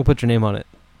it. We'll put your name on it.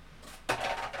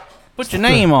 Put your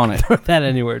name on it. Throw that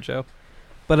anywhere, Joe.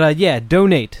 But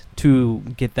donate to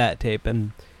get that tape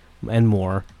and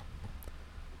more.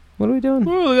 What are we doing?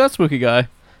 Ooh, look at that spooky guy.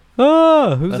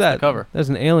 Oh, who's That's that? the cover. There's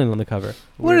an alien on the cover.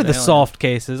 What are Weird the alien. soft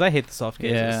cases? I hate the soft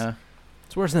cases. Yeah.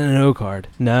 It's worse than a no card.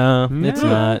 No, it's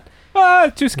not.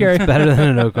 Too scary. It's better than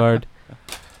a no card.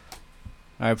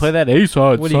 All right, play that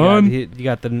A-side, What son. do you got? You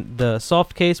got the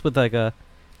soft case with like a...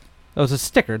 Oh, it's a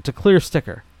sticker. It's a clear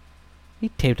sticker. He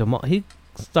taped them all. He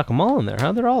stuck them all in there,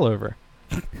 huh? They're all over.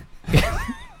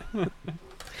 All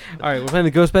right, we're playing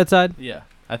the Ghostbed side? Yeah.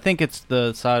 I think it's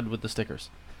the side with the stickers.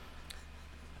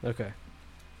 Okay.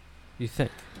 You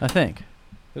think? I think.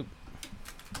 Oop.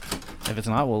 If it's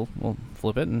not, we'll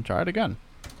flip it and try it again.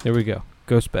 Here we go.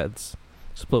 Ghostbeds.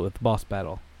 Split with boss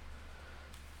battle.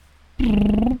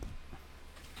 Oh,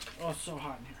 it's so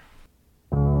hot in here.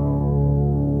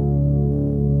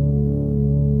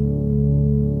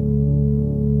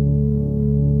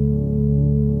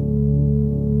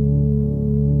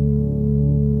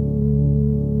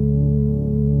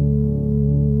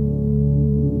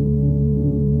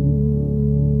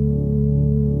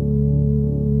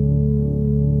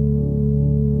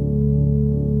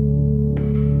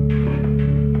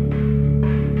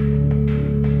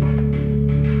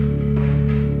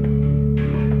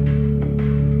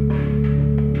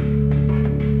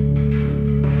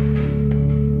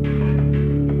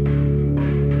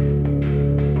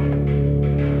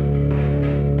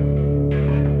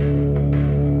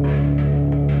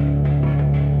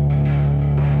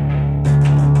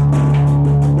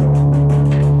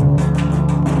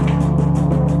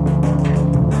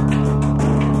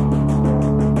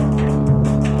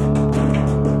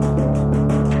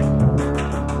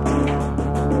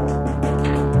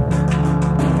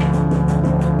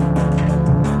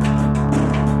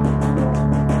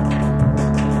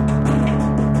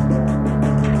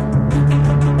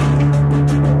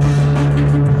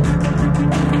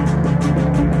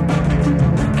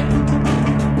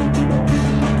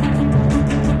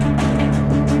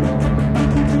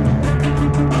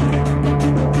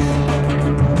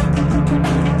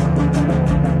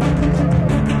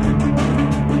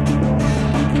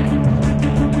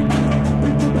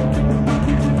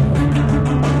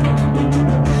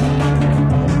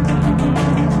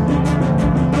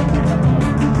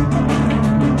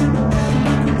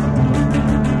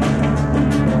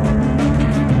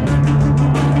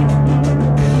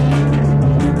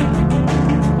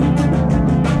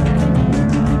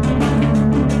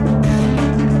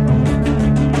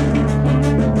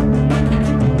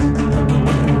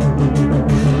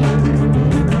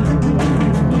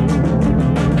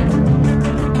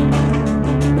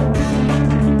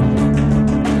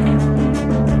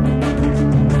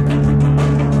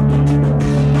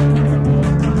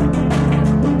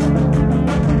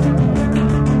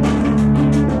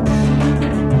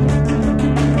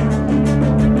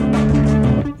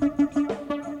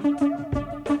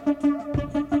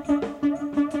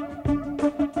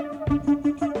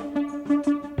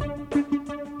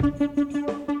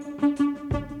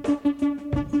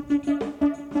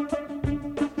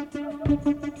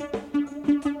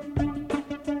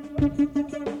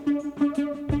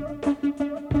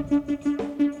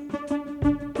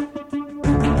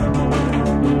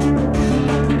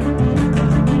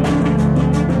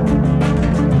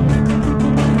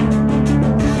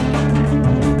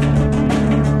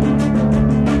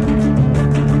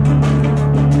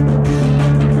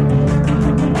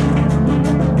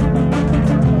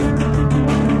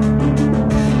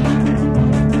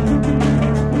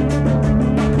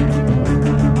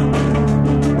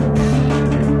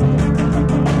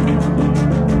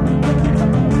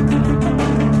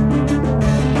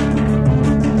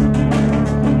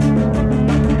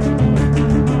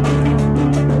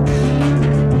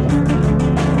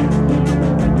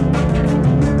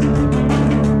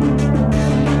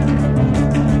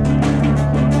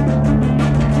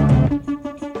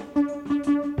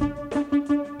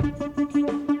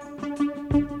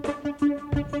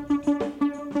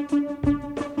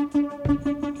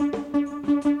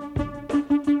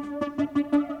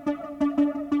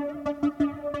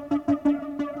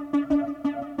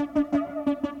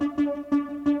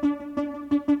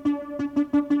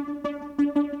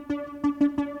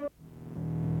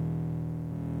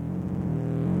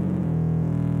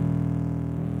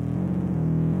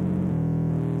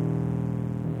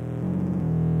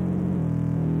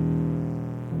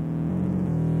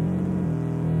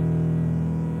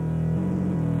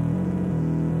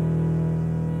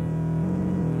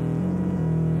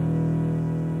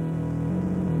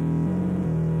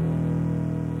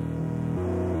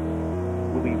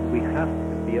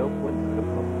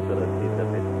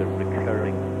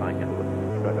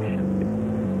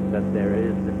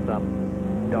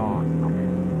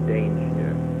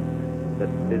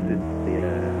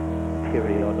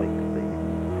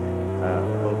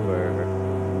 over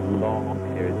long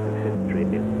periods of history.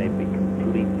 It may be completely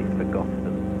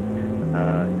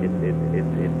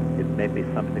it may be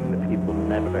something that people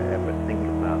never ever think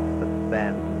about, but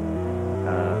then,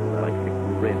 like a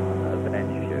grim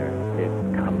adventure, it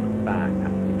comes back,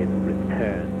 it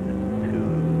returns to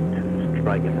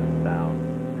strike us down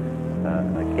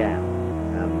again,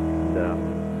 and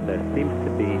there seems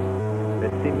to be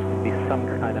some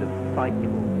kind of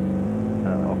cycle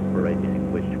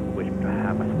operating, which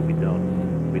perhaps we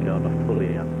don't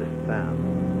fully understand.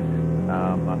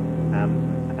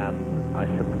 And I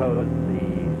suppose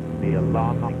the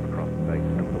alarming prospect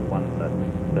and the one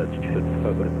that should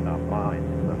focus our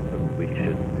minds and that we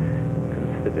should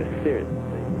consider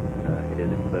seriously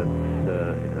is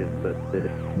that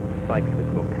this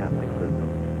cyclical cataclysm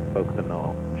spoken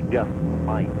of just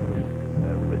might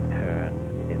return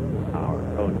in our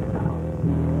own time.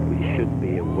 We should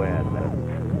be aware that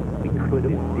we could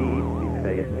indeed be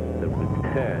facing the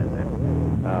return.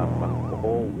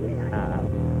 All we have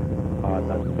are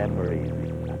the memories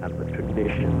and the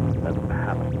traditions and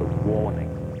perhaps the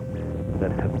warnings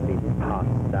that have been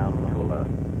passed down to us.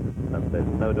 And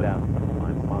there's no doubt in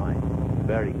my mind,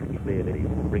 very clearly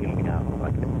ringing out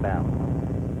like a bell,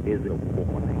 is a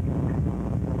warning.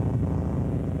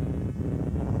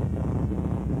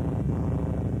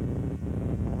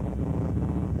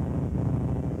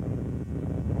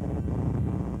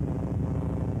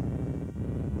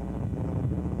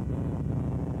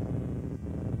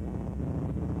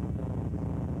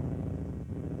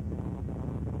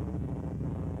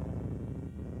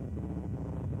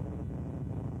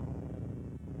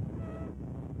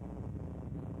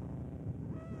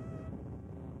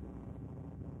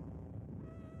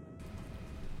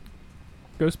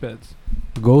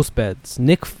 Ghostbeds.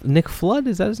 Nick Flood,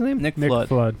 is that his name? Nick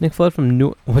Flood. Nick Flood from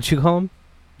what you call him?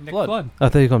 Nick Flood. I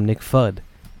thought you called him Nick Fudd.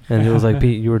 And it was like,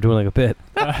 Pete, you were doing like a bit.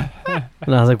 And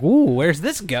I was like, ooh, where's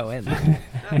this going?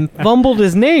 Fumbled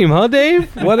his name, huh, Dave?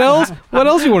 What else? What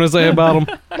else you want to say about him?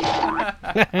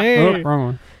 Oh, wrong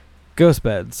one.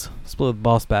 Ghostbeds. Split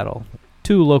boss battle.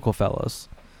 2 local fellows.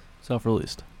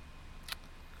 Self-released.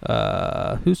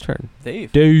 Whose turn?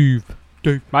 Dave.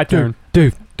 My turn.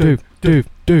 Dave. That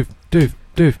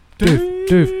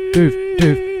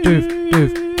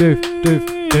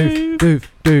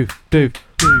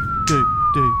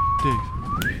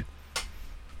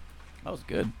was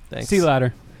good. Thanks.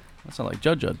 Sealadder. That sounded like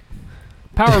Judd.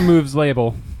 Power moves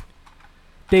label.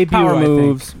 Debut, Power I think.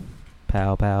 moves.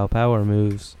 Power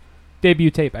moves.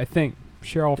 Debut tape, I think.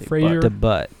 Cheryl Fraser. The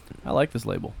butt. I like this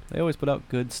label. They always put out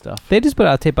good stuff. They just put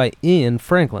out a tape by Ian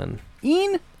Franklin.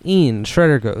 Ian,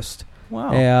 Shredder Ghost.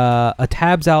 Wow. A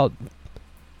Tabs Out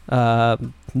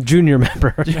junior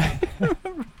member.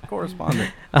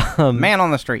 Correspondent. Man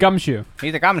on the street. Gumshoe.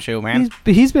 He's a gumshoe, man.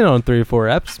 He's been on 3 or 4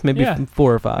 eps, maybe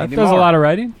 4 or 5. He does a lot of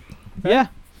writing. Yeah.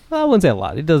 Well, I wouldn't say a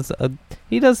lot.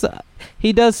 He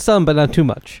does some, but not too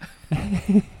much.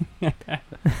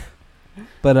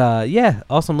 But yeah,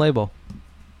 awesome label.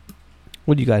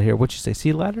 What do you got here? What you say?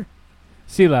 Sealadder?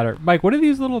 Sealadder. Mike, what are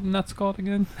these little nuts called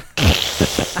again?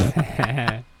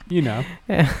 You know.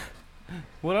 Yeah.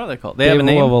 What are they called? They have a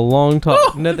name. Have a long talk.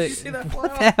 Oh, no, did you see that fly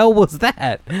what the hell was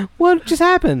that? What just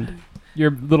happened?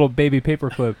 Your little baby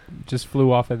paperclip just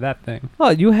flew off of that thing. Oh,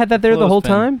 you had that there the whole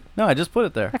time? No, I just put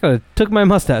it there. I could have took my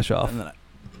mustache off.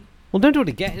 Well, don't do it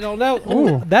again.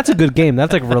 No. That's a good game.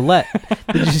 That's like roulette.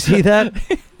 Did you see that?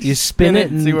 You spin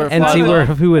it and see who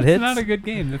it hits. It's not a good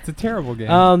game. That's a terrible game.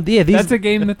 Yeah, that's a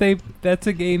game That's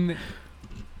a game that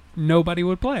nobody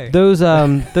would play. Those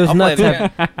nuts. Play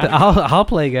I'll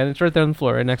play again. It's right there on the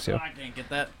floor, right next to you. I can't get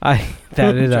that.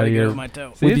 That is out of your. My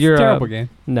toe. See, it's a terrible game.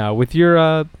 No, with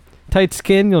your tight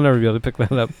skin, you'll never be able to pick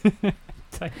that up.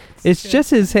 It's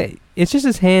just his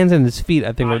hands and his feet,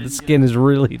 I think, where the skin is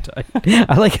really tight.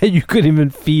 I like how you couldn't even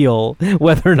feel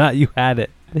whether or not you had it.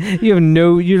 You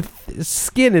have your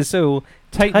skin is so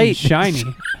tight and shiny.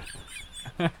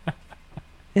 Got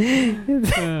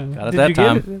it that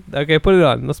time. Okay, put it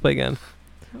on. Let's play again.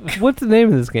 What's the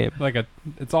name of this game?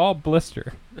 It's all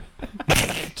blister.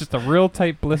 Just a real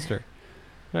tight blister.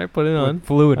 All right, put it on. With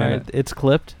fluid in it. It's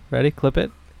clipped. Ready? Clip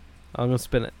it. I'm gonna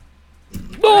spin it.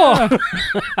 Oh!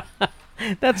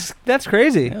 That's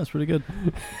crazy. Yeah, that's pretty good.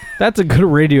 That's a good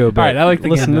radio bit. All right, I like the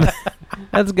game.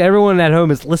 That's everyone at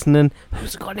home is listening.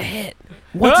 Who's gonna hit?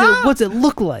 What's it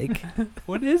look like?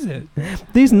 What is it?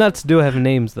 These nuts do have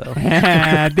names though.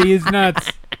 These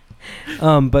nuts.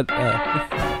 But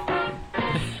I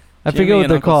forget what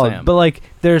they're called. Sam. But like,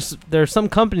 there's some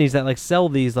companies that like sell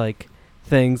these like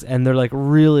things, and they're like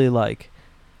really like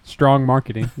strong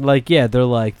marketing. Like, yeah, they're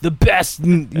like the best,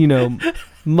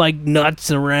 Mike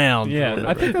Nuts around. Yeah,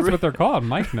 I think that's what they're called,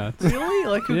 Mike Nuts. Really?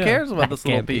 Like, who cares about this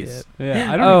little piece?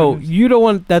 Yeah, I don't you don't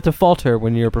want that to falter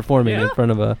when you're performing in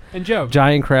front of a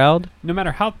giant crowd? No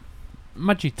matter how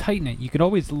much you tighten it, you could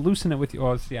always loosen it with your...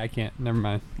 Oh, see, I can't. Never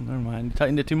mind. Never mind. You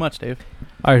tightened it too much, Dave.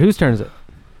 All right, whose turn is it?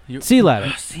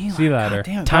 Sealadder.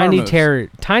 Sealadder.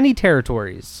 Tiny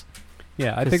territories.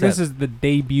 Yeah, I think this is the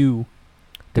debut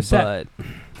cassette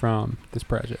from this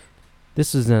project.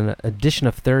 This is an edition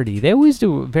of 30. They always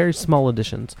do very small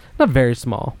editions. Not very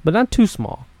small, but not too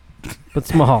small. But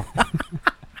small.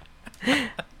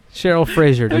 Cheryl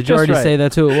Fraser. Did you already say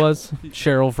that's who it was?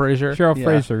 Cheryl Fraser? Cheryl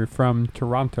Fraser from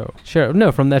Toronto.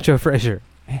 No, from that show Fraser.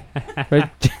 Right?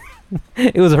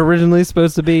 It was originally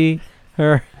supposed to be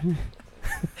her...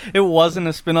 It wasn't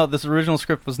a spin-off. This original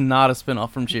script was not a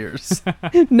spin-off from Cheers.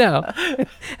 No.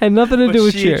 Had nothing to do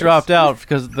with Cheers. She dropped out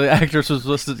because the actress was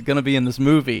going to be in this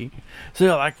movie. So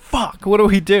they're like, fuck, what do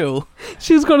we do?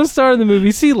 She was going to star in the movie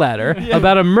Sealadder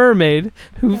about a mermaid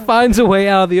who finds a way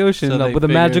out of the ocean with a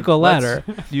magical ladder.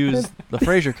 Use the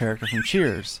Frasier character from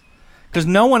Cheers. Because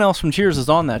no one else from Cheers is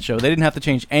on that show. They didn't have to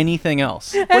change anything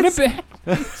else.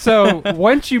 So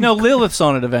once you... No, Lilith's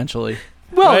on it eventually.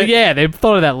 Well, right? Yeah, they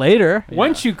thought of that later.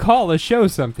 Once you call a show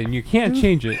something, you can't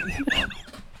change it.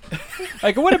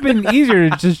 Like, it would have been easier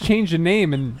to just change the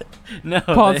name and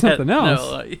call it something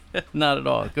else. No, not at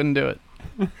all. Couldn't do it.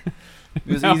 It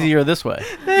was easier this way.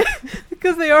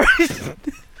 Because they already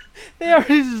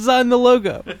designed the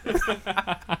logo.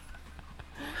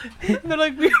 They're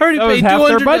like, we already paid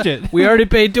 $200. Budget. We already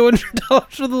paid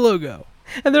 $200 for the logo,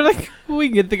 and they're like, we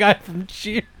can get the guy from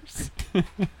Cheers.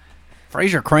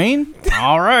 Fraser Crane?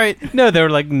 All right. No, they were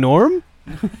like, Norm?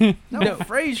 No,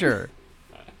 Fraser.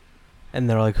 And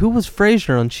they're like, who was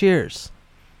Fraser on Cheers?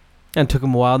 And it took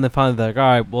them a while, and then finally they're like, all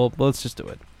right, well, let's just do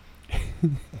it.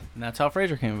 And that's how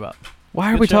Fraser came about.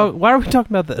 Why are we talking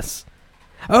about this?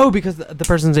 Oh, because the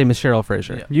person's name is Cheryl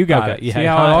Fraser. Yeah. You got it. Yeah, see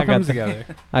how it all comes together.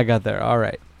 I got there. All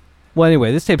right. Well,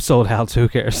 anyway, this tape's sold out, so who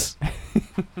cares?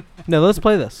 No, let's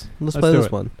play this. Let's play this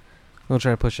one. I'll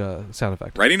try to push a sound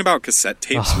effect. Writing about cassette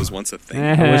tapes was once a thing.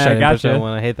 I wish I didn't push that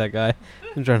one. I hate that guy.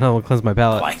 I'm trying to cleanse my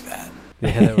palate. I like that.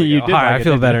 Yeah, there we You go. did All right, like I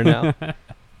feel better now.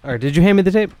 All right, did you hand me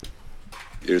the tape?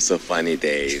 You're so funny,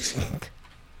 Dave.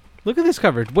 Look at this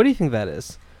cover. What do you think that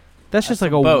is? That's just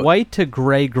like a boat. white to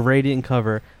gray gradient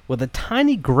cover with a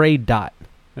tiny gray dot.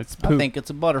 That's poop. I think it's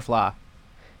a butterfly.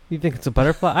 You think it's a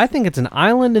butterfly? I think it's an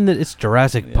island in it's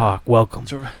Jurassic Park. Welcome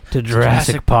to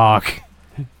Jurassic Park.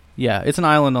 Yeah, it's an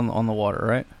island on the water,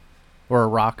 right? Or a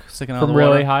rock sticking out of From the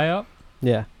water. really high up?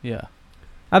 Yeah. Yeah.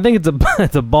 I think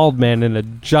it's a bald man in a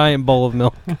giant bowl of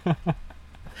milk.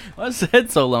 Why is his head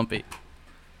so lumpy?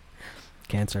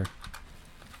 Cancer.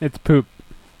 It's poop.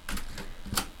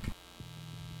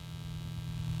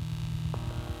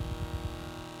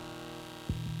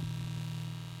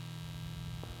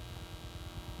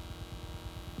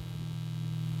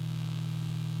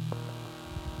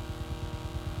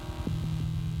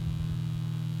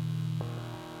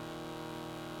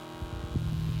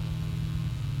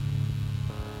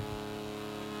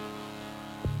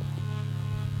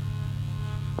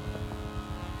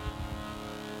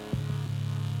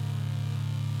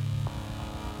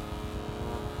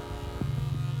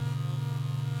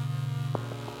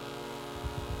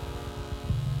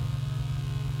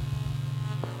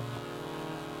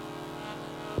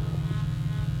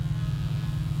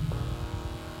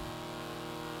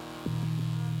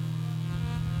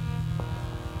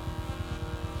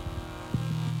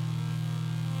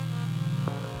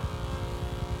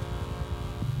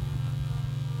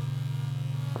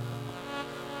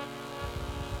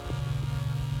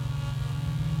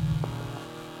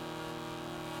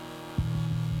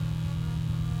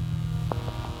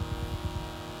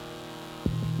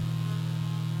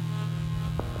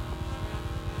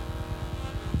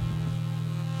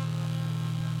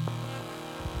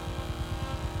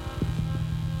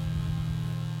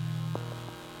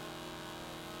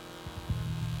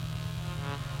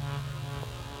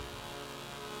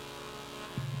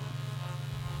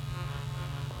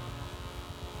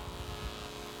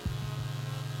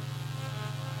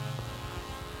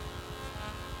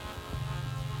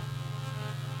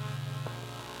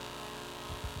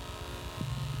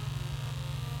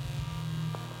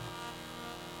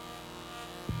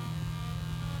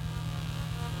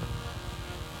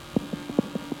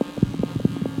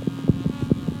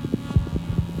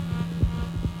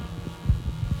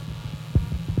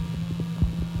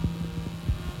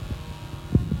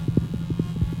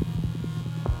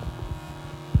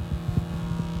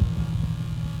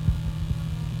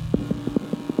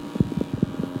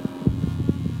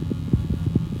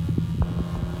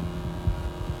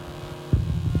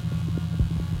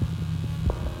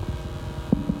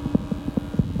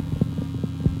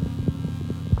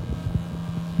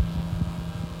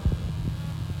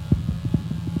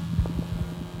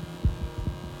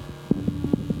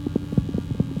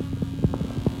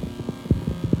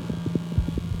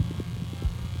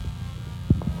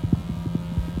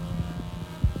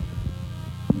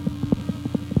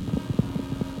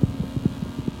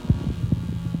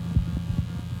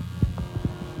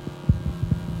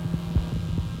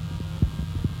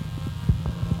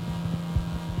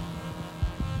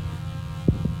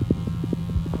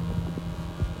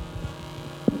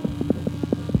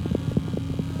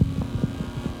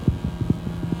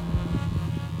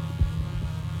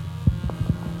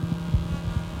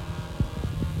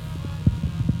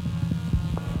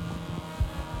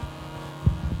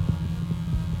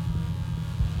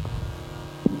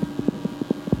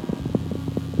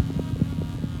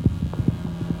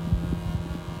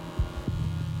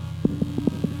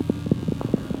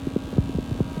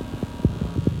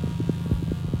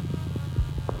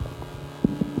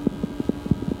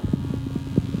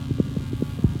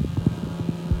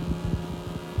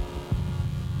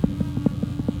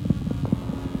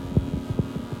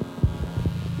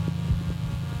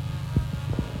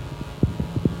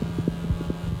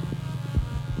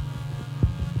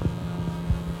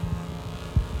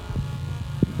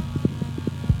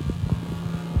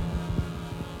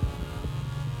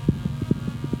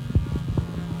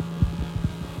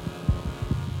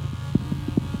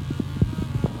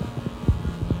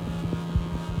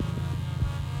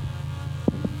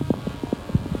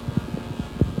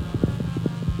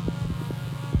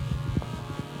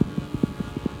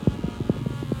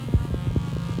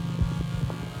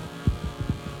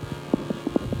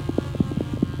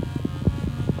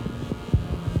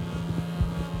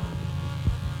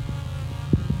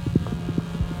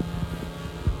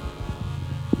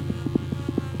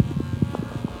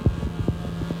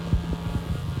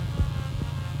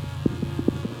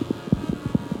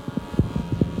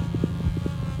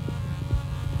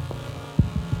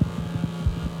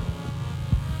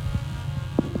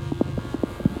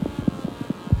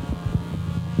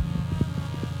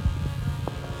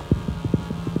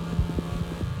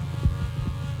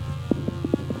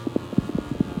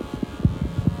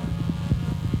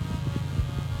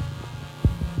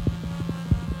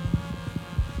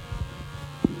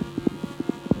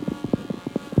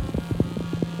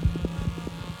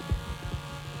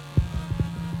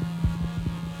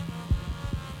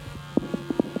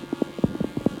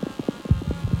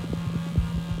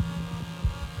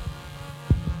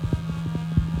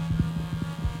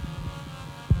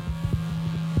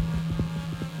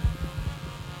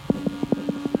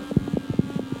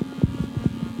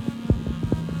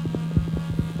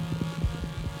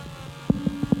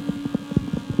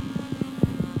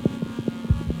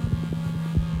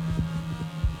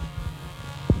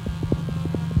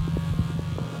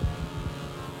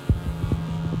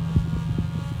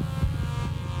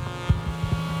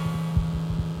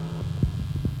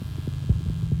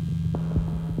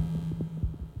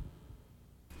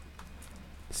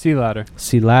 Sealadder.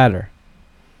 Sealadder.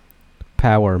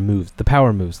 Power moves. The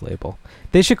power moves label.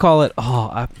 They should call it.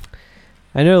 I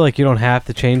know, like, you don't have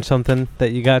to change something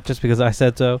that you got just because I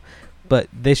said so, but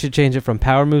they should change it from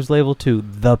power moves label to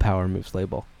the power moves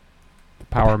label. The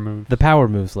power moves. The power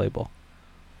moves label.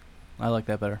 I like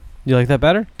that better. You like that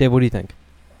better, Dave? What do you think?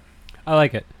 I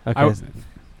like it. Okay,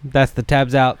 that's the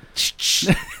tabs out.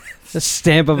 The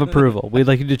stamp of approval. We'd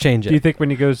like you to change it. Do you think when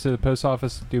he goes to the post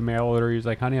office to do mail order, he's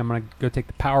like, honey, I'm going to go take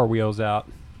the power wheels out?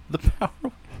 The power.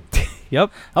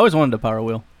 Yep. I always wanted a power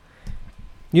wheel.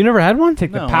 You never had one?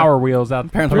 Take the power wheels out.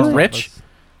 Apparently I was rich.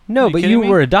 No, you but kidding you me?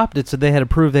 were adopted, so they had to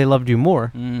prove they loved you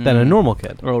more than a normal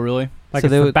kid. Oh, really? Like so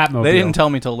it's the Batmobile. They didn't tell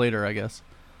me till later, I guess.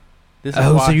 This is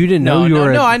Oh, why. so you didn't know you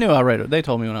were... No, I knew how right. They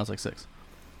told me when I was like 6.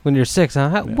 When you're 6,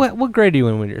 huh? Yeah. What grade are you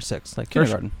in when you're 6? Like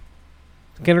Kindergarten.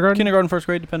 Kindergarten? Kindergarten, first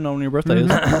grade, depending on when your birthday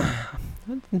is.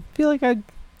 I feel like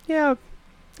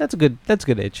that's a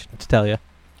good age to tell you.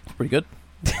 It's pretty good.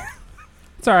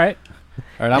 It's all right.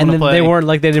 All right, I'm and gonna then play. they weren't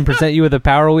like they didn't present you with a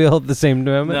power wheel at the same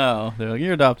time. No, they're like,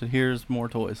 you're adopted. Here's more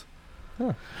toys.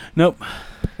 Huh. Nope,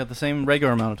 got the same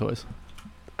regular amount of toys.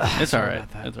 It's all right.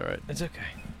 It's all right. It's okay.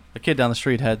 The kid down the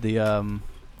street had the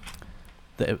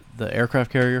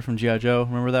aircraft carrier from G.I. Joe.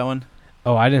 Remember that one?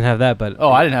 Oh, I didn't have that, but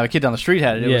I didn't have a kid down the street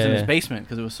had it. It was in his Yeah. basement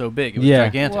because it was so big. It was Yeah.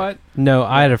 gigantic. What? no,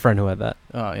 I had a friend who had that.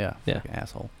 Oh yeah. Yeah. Fucking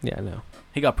asshole. Yeah, I know.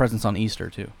 He got presents on Easter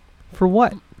too. For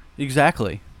what?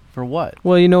 Exactly. For what?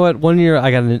 Well, you know what? One year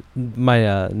I got my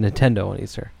Nintendo on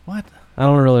Easter. What? I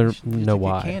don't really Kids know get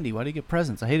why. Candy. Why do you get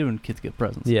presents? I hate it when kids get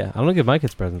presents. Yeah, I don't give my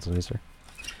kids presents on Easter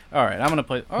All right, I'm gonna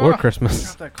play. or Christmas.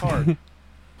 Drop that card.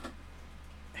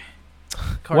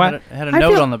 Card Why- had a I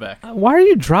note feel- on the back. Why are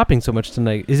you dropping so much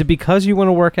tonight? Is it because you want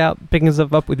to work out, picking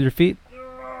stuff up with your feet?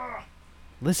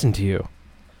 Listen to you.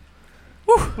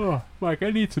 Oh, Mike, I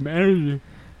need some energy. I feel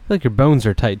like your bones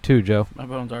are tight too, Joe. My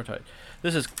bones are tight.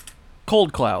 This is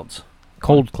Cold Clouds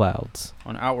Cold clouds.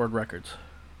 on Outward Records.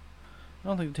 I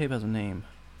don't think the tape has a name.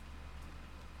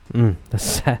 That's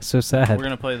sad, so sad. We're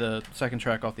gonna play the second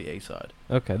track off the A side.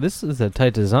 Okay, this is a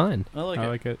tight design. I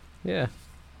like it. Yeah.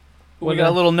 We got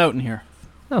a little note in here.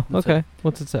 Oh, What's okay.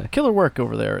 What's it say? Killer work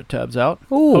over there at Tabs Out.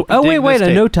 Ooh. Hope you Oh, dig wait. this A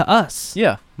tape. note to us.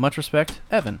 Yeah. Much respect,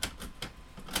 Evan.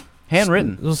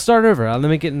 Handwritten. We'll start over. Let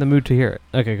me get in the mood to hear it.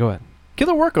 Okay, go ahead.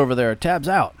 Killer work over there at Tabs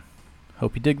Out.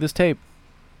 Hope you dig this tape.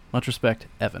 Much respect,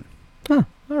 Evan. Huh.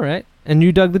 All right. And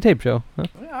you dug the tape, Joe. Huh?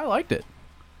 Yeah, I liked it.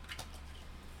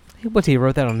 What, he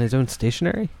wrote that on his own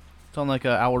stationery? It's on like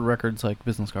Outward Records like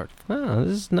business card. Oh,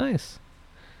 this is nice.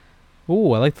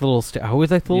 Ooh, I like the little... I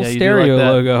always like the little Yeah, you do stereo like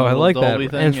that logo. I little like that. Dolby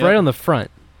thing, And it's yeah. right on the front.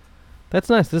 That's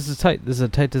nice. This is tight. This is a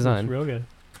tight design. It's real good.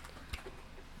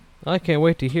 I can't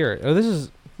wait to hear it. Oh, this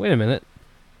is... Wait a minute.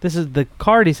 This is the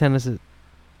card he sent us.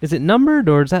 Is it numbered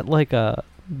or is that like the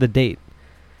date?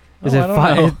 Is Oh, it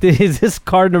I don't know. Is this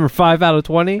card number 5 out of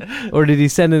 20, or did he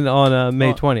send it on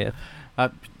May 20th?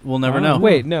 We'll never know.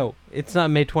 Wait, no, it's not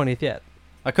May 20th yet.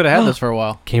 I could have had this for a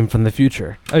while. Came from the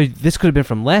future. Oh, this could have been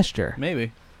from last year.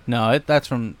 Maybe. No, that's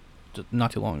from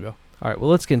not too long ago. All right, well,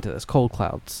 let's get into this. Cold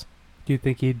Clouds. Do you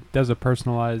think he does a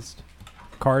personalized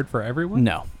card for everyone?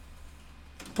 No.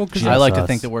 Well, 'cause I like to us.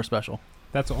 think that we're special.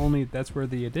 that's where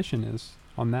the edition is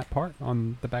on that part,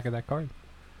 on the back of that card.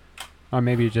 Or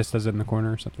maybe he just does it in the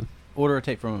corner or something. Order a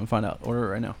tape from him and find out. Order it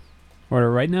right now. Order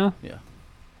right now? Yeah.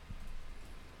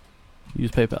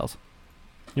 Use PayPal's.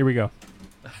 Here we go.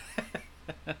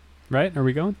 Right? Are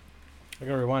we going? I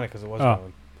gotta rewind it because it wasn't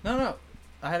going. No.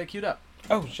 I had it queued up.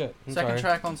 Oh, shit. Second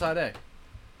track on side A.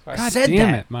 God said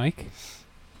damn that. it, Mike.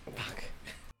 Fuck.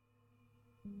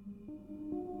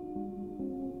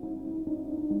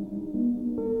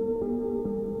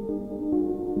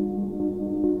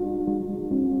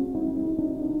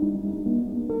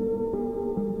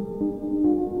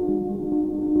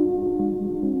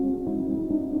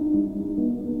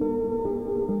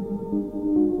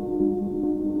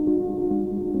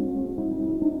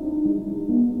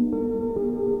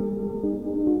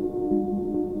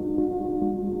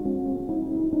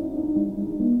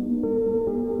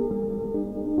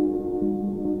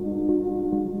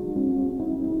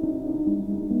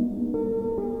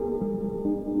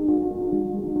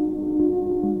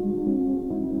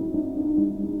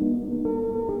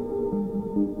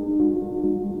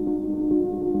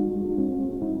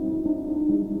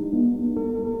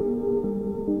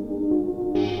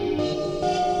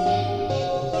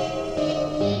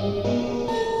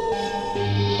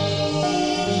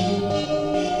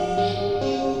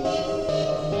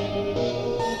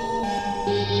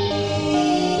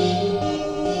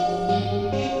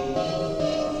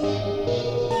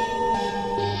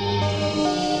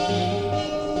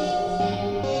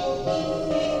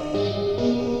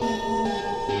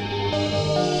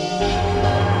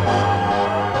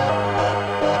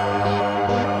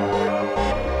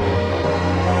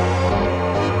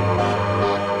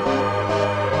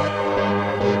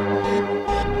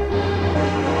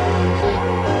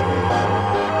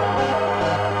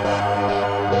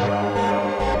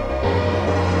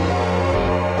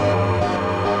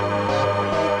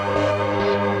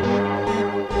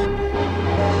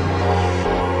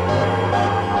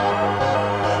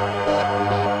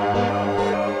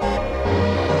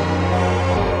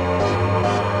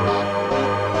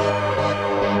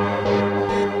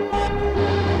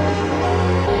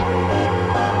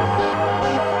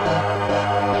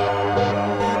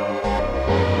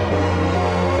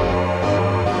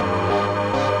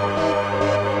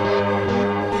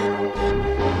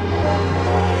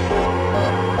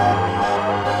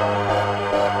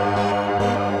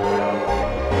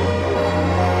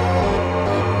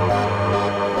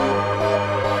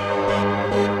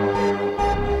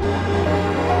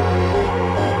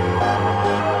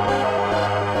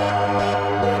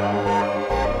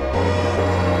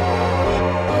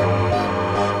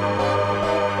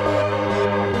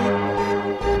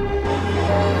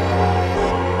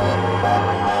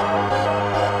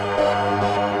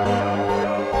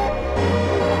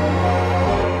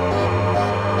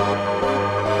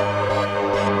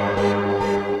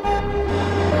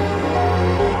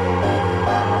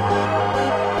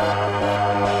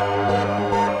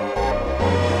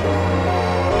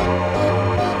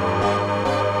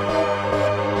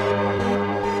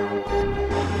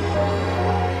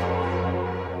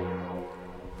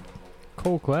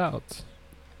 Cold clouds.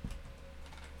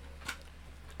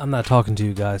 I'm not talking to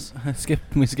you guys.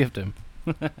 We skipped him.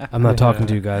 I'm not talking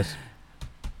to you guys.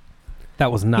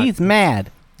 That was not. He's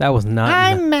mad. That was not.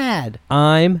 I'm mad.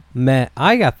 I'm mad.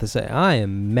 I got to say, I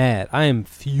am mad. I am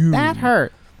fuming. That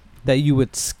hurt. That you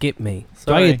would skip me.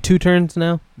 Sorry. Do I get 2 turns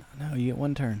now? No, you get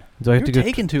 1 turn. Do I have You're to go?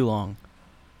 taking too long.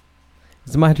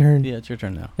 It's my turn. Yeah, it's your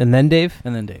turn now. And then Dave.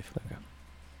 And then Dave. Okay.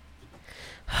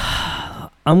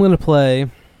 I'm gonna play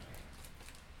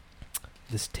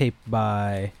this tape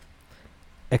by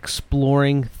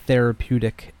Exploring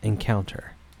Therapeutic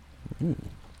Encounter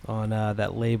on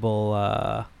that label.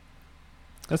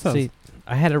 That sounds. See,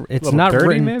 I had a. It's little not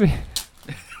dirty, written. maybe.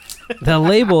 The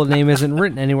label name isn't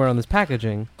written anywhere on this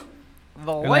packaging.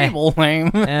 The label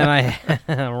name. And I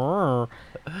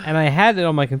had it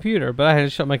on my computer, but I had to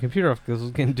shut my computer off because it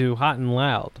was getting too hot and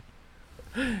loud.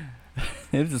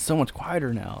 It is so much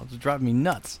quieter now. It's driving me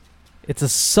nuts. It's a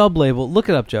sub-label. Look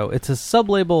it up, Joe. It's a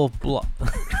sub-label of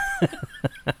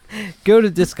Go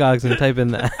to Discogs and type in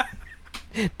that.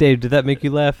 Dave, did that make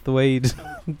you laugh the way he just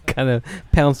kind of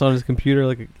pounced on his computer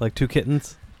like 2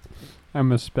 kittens? I'm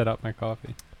going to spit out my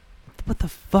coffee. What the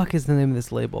fuck is the name of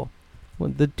this label? Well,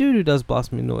 the dude who does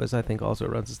Blossoming Noise, I think, also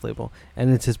runs this label.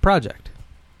 And it's his project.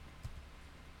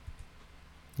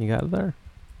 You got it there?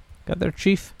 Got there,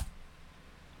 Chief?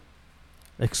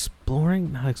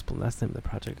 Exploring? Not exploring. That's the name of the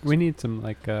project. We need some,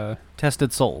 like,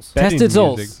 Tested Souls. Tested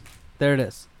Souls. Music. There it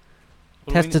is.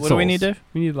 Tested Souls. What do we need, Dave?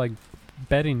 We need, like,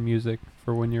 betting music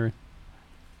for when you're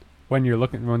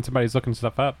looking, when somebody's looking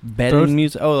stuff up. Betting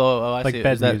music? Oh, I like see.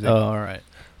 bed Is that, music. Oh, all right.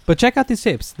 But check out these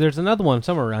tapes. There's another one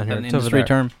somewhere around here. An It's over industry there.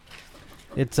 term?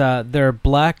 It's, they're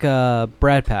black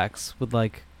Brad packs with,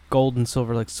 like, gold and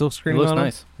silver, like, silk screening It looks on them.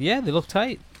 nice. Yeah, they look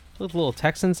tight. With a little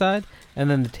text inside.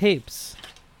 And then the tapes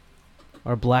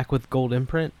are black with gold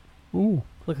imprint. Ooh.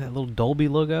 Look at that little Dolby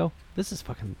logo. This is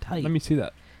fucking tight. Let me see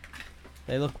that.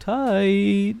 They look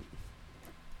tight.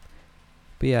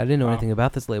 But yeah, I didn't know anything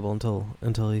about this label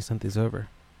until he sent these over.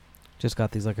 Just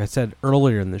got these, like I said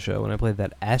earlier in the show when I played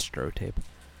that Astro tape.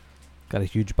 Got a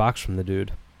huge box from the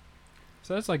dude.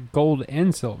 So that's like gold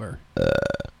and silver.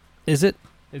 Is it?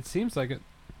 It seems like it.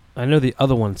 I know the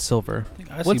other one's silver.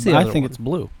 What's the other one? I think it's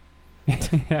blue.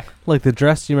 Yeah. Like the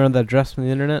dress. Do you remember that dress from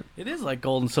the internet? It is like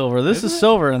gold and silver. This Isn't is it?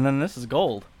 silver, and then this is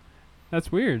gold.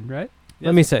 That's weird, right?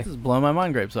 Let me see. This is blowing my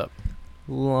mind grapes up.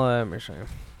 Let me show you.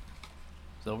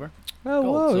 Silver? Oh,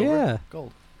 Gold, whoa, silver, yeah.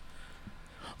 Gold.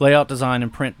 Layout, design,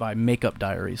 and print by Makeup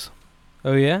Diaries.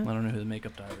 Oh, yeah? I don't know who the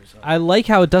Makeup Diaries are. I like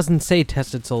how it doesn't say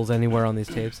Tested Souls anywhere on these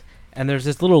tapes. And there's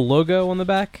this little logo on the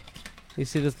back. You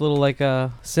see this little, like,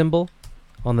 symbol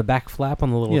on the back flap on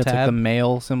the little Yeah, tab? it's like the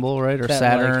male symbol, right? Or That,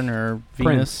 Saturn like, or Prince.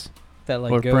 Venus. That,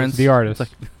 like, Or goes... Prince. The artist.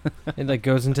 It, like,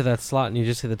 goes into that slot and you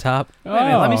just see the top. Wait a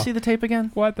minute, let me see the tape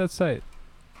again. What? That's it.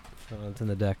 Oh, it's in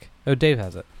the deck. Oh, Dave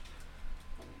has it.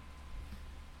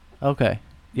 Okay.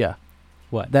 Yeah.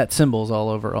 What? That symbol's all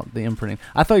over the imprinting.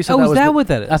 I thought you said Oh, that is was that the, what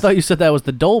that is? I thought you said that was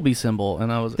the Dolby symbol,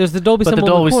 and I was. There's the Dolby but symbol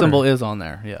the in Dolby corner. symbol is on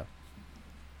there. Yeah.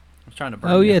 I was trying to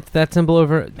burn. Oh, you. yeah, it's that symbol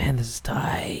over... Man, this is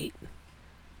tight.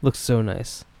 Looks so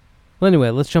nice. Well, anyway,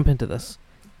 let's jump into this.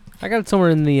 I got it somewhere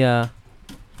in the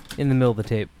middle of the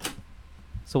tape.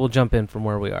 So we'll jump in from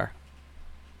where we are.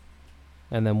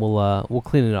 And then we'll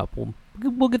clean it up.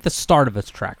 We'll get the start of its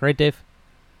track, right, Dave?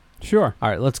 Sure. All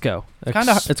right, let's go.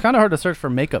 It's kind of hard to search for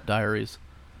Makeup Diaries.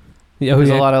 Yeah, There's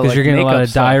a lot of, like, you're getting a lot makeup of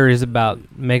stuff. diaries about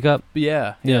makeup.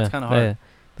 Yeah, it's kind of hard. Yeah,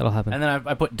 that'll happen. And then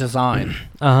I put design.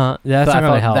 Yeah, that's So I not gonna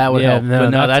thought help. that would Yeah, help, but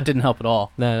no, that's- that didn't help at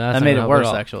all. No, that's that not made gonna it help worse at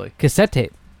all. actually. Cassette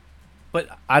tape. But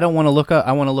I don't want to look up.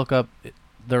 I want to look up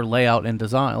their layout and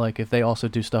design, like if they also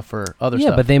do stuff for other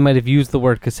stuff. Yeah, but they might have used the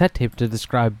word cassette tape to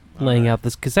describe laying out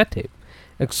this cassette tape.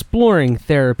 Exploring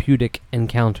Therapeutic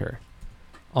Encounter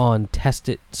on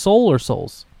Tested Soul or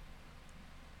Souls?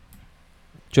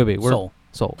 Joby, we're Soul.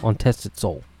 Soul on Tested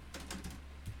Soul.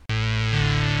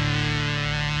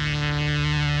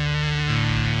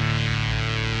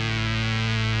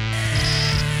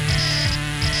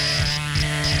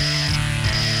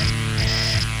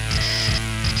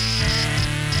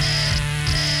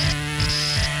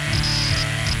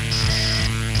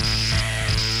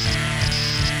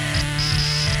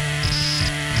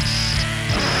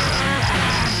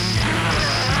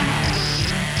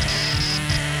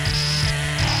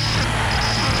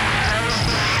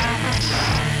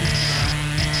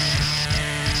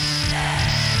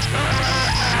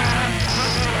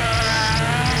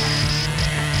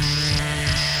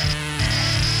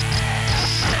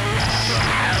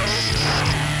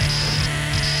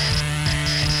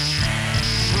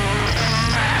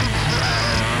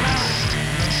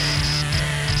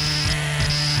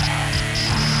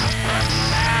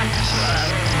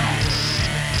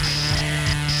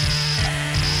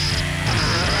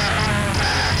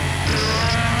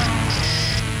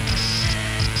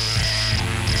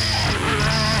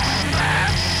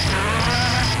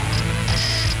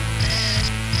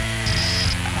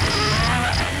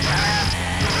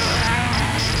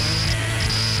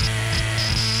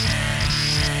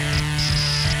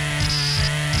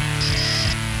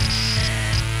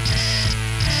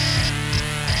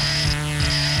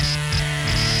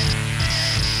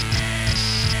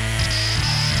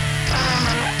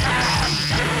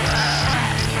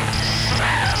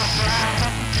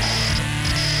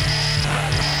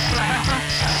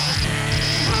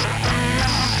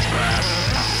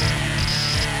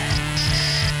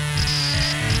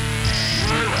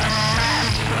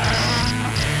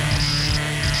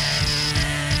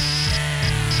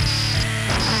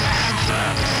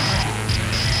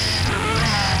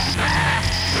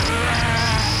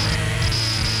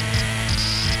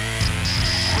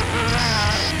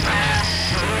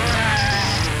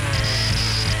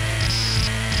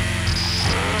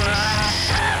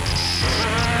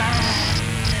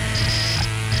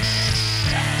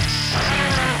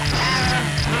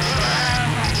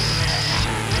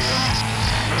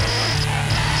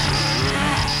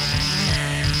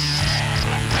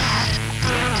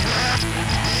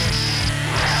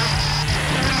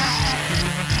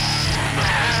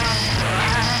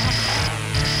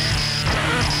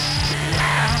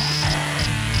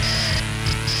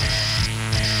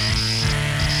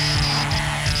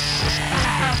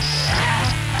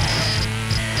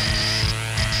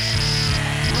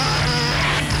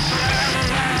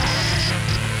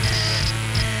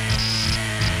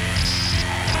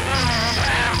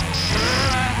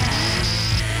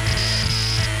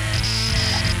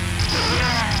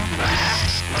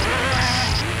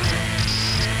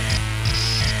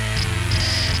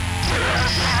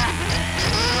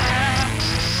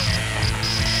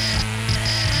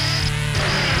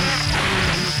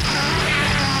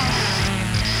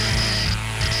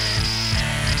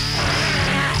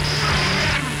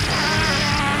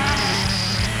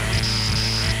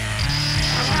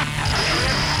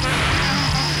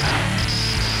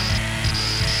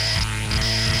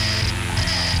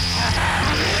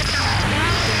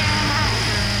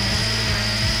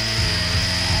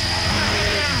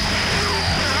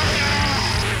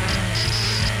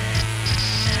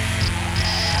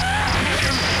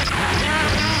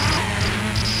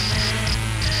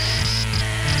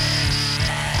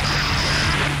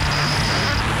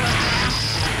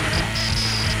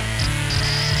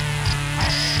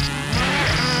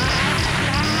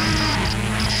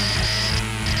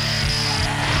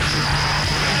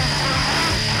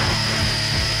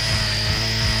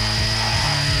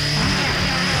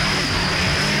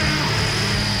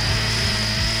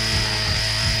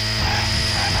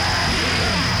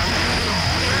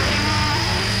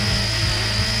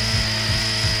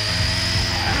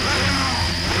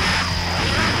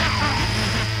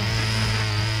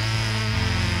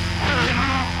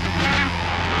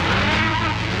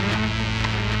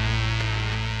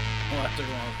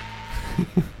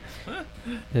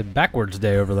 Backwards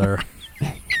day over there.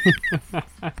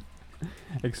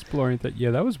 Exploring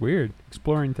yeah, that was weird.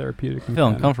 Exploring therapeutic.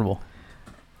 Feeling comfortable.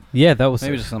 Yeah, that was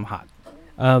maybe just some hot.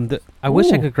 I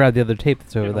wish I could grab the other tape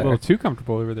that's over there. A little too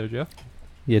comfortable over there, Jeff.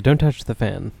 Yeah, don't touch the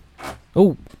fan.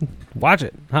 Oh, watch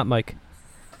it. Hot mic.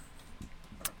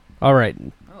 All right.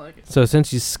 I like it. So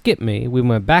since you skipped me, we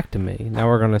went back to me. Now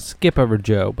we're going to skip over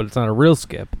Joe, but it's not a real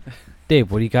skip.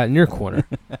 Dave, what do you got in your corner?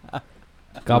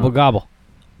 Gobble, gobble.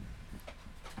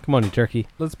 Come on, you turkey.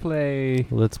 Let's play.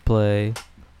 Let's play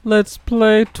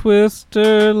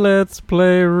Twister. Let's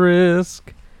play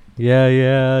Risk.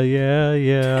 Yeah.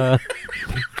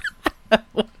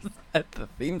 What is that the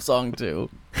theme song to?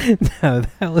 No,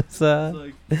 that was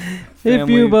if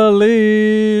you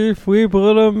believe we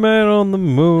put a man on the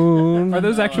moon. Are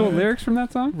those actual lyrics from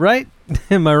that song? Right?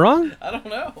 Am I wrong? I don't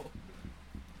know.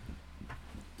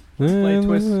 Let's play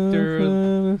Twister.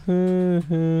 Let's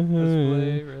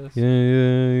play Risk.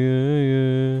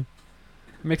 Yeah.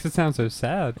 Makes it sound so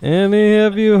sad. Annie,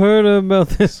 have you heard about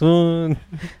this one?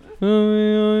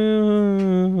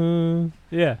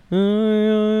 Yeah.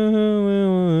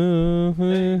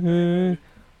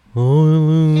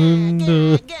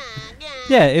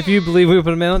 Yeah, if you believe we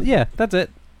put a man on. Yeah, that's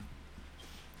it.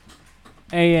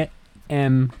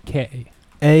 A-M-K.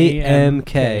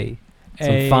 A-M-K.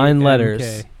 Some fine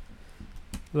letters.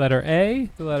 Letter A,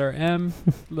 the letter M,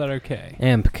 letter K.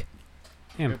 AMK.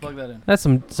 Plug that in. That's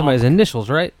somebody's initials,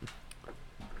 right?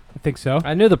 I think so.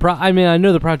 I know the Project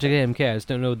AMK. I just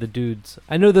don't know the dudes.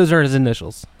 I know those are his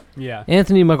initials. Yeah.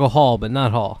 Anthony Michael Hall, but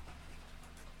not Hall.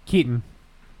 Keaton.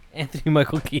 Anthony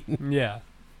Michael Keaton. Yeah.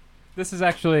 This is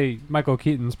actually Michael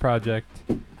Keaton's project.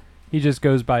 He just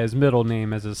goes by his middle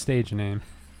name as his stage name.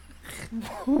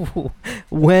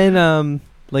 When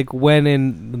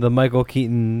in the Michael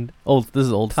Keaton this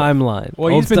is old timeline.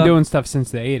 Well, he's been doing stuff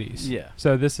since the 80s. Yeah.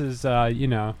 So this is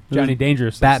Johnny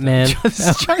Dangerous. Batman.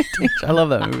 Johnny Dangerous. I love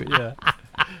that movie.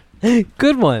 Yeah.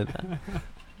 Good one.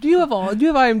 Do you have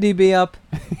IMDb up?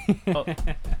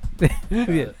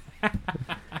 Yeah.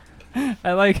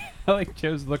 I like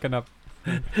Joe's looking up.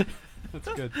 That's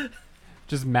good.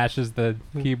 Just mashes the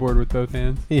keyboard with both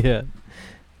hands. Yeah.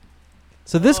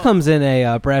 So this comes in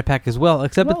a Brad pack as well,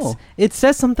 except it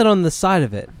says something on the side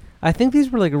of it. I think these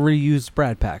were like reused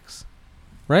Brad packs,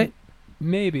 right?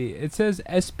 Maybe. It says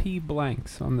SP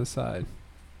blanks on the side.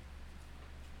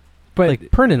 But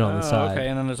like printed on the side. Okay,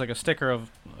 and then there's like a sticker of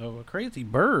a crazy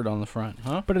bird on the front,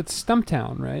 huh? But it's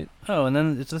Stumptown, right? Oh, and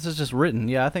then this is just written.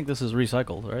 Yeah, I think this is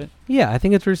recycled, right? Yeah, I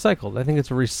think it's recycled. I think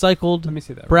it's a recycled Let me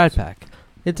see that Brad pack.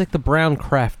 It's like the brown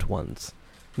craft ones.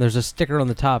 There's a sticker on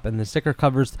the top, and the sticker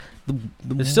covers the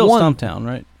it's still Stumptown,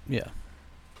 right? Yeah.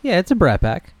 Yeah, it's a Brad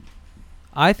pack.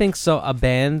 I think so. A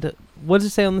band. What does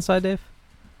it say on the side, Dave?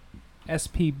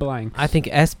 SP blanks. I think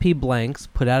SP blanks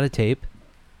put out a tape,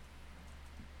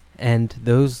 and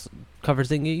those covers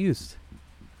didn't get used.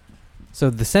 So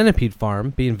the Centipede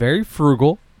Farm, being very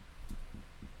frugal,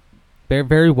 very,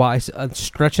 very wise,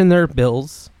 stretching their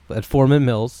bills at Foreman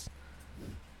Mills,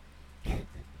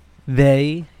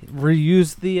 they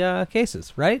reused the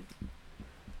cases, right?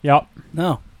 Yep.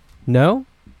 No?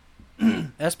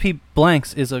 SP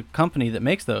Blanks is a company that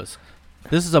makes those.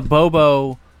 This is a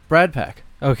Bobo Brad pack.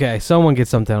 Okay, someone get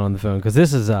something on the phone, because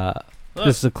this is a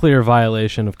clear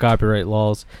violation of copyright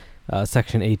laws,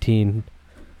 Section 18.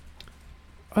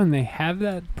 Oh, and they have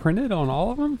that printed on all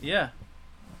of them? Yeah.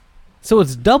 So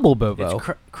it's double Bobo. It's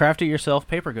craft it yourself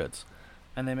paper goods.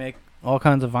 And they make all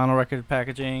kinds of vinyl record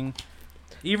packaging.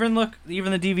 Even the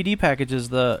DVD package is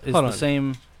the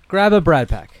same. Grab a Brad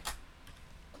pack.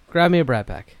 Grab me a Brad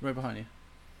pack. Right behind you.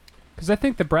 Because I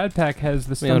think the Brad pack has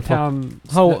the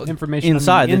Stumptown information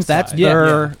inside. On the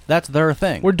inside. That's their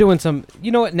thing. We're doing some.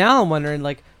 You know what? Now I'm wondering,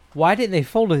 like, why didn't they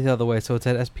fold it the other way so it's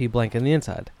at SP blank in the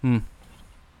inside?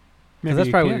 Because that's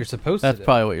probably what you're supposed to do. That's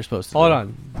probably what you're supposed to do. Hold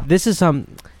on. This is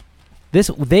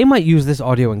they might use this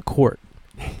audio in court.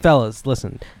 Fellas,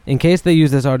 listen. In case they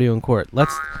use this audio in court,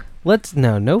 let's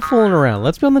no fooling around.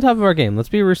 Let's be on the top of our game. Let's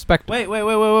be respectful. Wait.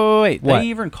 What? They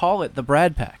even call it the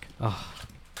Brad pack. Oh.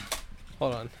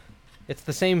 Hold on. It's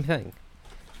the same thing.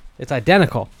 It's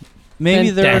identical. Maybe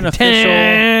they're an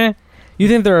official. You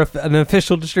think they're an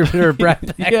official distributor of Brad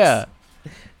packs? Yeah.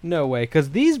 No way, because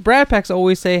these Brad packs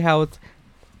always say how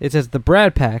it says the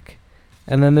Brad pack,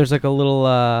 and then there's like a little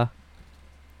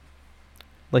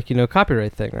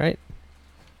copyright thing, right?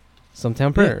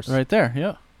 Stumptown Prayers. Yeah, right there,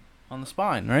 yeah. On the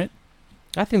spine, right?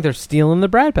 I think they're stealing the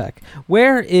Brad pack.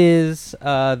 Where is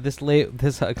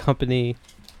this company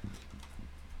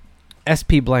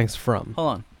SP Blanks from? Hold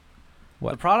on.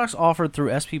 What? The products offered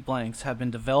through SP Blanks have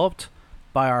been developed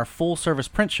by our full-service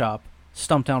print shop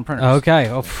stump down printers. Okay.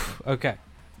 Okay.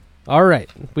 All right.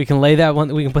 We can lay that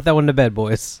one. We can put that one to bed,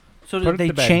 boys. So Put did it they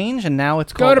to bed. change and now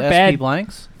it's Go called to bed. SP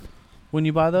Blanks when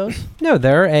you buy those? No,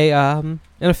 they're an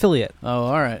affiliate. Oh,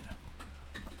 all right.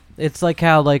 It's like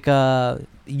how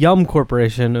Yum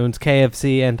Corporation owns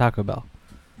KFC and Taco Bell.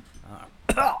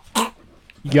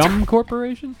 Yum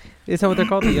Corporation? Is that what they're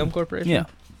called? The Yum Corporation? Yeah.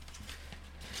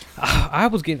 I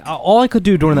was getting all I could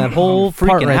do during that whole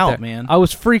part freaking right out, there, man. I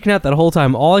was freaking out that whole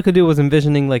time. All I could do was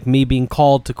envisioning like me being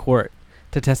called to court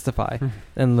to testify,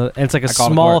 and it's like a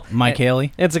small Mike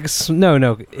Haley. It's like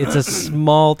no, it's a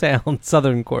small town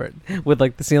southern court with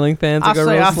like the ceiling fans that go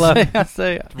real slow. I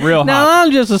say, Real Now hot.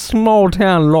 I'm just a small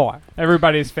town lawyer.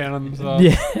 Everybody's fanning themselves.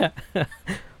 Yeah,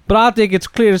 but I think it's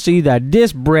clear to see that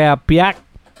this Therapeutic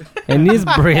and this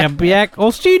Therapeutic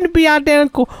all seem to be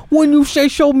identical when you say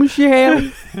show me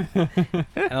shall. And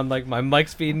I'm like, my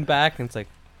mic's feeding back, and it's like,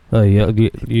 oh yeah,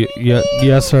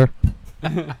 yes sir.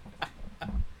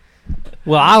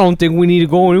 Well, I don't think we need to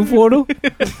go any further.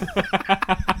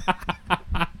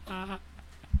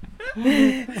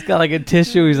 He's got like a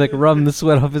tissue. He's like rubbing the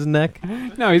sweat off his neck.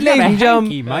 No, he's Ladies got a and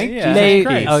gentlemen, hanky, Mike. Yeah. Jesus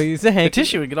Christ. Oh, he's a the hanky.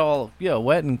 tissue would get all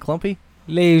wet and clumpy.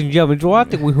 Ladies and gentlemen, do I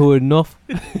think we heard enough?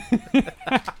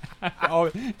 Oh,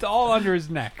 it's all under his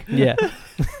neck. Yeah.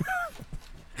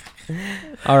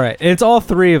 All right, and it's all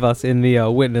three of us in the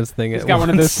witness thing. He's at got one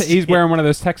of once. those. He's wearing one of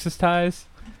those Texas ties.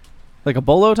 Like a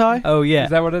bolo tie? Oh yeah, Is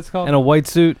that what it's called? and a white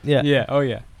suit. Yeah. Yeah. Oh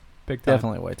yeah. Big time.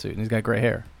 Definitely a white suit. And he's got gray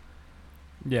hair.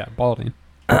 Yeah. Balding.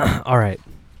 All right.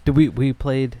 Did we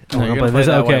played? No, we're you're gonna gonna play this?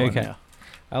 that Okay. white one, Okay. yeah.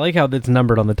 I like how it's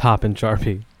numbered on the top in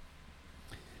Sharpie.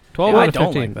 12 Yeah, out I of don't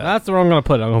 15. like that. That's where I'm gonna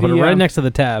put it. I'm gonna put it The, right next to the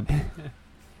tab.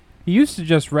 He used to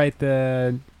just write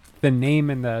the name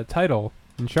and the title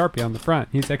in Sharpie on the front.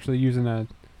 He's actually using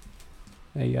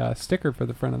a sticker for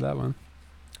the front of that one.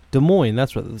 Des Moines.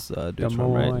 That's where this dude's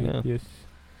from, right? Moines, Yeah. Yes.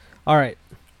 All right.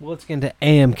 Well, let's get into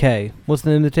AMK. What's the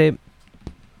name of the tape?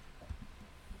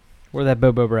 Where'd that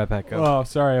Bobo Rat Pack go? Oh,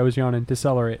 sorry, I was yawning.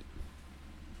 Decelerate.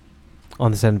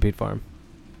 On the Centipede Farm.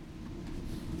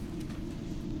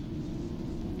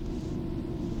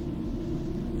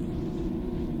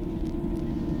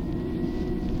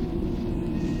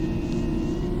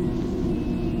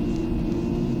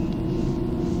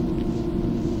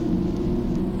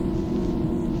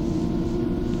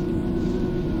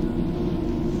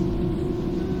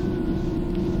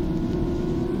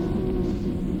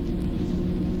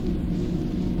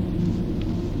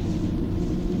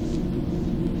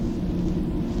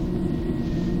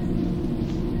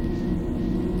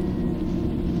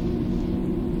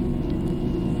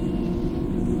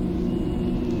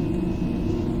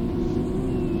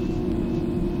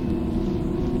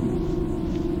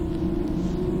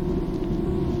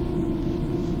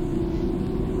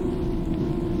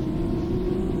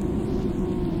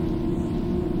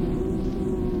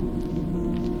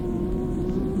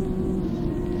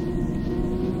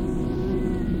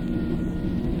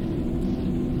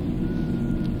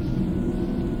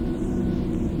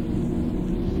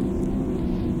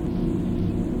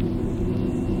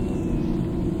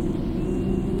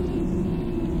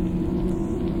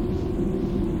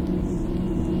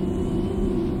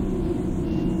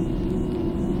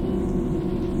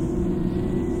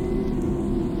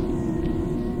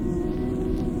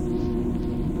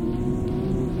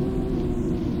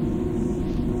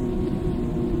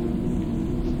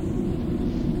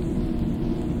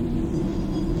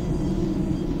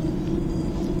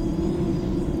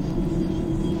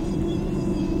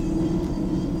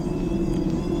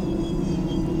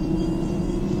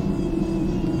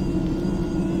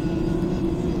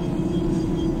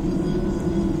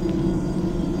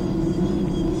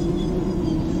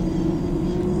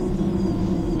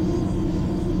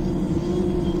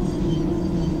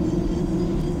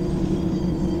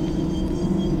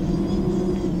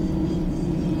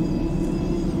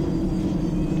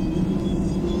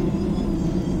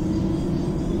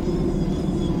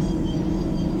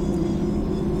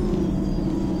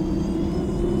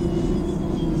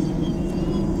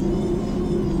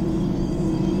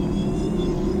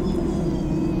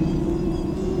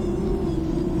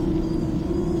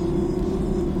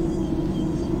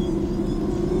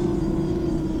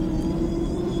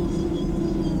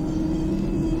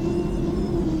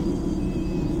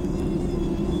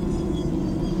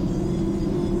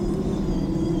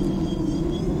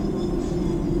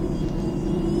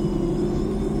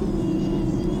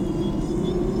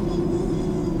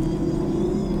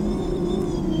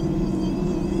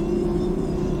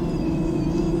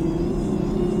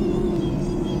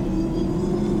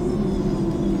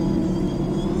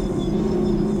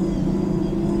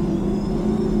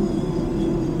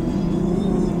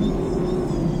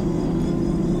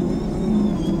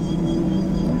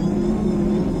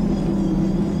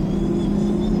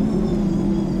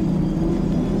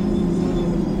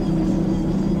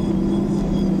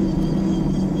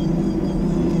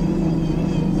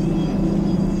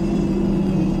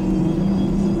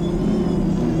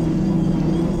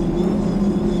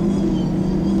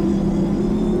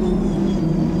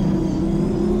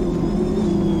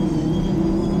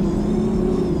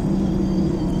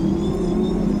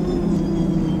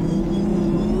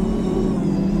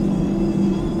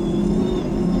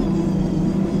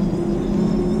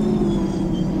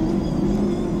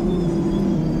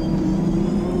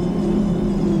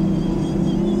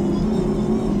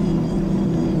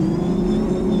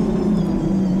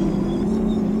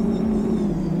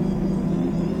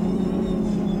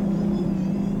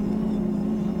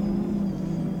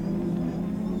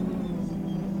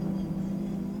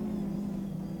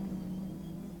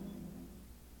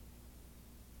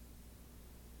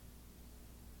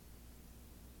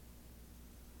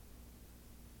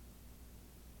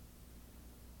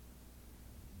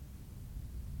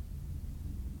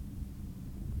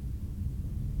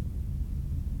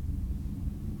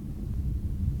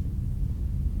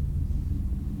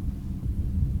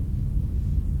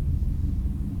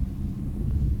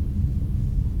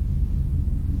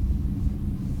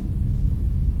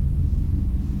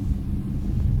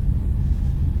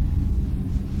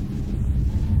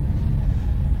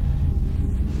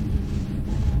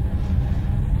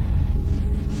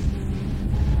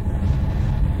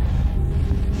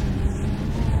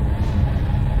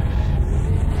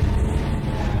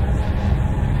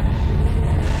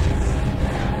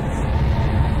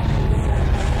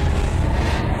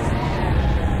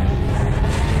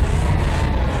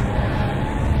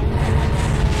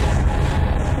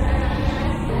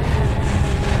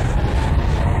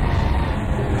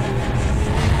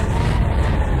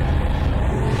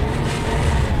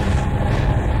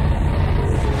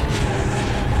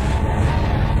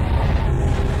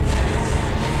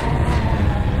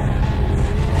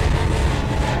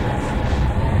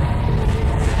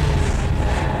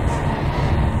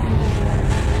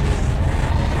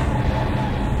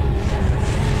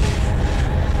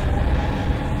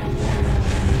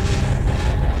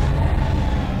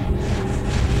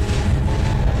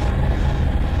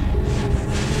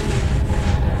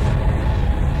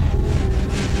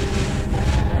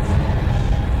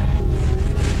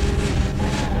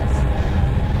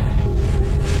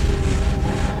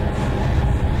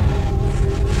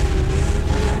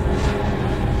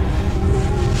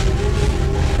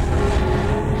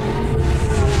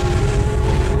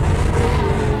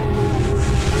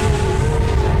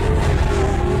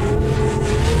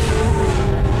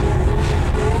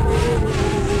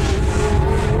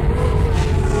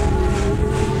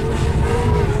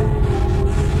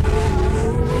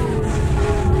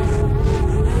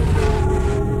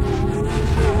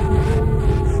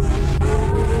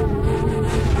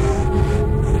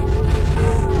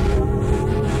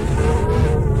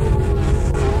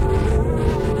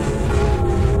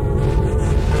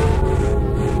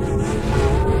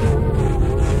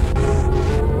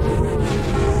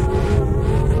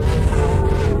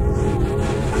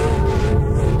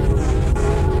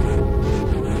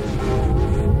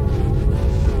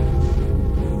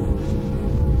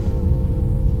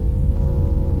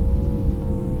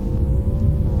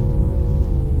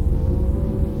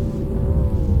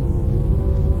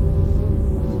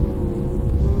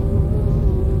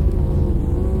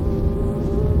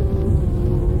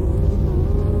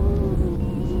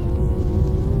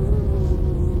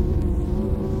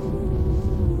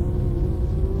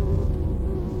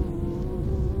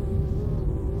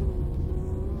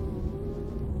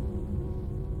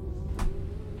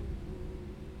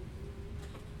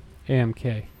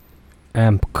 AMK.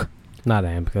 AMK. Not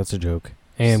AMK, that's a joke.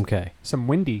 AMK. Some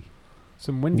windy.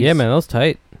 Yeah, man, that was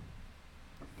tight.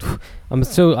 I'm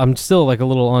still like a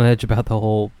little on edge about the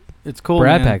whole It's cool,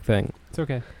 Brad man. Pack thing. It's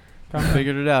okay.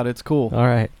 Figured it out. It's cool. All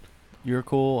right. You're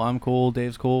cool. I'm cool.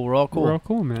 Dave's cool. We're all cool. We're all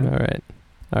cool, man. All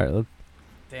right.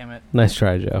 Damn it. Nice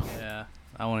try, Joe. Yeah.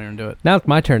 I won't even do it. Now it's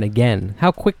my turn again.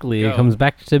 How quickly Go. it comes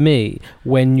back to me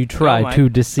when you try Mike. to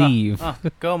deceive.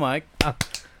 Go, Mike.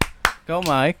 Go,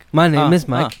 Mike. My name is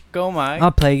Mike. Go, Mike.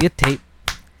 I'll play a tape.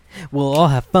 We'll all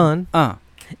have fun.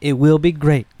 It will be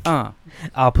great.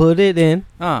 I'll put it in.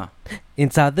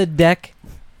 Inside the deck.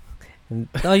 And,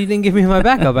 oh, you didn't give me my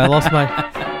backup. I lost my...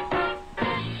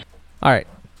 All right.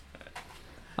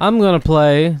 I'm going to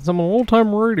play some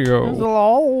old-time radio.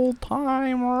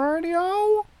 Old-time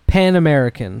radio. Pan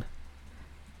American.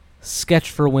 Sketch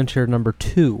for Winter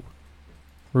 #2.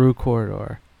 Rue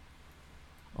Corridor.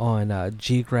 On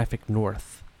Geographic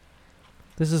North.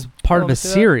 This is part of a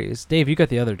series. Dave, you got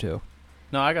the other two.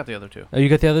 No, I got the other two. Oh, you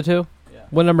got the other two? Yeah.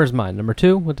 What number is mine? Number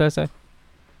 2? What did I say?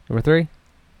 Number 3?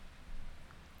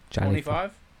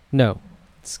 25? No.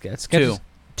 Sketch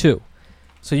 2.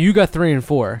 So you got 3 and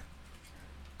 4.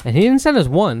 And he didn't send us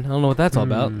 1. I don't know what that's all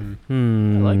about. I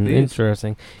like these.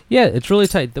 Interesting. Yeah, it's really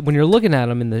tight. When you're looking at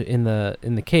them in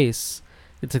the case,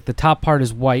 it's like the top part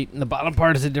is white and the bottom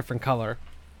part is a different color.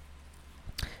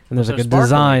 And there's like a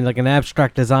design, like an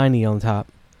abstract design-y on top.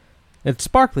 It's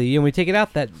sparkly, and we take it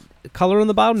out, that color on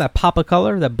the bottom, that pop of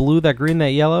color, that blue, that green,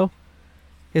 that yellow,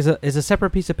 is a separate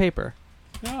piece of paper.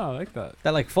 Oh, I like that.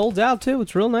 That like folds out too.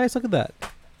 It's real nice. Look at that.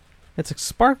 It's like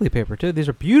sparkly paper too. These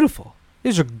are beautiful.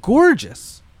 These are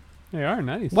gorgeous. They are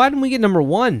nice. Why didn't we get number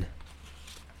 1?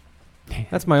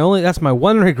 That's my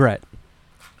one regret.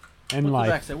 And What's life.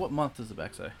 the back say? What month does the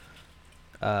back say?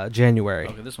 January.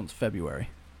 Okay, this one's February.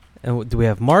 And do we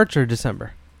have March or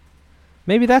December?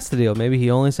 Maybe that's the deal. Maybe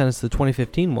he only sent us the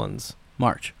 2015 ones.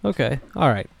 March. Okay. All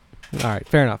right.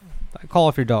 Fair enough. Call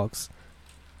off your dogs.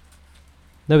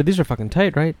 No, but these are fucking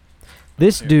tight, right?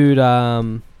 This dude,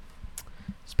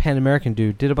 this Pan American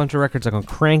dude, did a bunch of records like on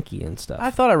Cranky and stuff.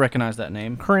 I thought I recognized that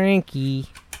name. Cranky.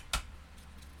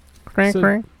 Crank.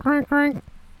 Is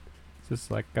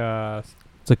this like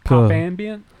It's a pop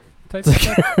ambient type of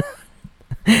stuff?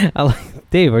 I like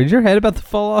Dave. Is your head about to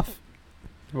fall off?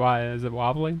 Why is it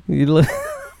wobbling?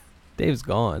 Dave's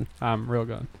gone. I'm real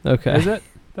gone. Okay. Is it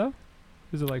though?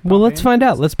 Is it like? Well, let's pop find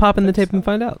ambient? out. Let's pop in the tape and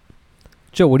find out.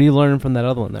 Joe, what are you learning from that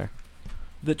other one there?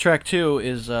 The track 2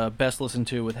 is best listened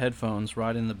to with headphones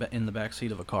right in the back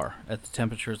seat of a car at the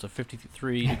temperatures of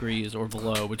 53 degrees or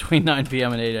below between 9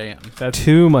 p.m. and 8 a.m. That's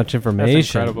too much information. That's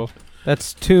incredible.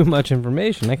 That's too much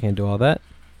information. I can't do all that.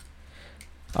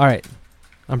 All right.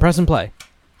 I'm pressing play.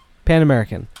 Pan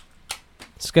American.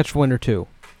 Sketch for Winter 2.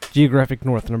 Geographic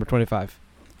North, number 25.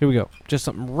 Here we go. Just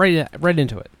something right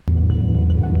into it.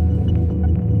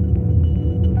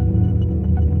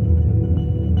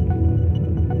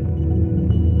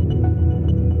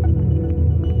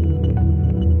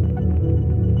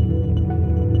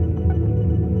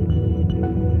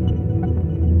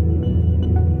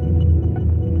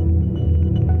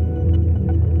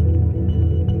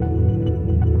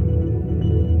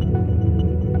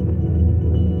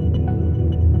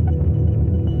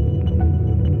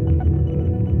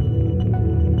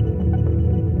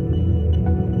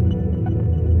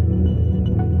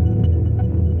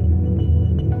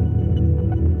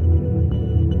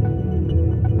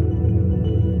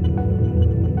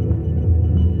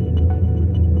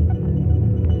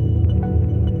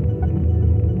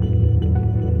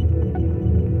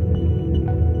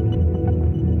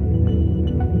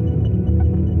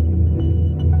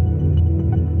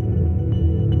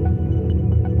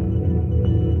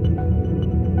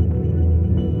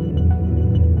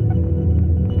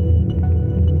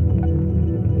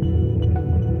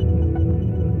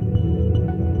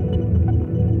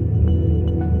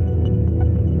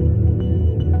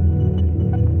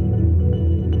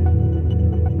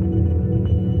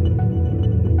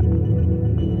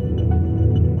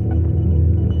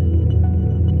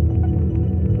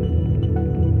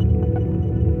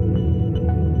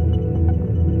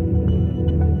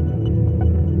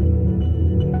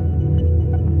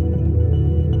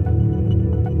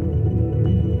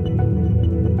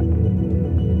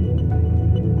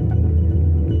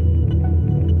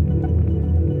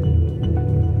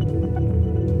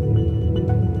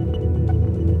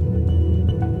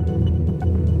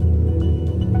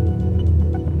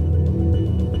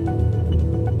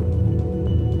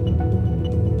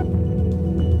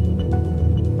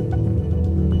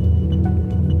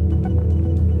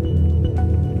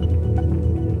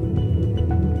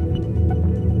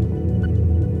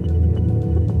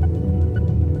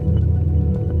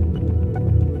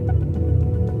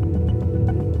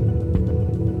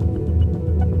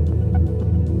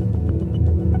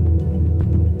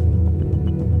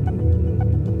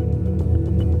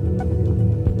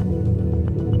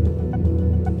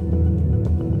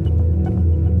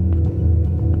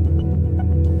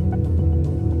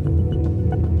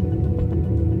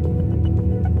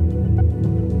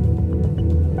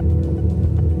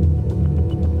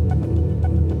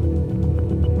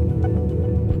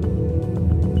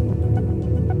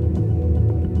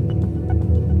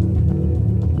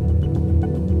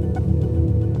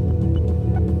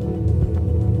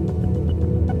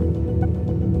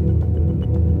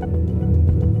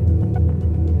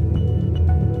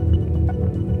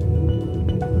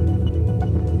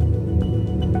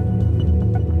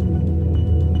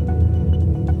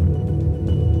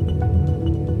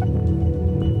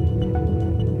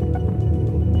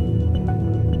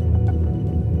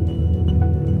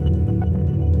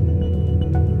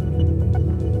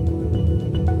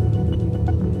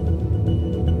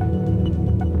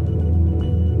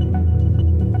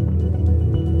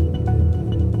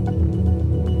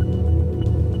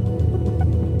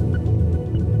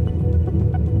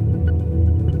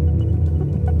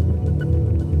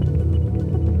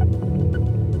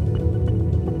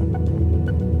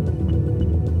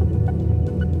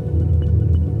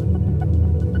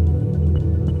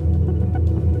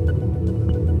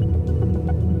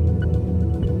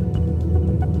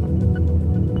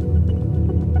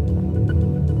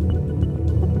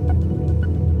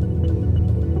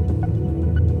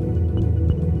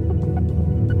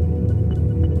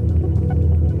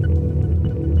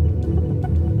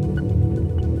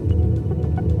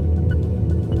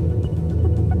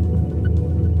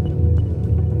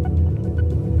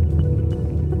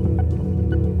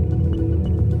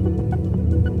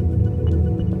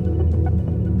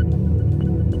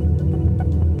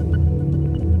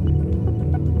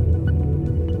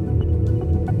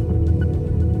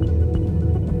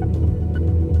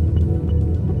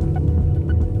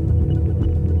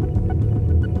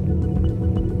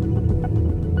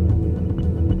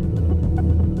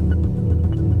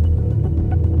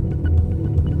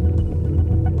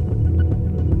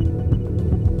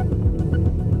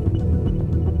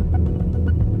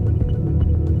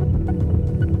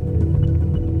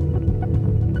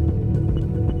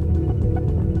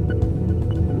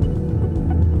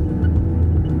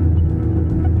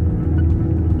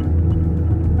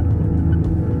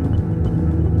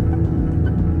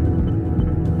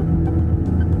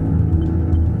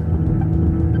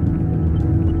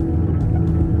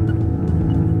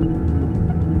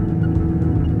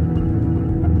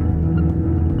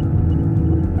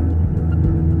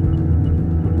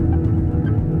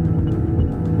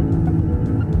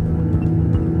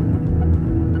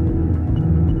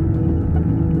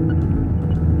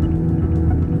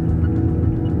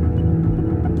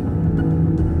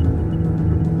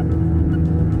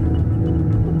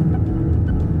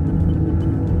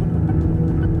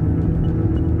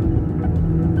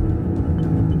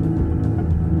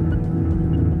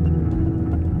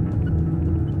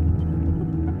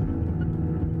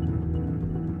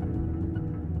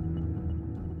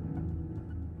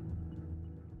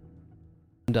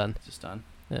 I'm done. Just done.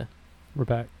 Yeah. We're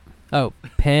back. Oh,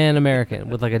 Pan American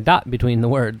with like a dot between the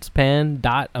words. Pan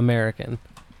dot American.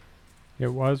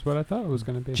 It was what I thought it was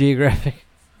going to be.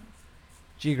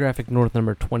 Geographic North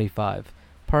number 25.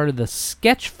 Part of the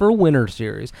Sketch for Winter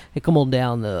series. Hey, come on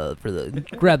down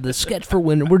grab the Sketch for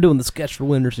Winter. We're doing the Sketch for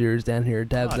Winter series down here at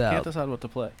Tabs I Out. can't decide what to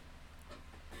play.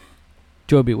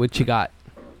 Joby, what you got?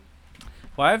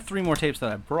 Well, I have 3 more tapes that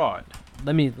I brought.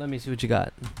 Let me see what you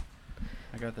got.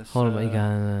 I got this. Hold on, what you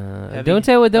got? heavy? Don't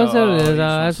say what it is. you just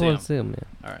I wanna just see want 'em. to see them.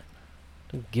 Yeah. All right.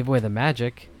 Don't give away the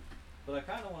magic. But I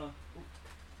kind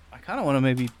of want to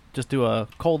maybe just do a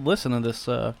cold listen of this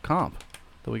comp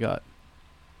that we got.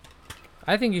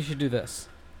 I think you should do this.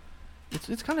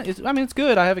 It's kind of. I mean, it's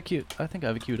good. I think I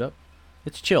have it queued up.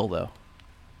 It's chill though.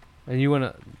 And you want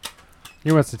to...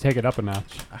 He wants to take it up a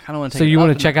notch. I kind of want to. So you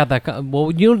want to check out that...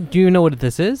 well, do you know what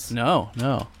this is? No.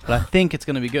 But I think it's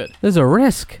going to be good. There's a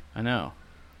risk. I know.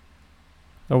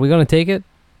 Are we going to take it?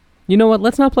 You know what?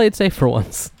 Let's not play it safe for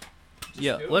once.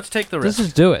 Yeah, let's take the risk. Let's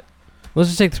just do it. Let's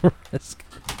just take the risk.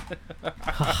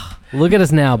 Look at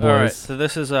us now, boys. All right, so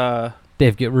this is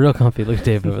Dave, get real comfy. Look at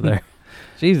Dave over there.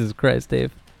 Jesus Christ,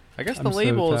 Dave. I guess the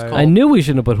label is called... I knew we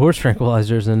shouldn't have put horse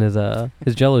tranquilizers in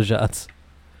his Jello shots.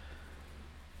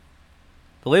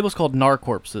 The label's called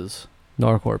Narcorpses.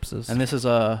 Narcorpses. And this is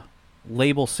a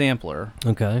label sampler.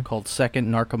 Okay. Called Second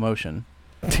Narcomotion.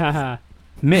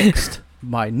 Mixed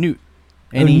by Newt.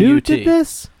 Newt did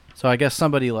this? So I guess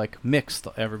somebody mixed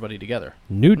everybody together.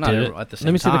 Newt Not did it. at the same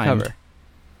Let me see the time. cover.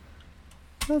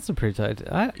 That's a pretty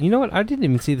tight... you know what? I didn't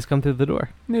even see this come through the door.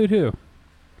 Newt who?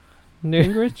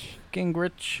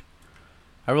 Gingrich.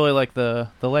 I really like the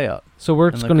layout. So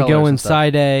we're just going to go in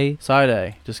side A. Side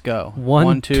A. Just go.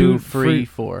 1, 2, 3,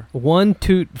 4. 1,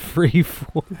 2, 3,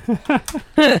 4.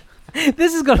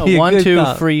 This is going to be a 1, good 2,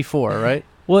 thought. 3, 4, right?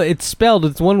 Well, it's spelled.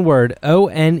 It's one word.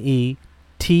 ONETOOFREEFOR.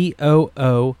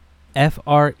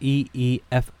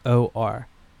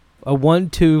 A 1,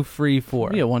 2, 3,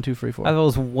 4. Yeah, 1, 2, 3, 4. I thought it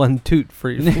was 1 toot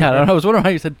free. Yeah, I don't know. I was wondering how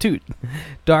you said toot.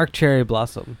 Dark cherry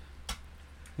blossom.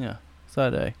 Yeah,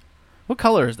 side A. What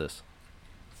color is this?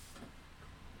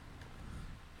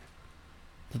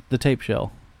 The tape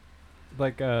shell.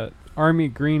 Like a army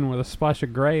green with a splash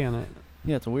of gray in it.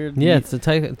 Yeah, it's a weird. Yeah, it's a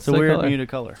type. It's a weird color. muted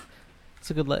color.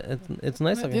 It's a good. It's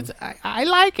nice looking. I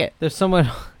like it. There's someone.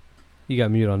 You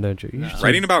got mute on, don't you?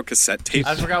 Writing about cassette tapes.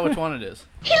 I forgot which one it is.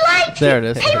 He likes There it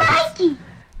is. He likes you.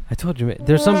 I told you.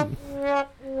 There's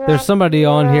somebody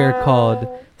on here called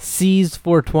Seas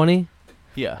 420.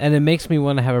 Yeah. And it makes me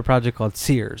want to have a project called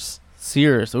Sears.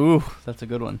 Sears. Ooh, that's a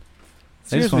good one.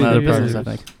 They Sears just went out of would be business, I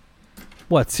good. think.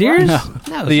 What, Sears? No.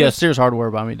 No, The Sears Hardware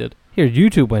by me did. Here,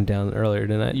 YouTube went down earlier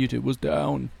tonight. YouTube was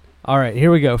down. All right, here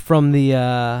we go. From the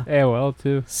AOL,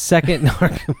 too. Second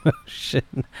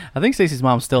Narcomotion. I think Stacey's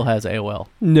mom still has AOL.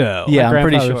 No. Yeah, My I'm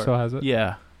pretty grandfather sure. still has it.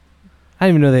 Yeah. I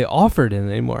didn't even know they offered it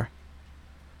anymore.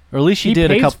 Or at least she He did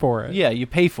a pays couple. for it. Yeah, you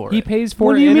pay for it. He pays for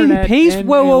What do you mean he internet pays? and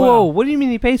Whoa, whoa, whoa. AOL. What do you mean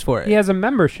he pays for it? He has a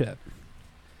membership.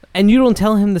 And you don't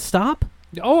tell him to stop?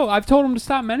 Oh, I've told him to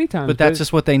stop many times. But that's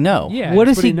just what they know. Yeah. What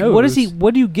that's is he? knows.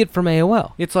 What do you get from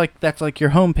AOL? It's like that's like your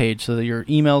homepage, so that your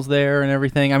email's there and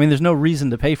everything. I mean, there's no reason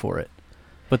to pay for it.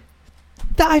 But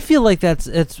I feel like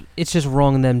it's just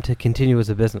wrong of them to continue as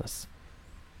a business.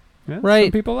 Yeah, Right.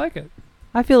 Some people like it.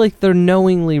 I feel like they're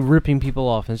knowingly ripping people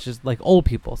off. It's just like old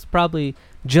people. It's probably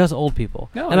just old people.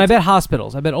 No, and I it's- bet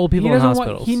hospitals. I bet old people He in doesn't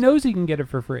hospitals. he knows he can get it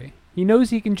for free. He knows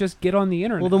he can just get on the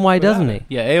internet. Well, then why without doesn't it.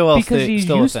 he? yeah, AOL Because he's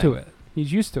still used a to thing. it.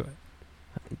 He's used to it.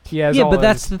 He has Yeah, all but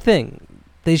that's his- the thing.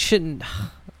 They shouldn't.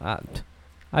 I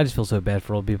just feel so bad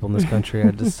for old people in this country.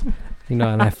 I just, and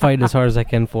I fight as hard as I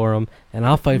can for them, and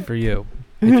I'll fight for you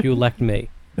if you elect me.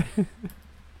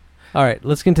 All right,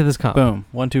 let's get into this comp. Boom.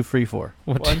 1, 2, 3, 4.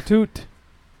 one toot.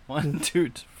 1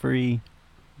 toot. Free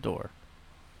door.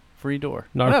 Free door.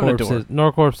 What happened to door?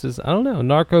 Narcorpses. I don't know.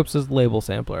 Narcorpses label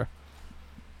sampler.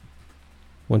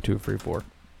 1, 2, 3, 4.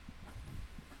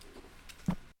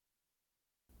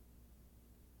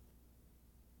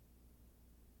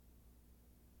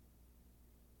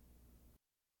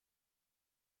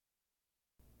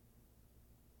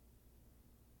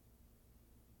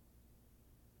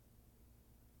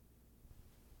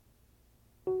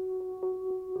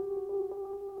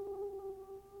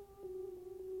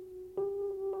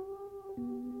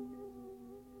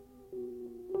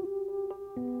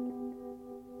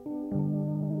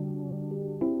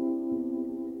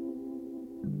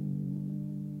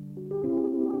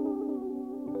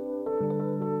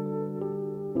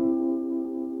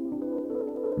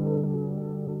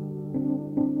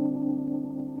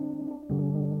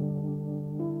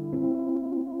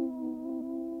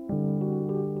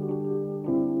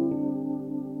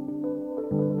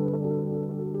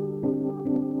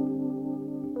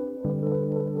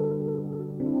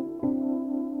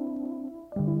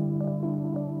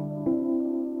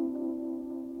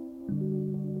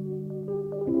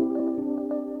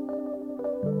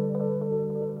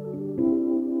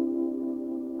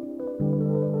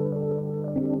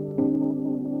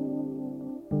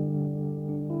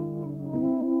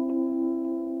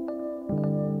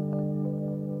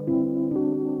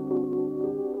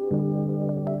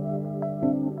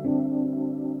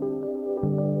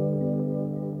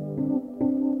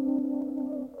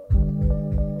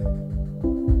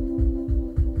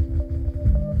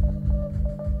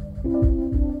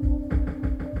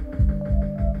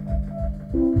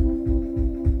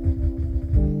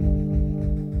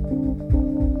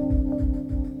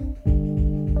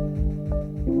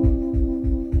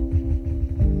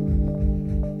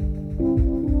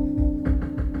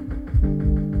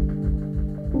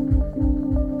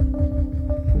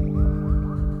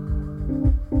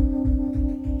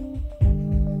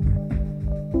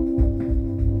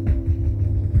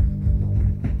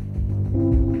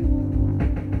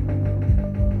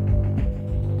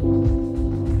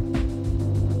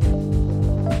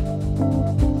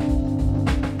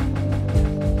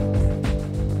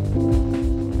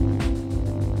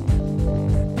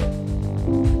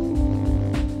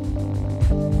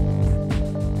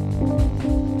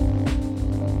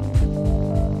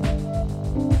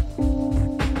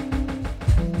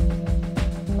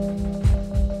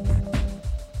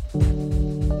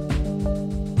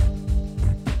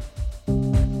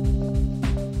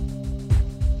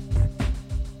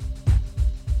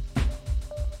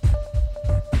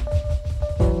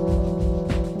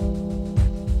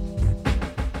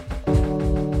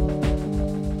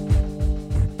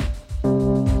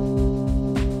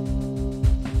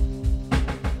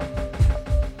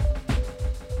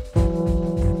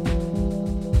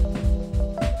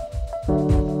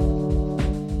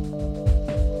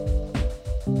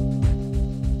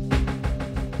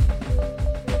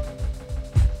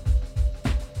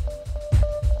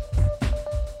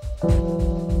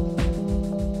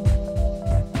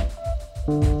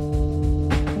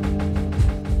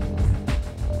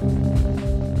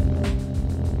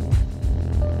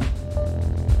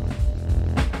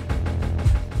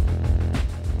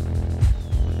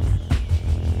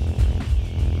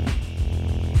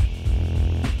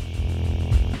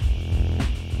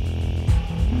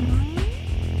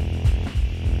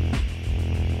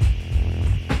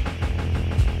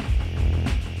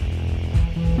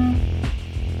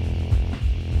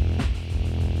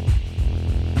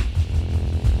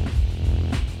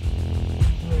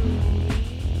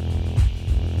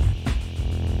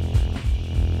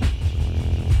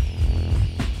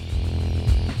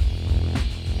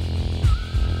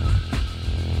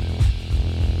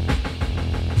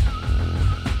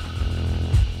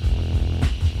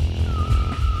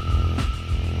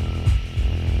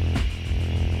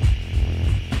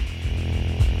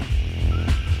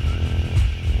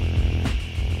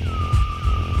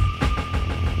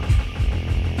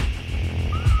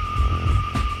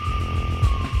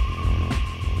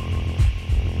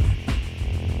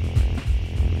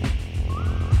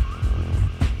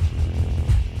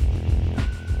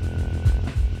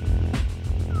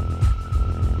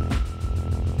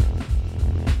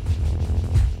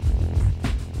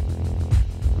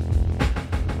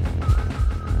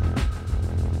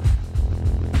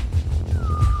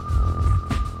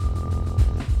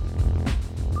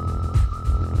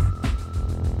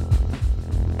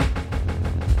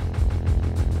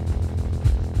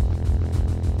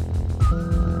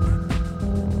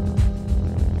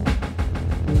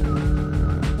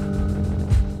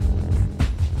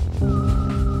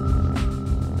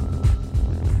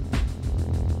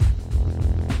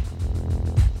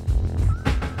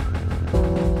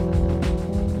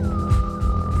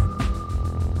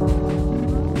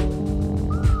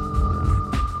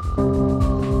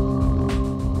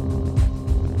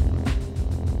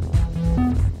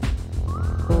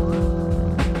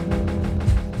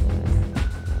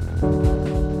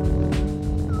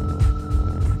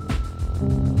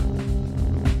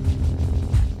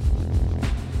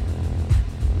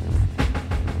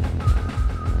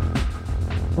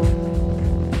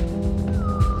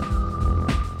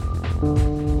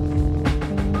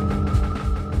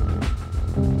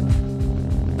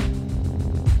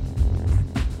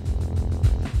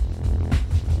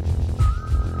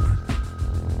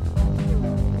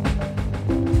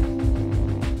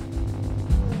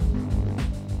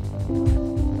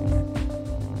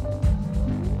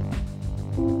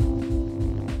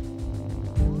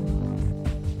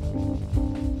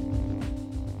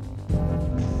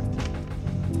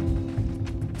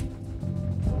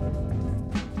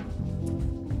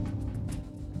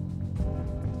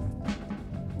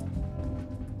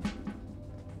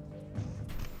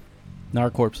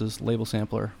 Narcorpses label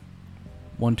sampler.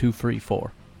 123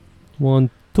 1,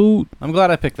 2. I'm glad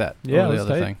I picked that. Yeah, over the that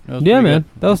was other tight. thing. It was Yeah, pretty man.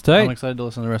 good. That was tight. I'm excited to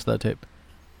listen to the rest of that tape.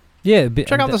 Yeah.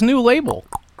 Check out this new label.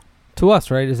 To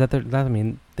us, right? Is that their... I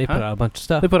mean, they put Huh? out a bunch of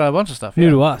stuff. They put out a bunch of stuff. New yeah.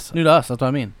 to us. New to us. That's what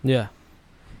I mean. Yeah.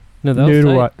 No, that New was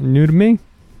to tight. what? New to me?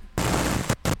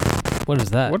 What is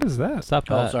that? What is that? Stop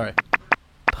Oh, that. sorry.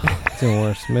 It's even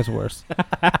worse. Makes it worse.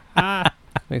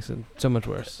 Makes it so much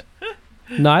worse.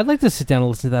 No, I'd like to sit down and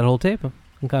listen to that whole tape.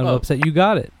 I'm kind of Oh. upset you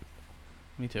got it.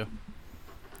 Me too.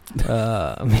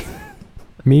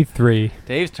 Me 3.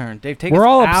 Dave's turn. Dave, take We're us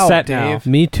all out, upset Dave.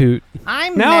 Me too.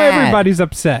 I'm Now mad. everybody's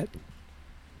upset.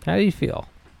 How do you feel?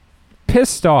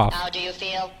 Pissed off. How do you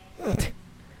feel? All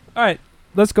right,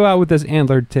 let's go out with this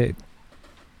antlered tape.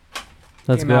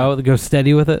 Let's Came go out. out. Go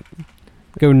steady with it.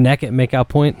 Go neck it. Make out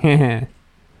point.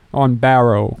 On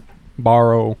Barrow.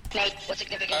 Borrow.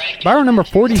 Barrow number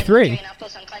 43.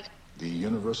 The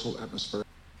universal atmosphere.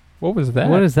 What was that?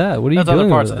 What is that? What are you That's doing other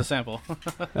parts over of the there? sample.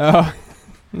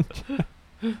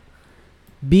 Oh.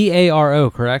 BARO,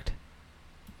 correct?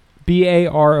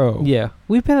 BARO. Yeah.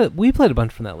 We played a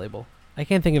bunch from that label. I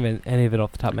can't think of any of it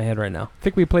off the top of my head right now. I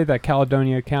think we played that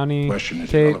Caledonia County Question is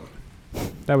tape.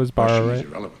 irrelevant. That was Barrow, Question right? is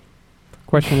irrelevant.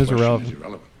 Question is Question irrelevant. is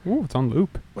irrelevant. Ooh, it's on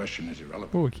loop. Question is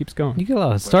irrelevant. Ooh, it keeps going. You got a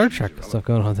lot of Star Question is Trek stuff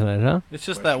going on tonight, huh? It's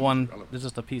just that one. It's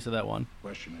just a piece of that one.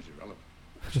 Question is irrelevant.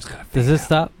 Just gotta Does this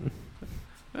stop?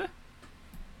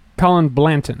 Colin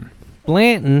Blanton.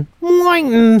 Blanton.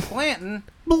 Blanton.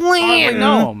 I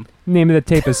know him. Name of the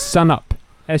tape is Sun Up.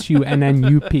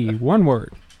 SUNNUP. One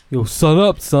word. Yo, sun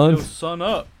up, son. Yo, son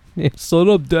up. Yeah, sun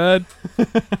up, Dad.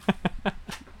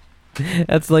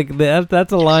 That's like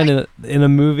that's a line in a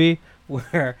movie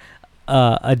where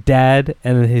a dad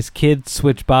and his kid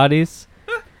switch bodies,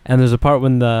 and there's a part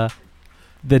when the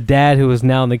dad who is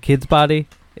now in the kid's body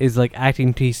is like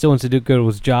acting. He still wants to go to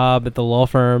his job at the law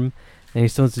firm, and he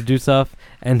still wants to do stuff.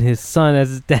 And his son, as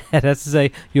his dad, has to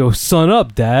say, "Yo, sun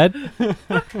up, Dad."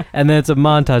 And then it's a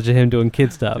montage of him doing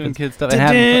kid stuff. Doing It's- kid stuff.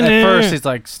 And at first he's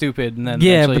like stupid, and then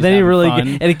yeah, eventually but then he's he having really fun.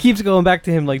 and it keeps going back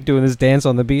to him like doing his dance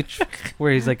on the beach,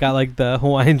 where he's like got like the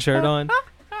Hawaiian shirt on,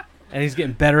 and he's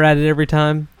getting better at it every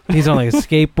time. He's on like a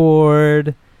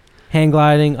skateboard, hang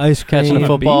gliding, ice cream, Catching a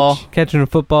football. catching a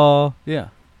football, Yeah.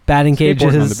 batting cages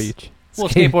Skateboarding on the beach. Well,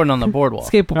 skateboarding on the boardwalk.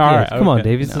 Skateboard. All Yeah, right, come on, okay.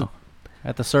 Dave. You He's know,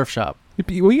 at the surf shop.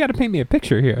 Well, you got to paint me a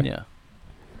picture here. Yeah.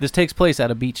 This takes place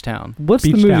at a beach town what's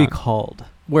Beach the movie Town. called?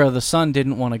 where the sun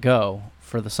didn't want to go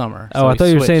for the summer. Oh, so I he thought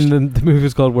you were saying switched. the movie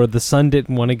was called Where the Sun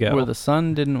Didn't Want to Go. Where the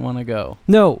sun didn't want to go.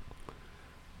 No,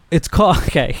 it's called.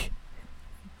 Okay,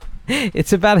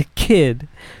 it's about a kid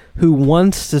who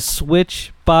wants to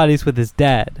switch bodies with his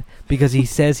dad because he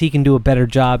says he can do a better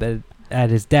job at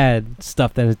his dad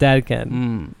stuff than his dad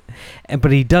can,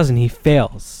 but he doesn't. He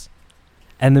fails,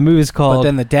 and the movie's called. But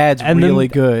then the dad's really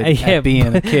good at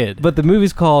being a kid. But the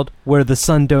movie's called Where the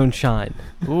Sun Don't Shine.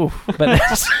 Ooh, but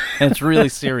and it's really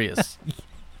serious.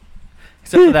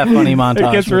 Except for that funny montage.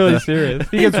 It gets really serious.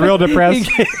 He gets real depressed.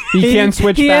 He can't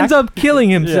switch He back. ends up killing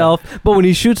himself, but when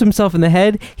he shoots himself in the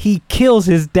head, he kills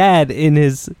his dad in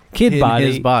his kid In body.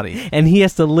 his body. And he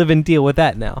has to live and deal with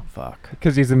that now. Fuck.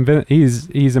 Because he's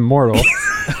immortal.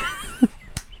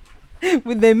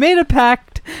 They made a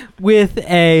pact with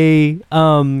a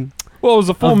well, it was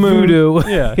a full moon. voodoo.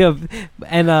 Yeah.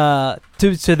 And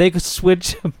so they could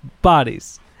switch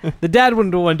bodies. The dad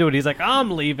wouldn't want to do it. He's like, I'm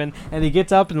leaving, and he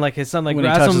gets up and like his son like When he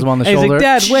grabs touches him on the and shoulder, he's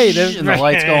like, Dad, wait! and the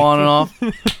lights go on and off.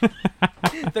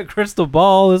 The crystal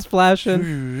ball is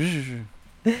flashing,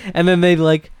 and then they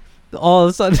like all of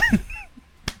a sudden,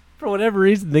 for whatever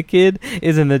reason, the kid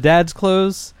is in the dad's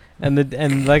clothes.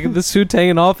 And like the suit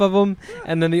hanging off of him,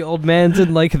 and then the old man's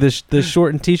in like the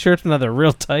short and t-shirts, now they're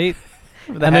real tight,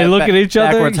 and they look at each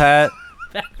other. Backwards hat.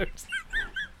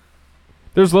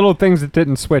 There's little things that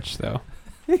didn't switch though.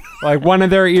 Like one of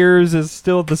their ears is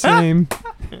still the same.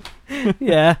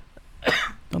 Yeah.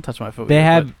 Don't touch my foot. They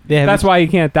have. That's why he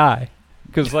can't die.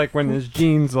 Because like when his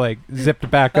jeans like zipped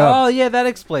back up. Oh yeah, that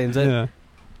explains it. Yeah.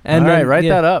 And all right, then, write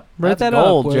that up. Write That's that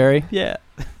gold, up, Jerry. Yeah.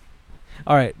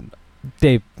 All right,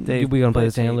 Dave. Dave, we gonna play play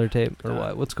this tape. handler tape or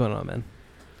what? What's going on, man?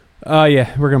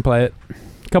 Yeah, we're gonna play it.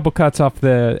 A couple cuts off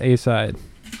the A side.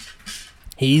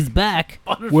 He's back.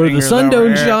 Where the sun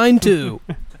don't shine too.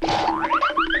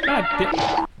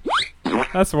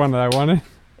 That's the one that I wanted.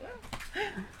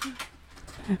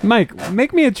 Mike,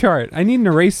 make me a chart. I need an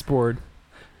erase board.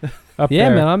 Up Yeah,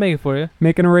 there. man, I'll make it for you.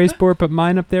 Make an erase board. Put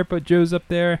mine up there. Put Joe's up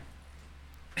there.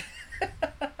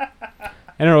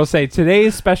 And it'll say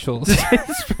today's specials.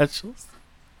 Specials.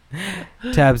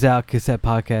 Tabs Out Cassette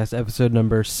Podcast, episode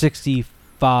number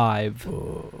 65.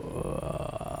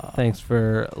 Thanks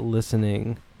for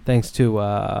listening. Thanks to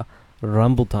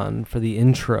Rumbleton for the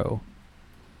intro.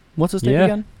 What's his name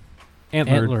again?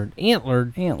 Antlered.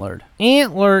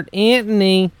 Antlered.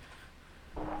 Anthony.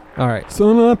 All right.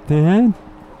 Sun up, Dad.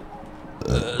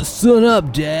 Sun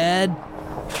up, Dad.